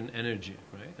certain energy,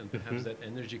 right? And perhaps that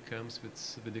energy comes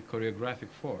with the choreographic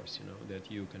force, you know,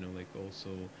 that you kind of like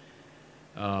also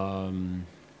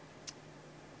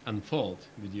unfold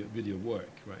with your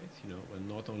work, right? You know, and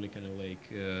not only kind of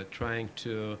like trying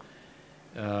to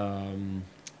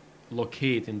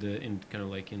locate in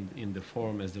the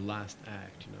form as the last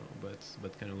act, you know,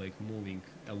 but kind of like moving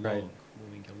along,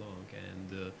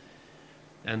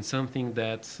 and something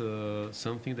that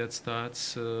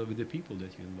starts with the people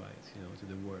that you invite, you know, to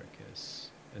the work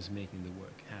as making the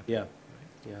work happen. Yeah.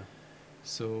 Right? Yeah.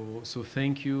 So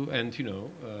thank you, and you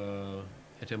know,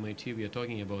 at MIT we are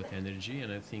talking about energy,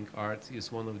 and I think art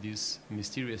is one of these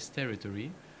mysterious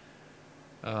territory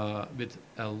with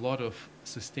a lot of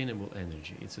sustainable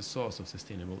energy. It's a source of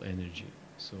sustainable energy.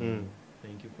 So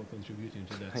thank you for contributing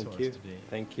to that source today.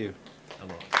 Thank you. A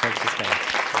lot. Thanks for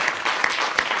staying.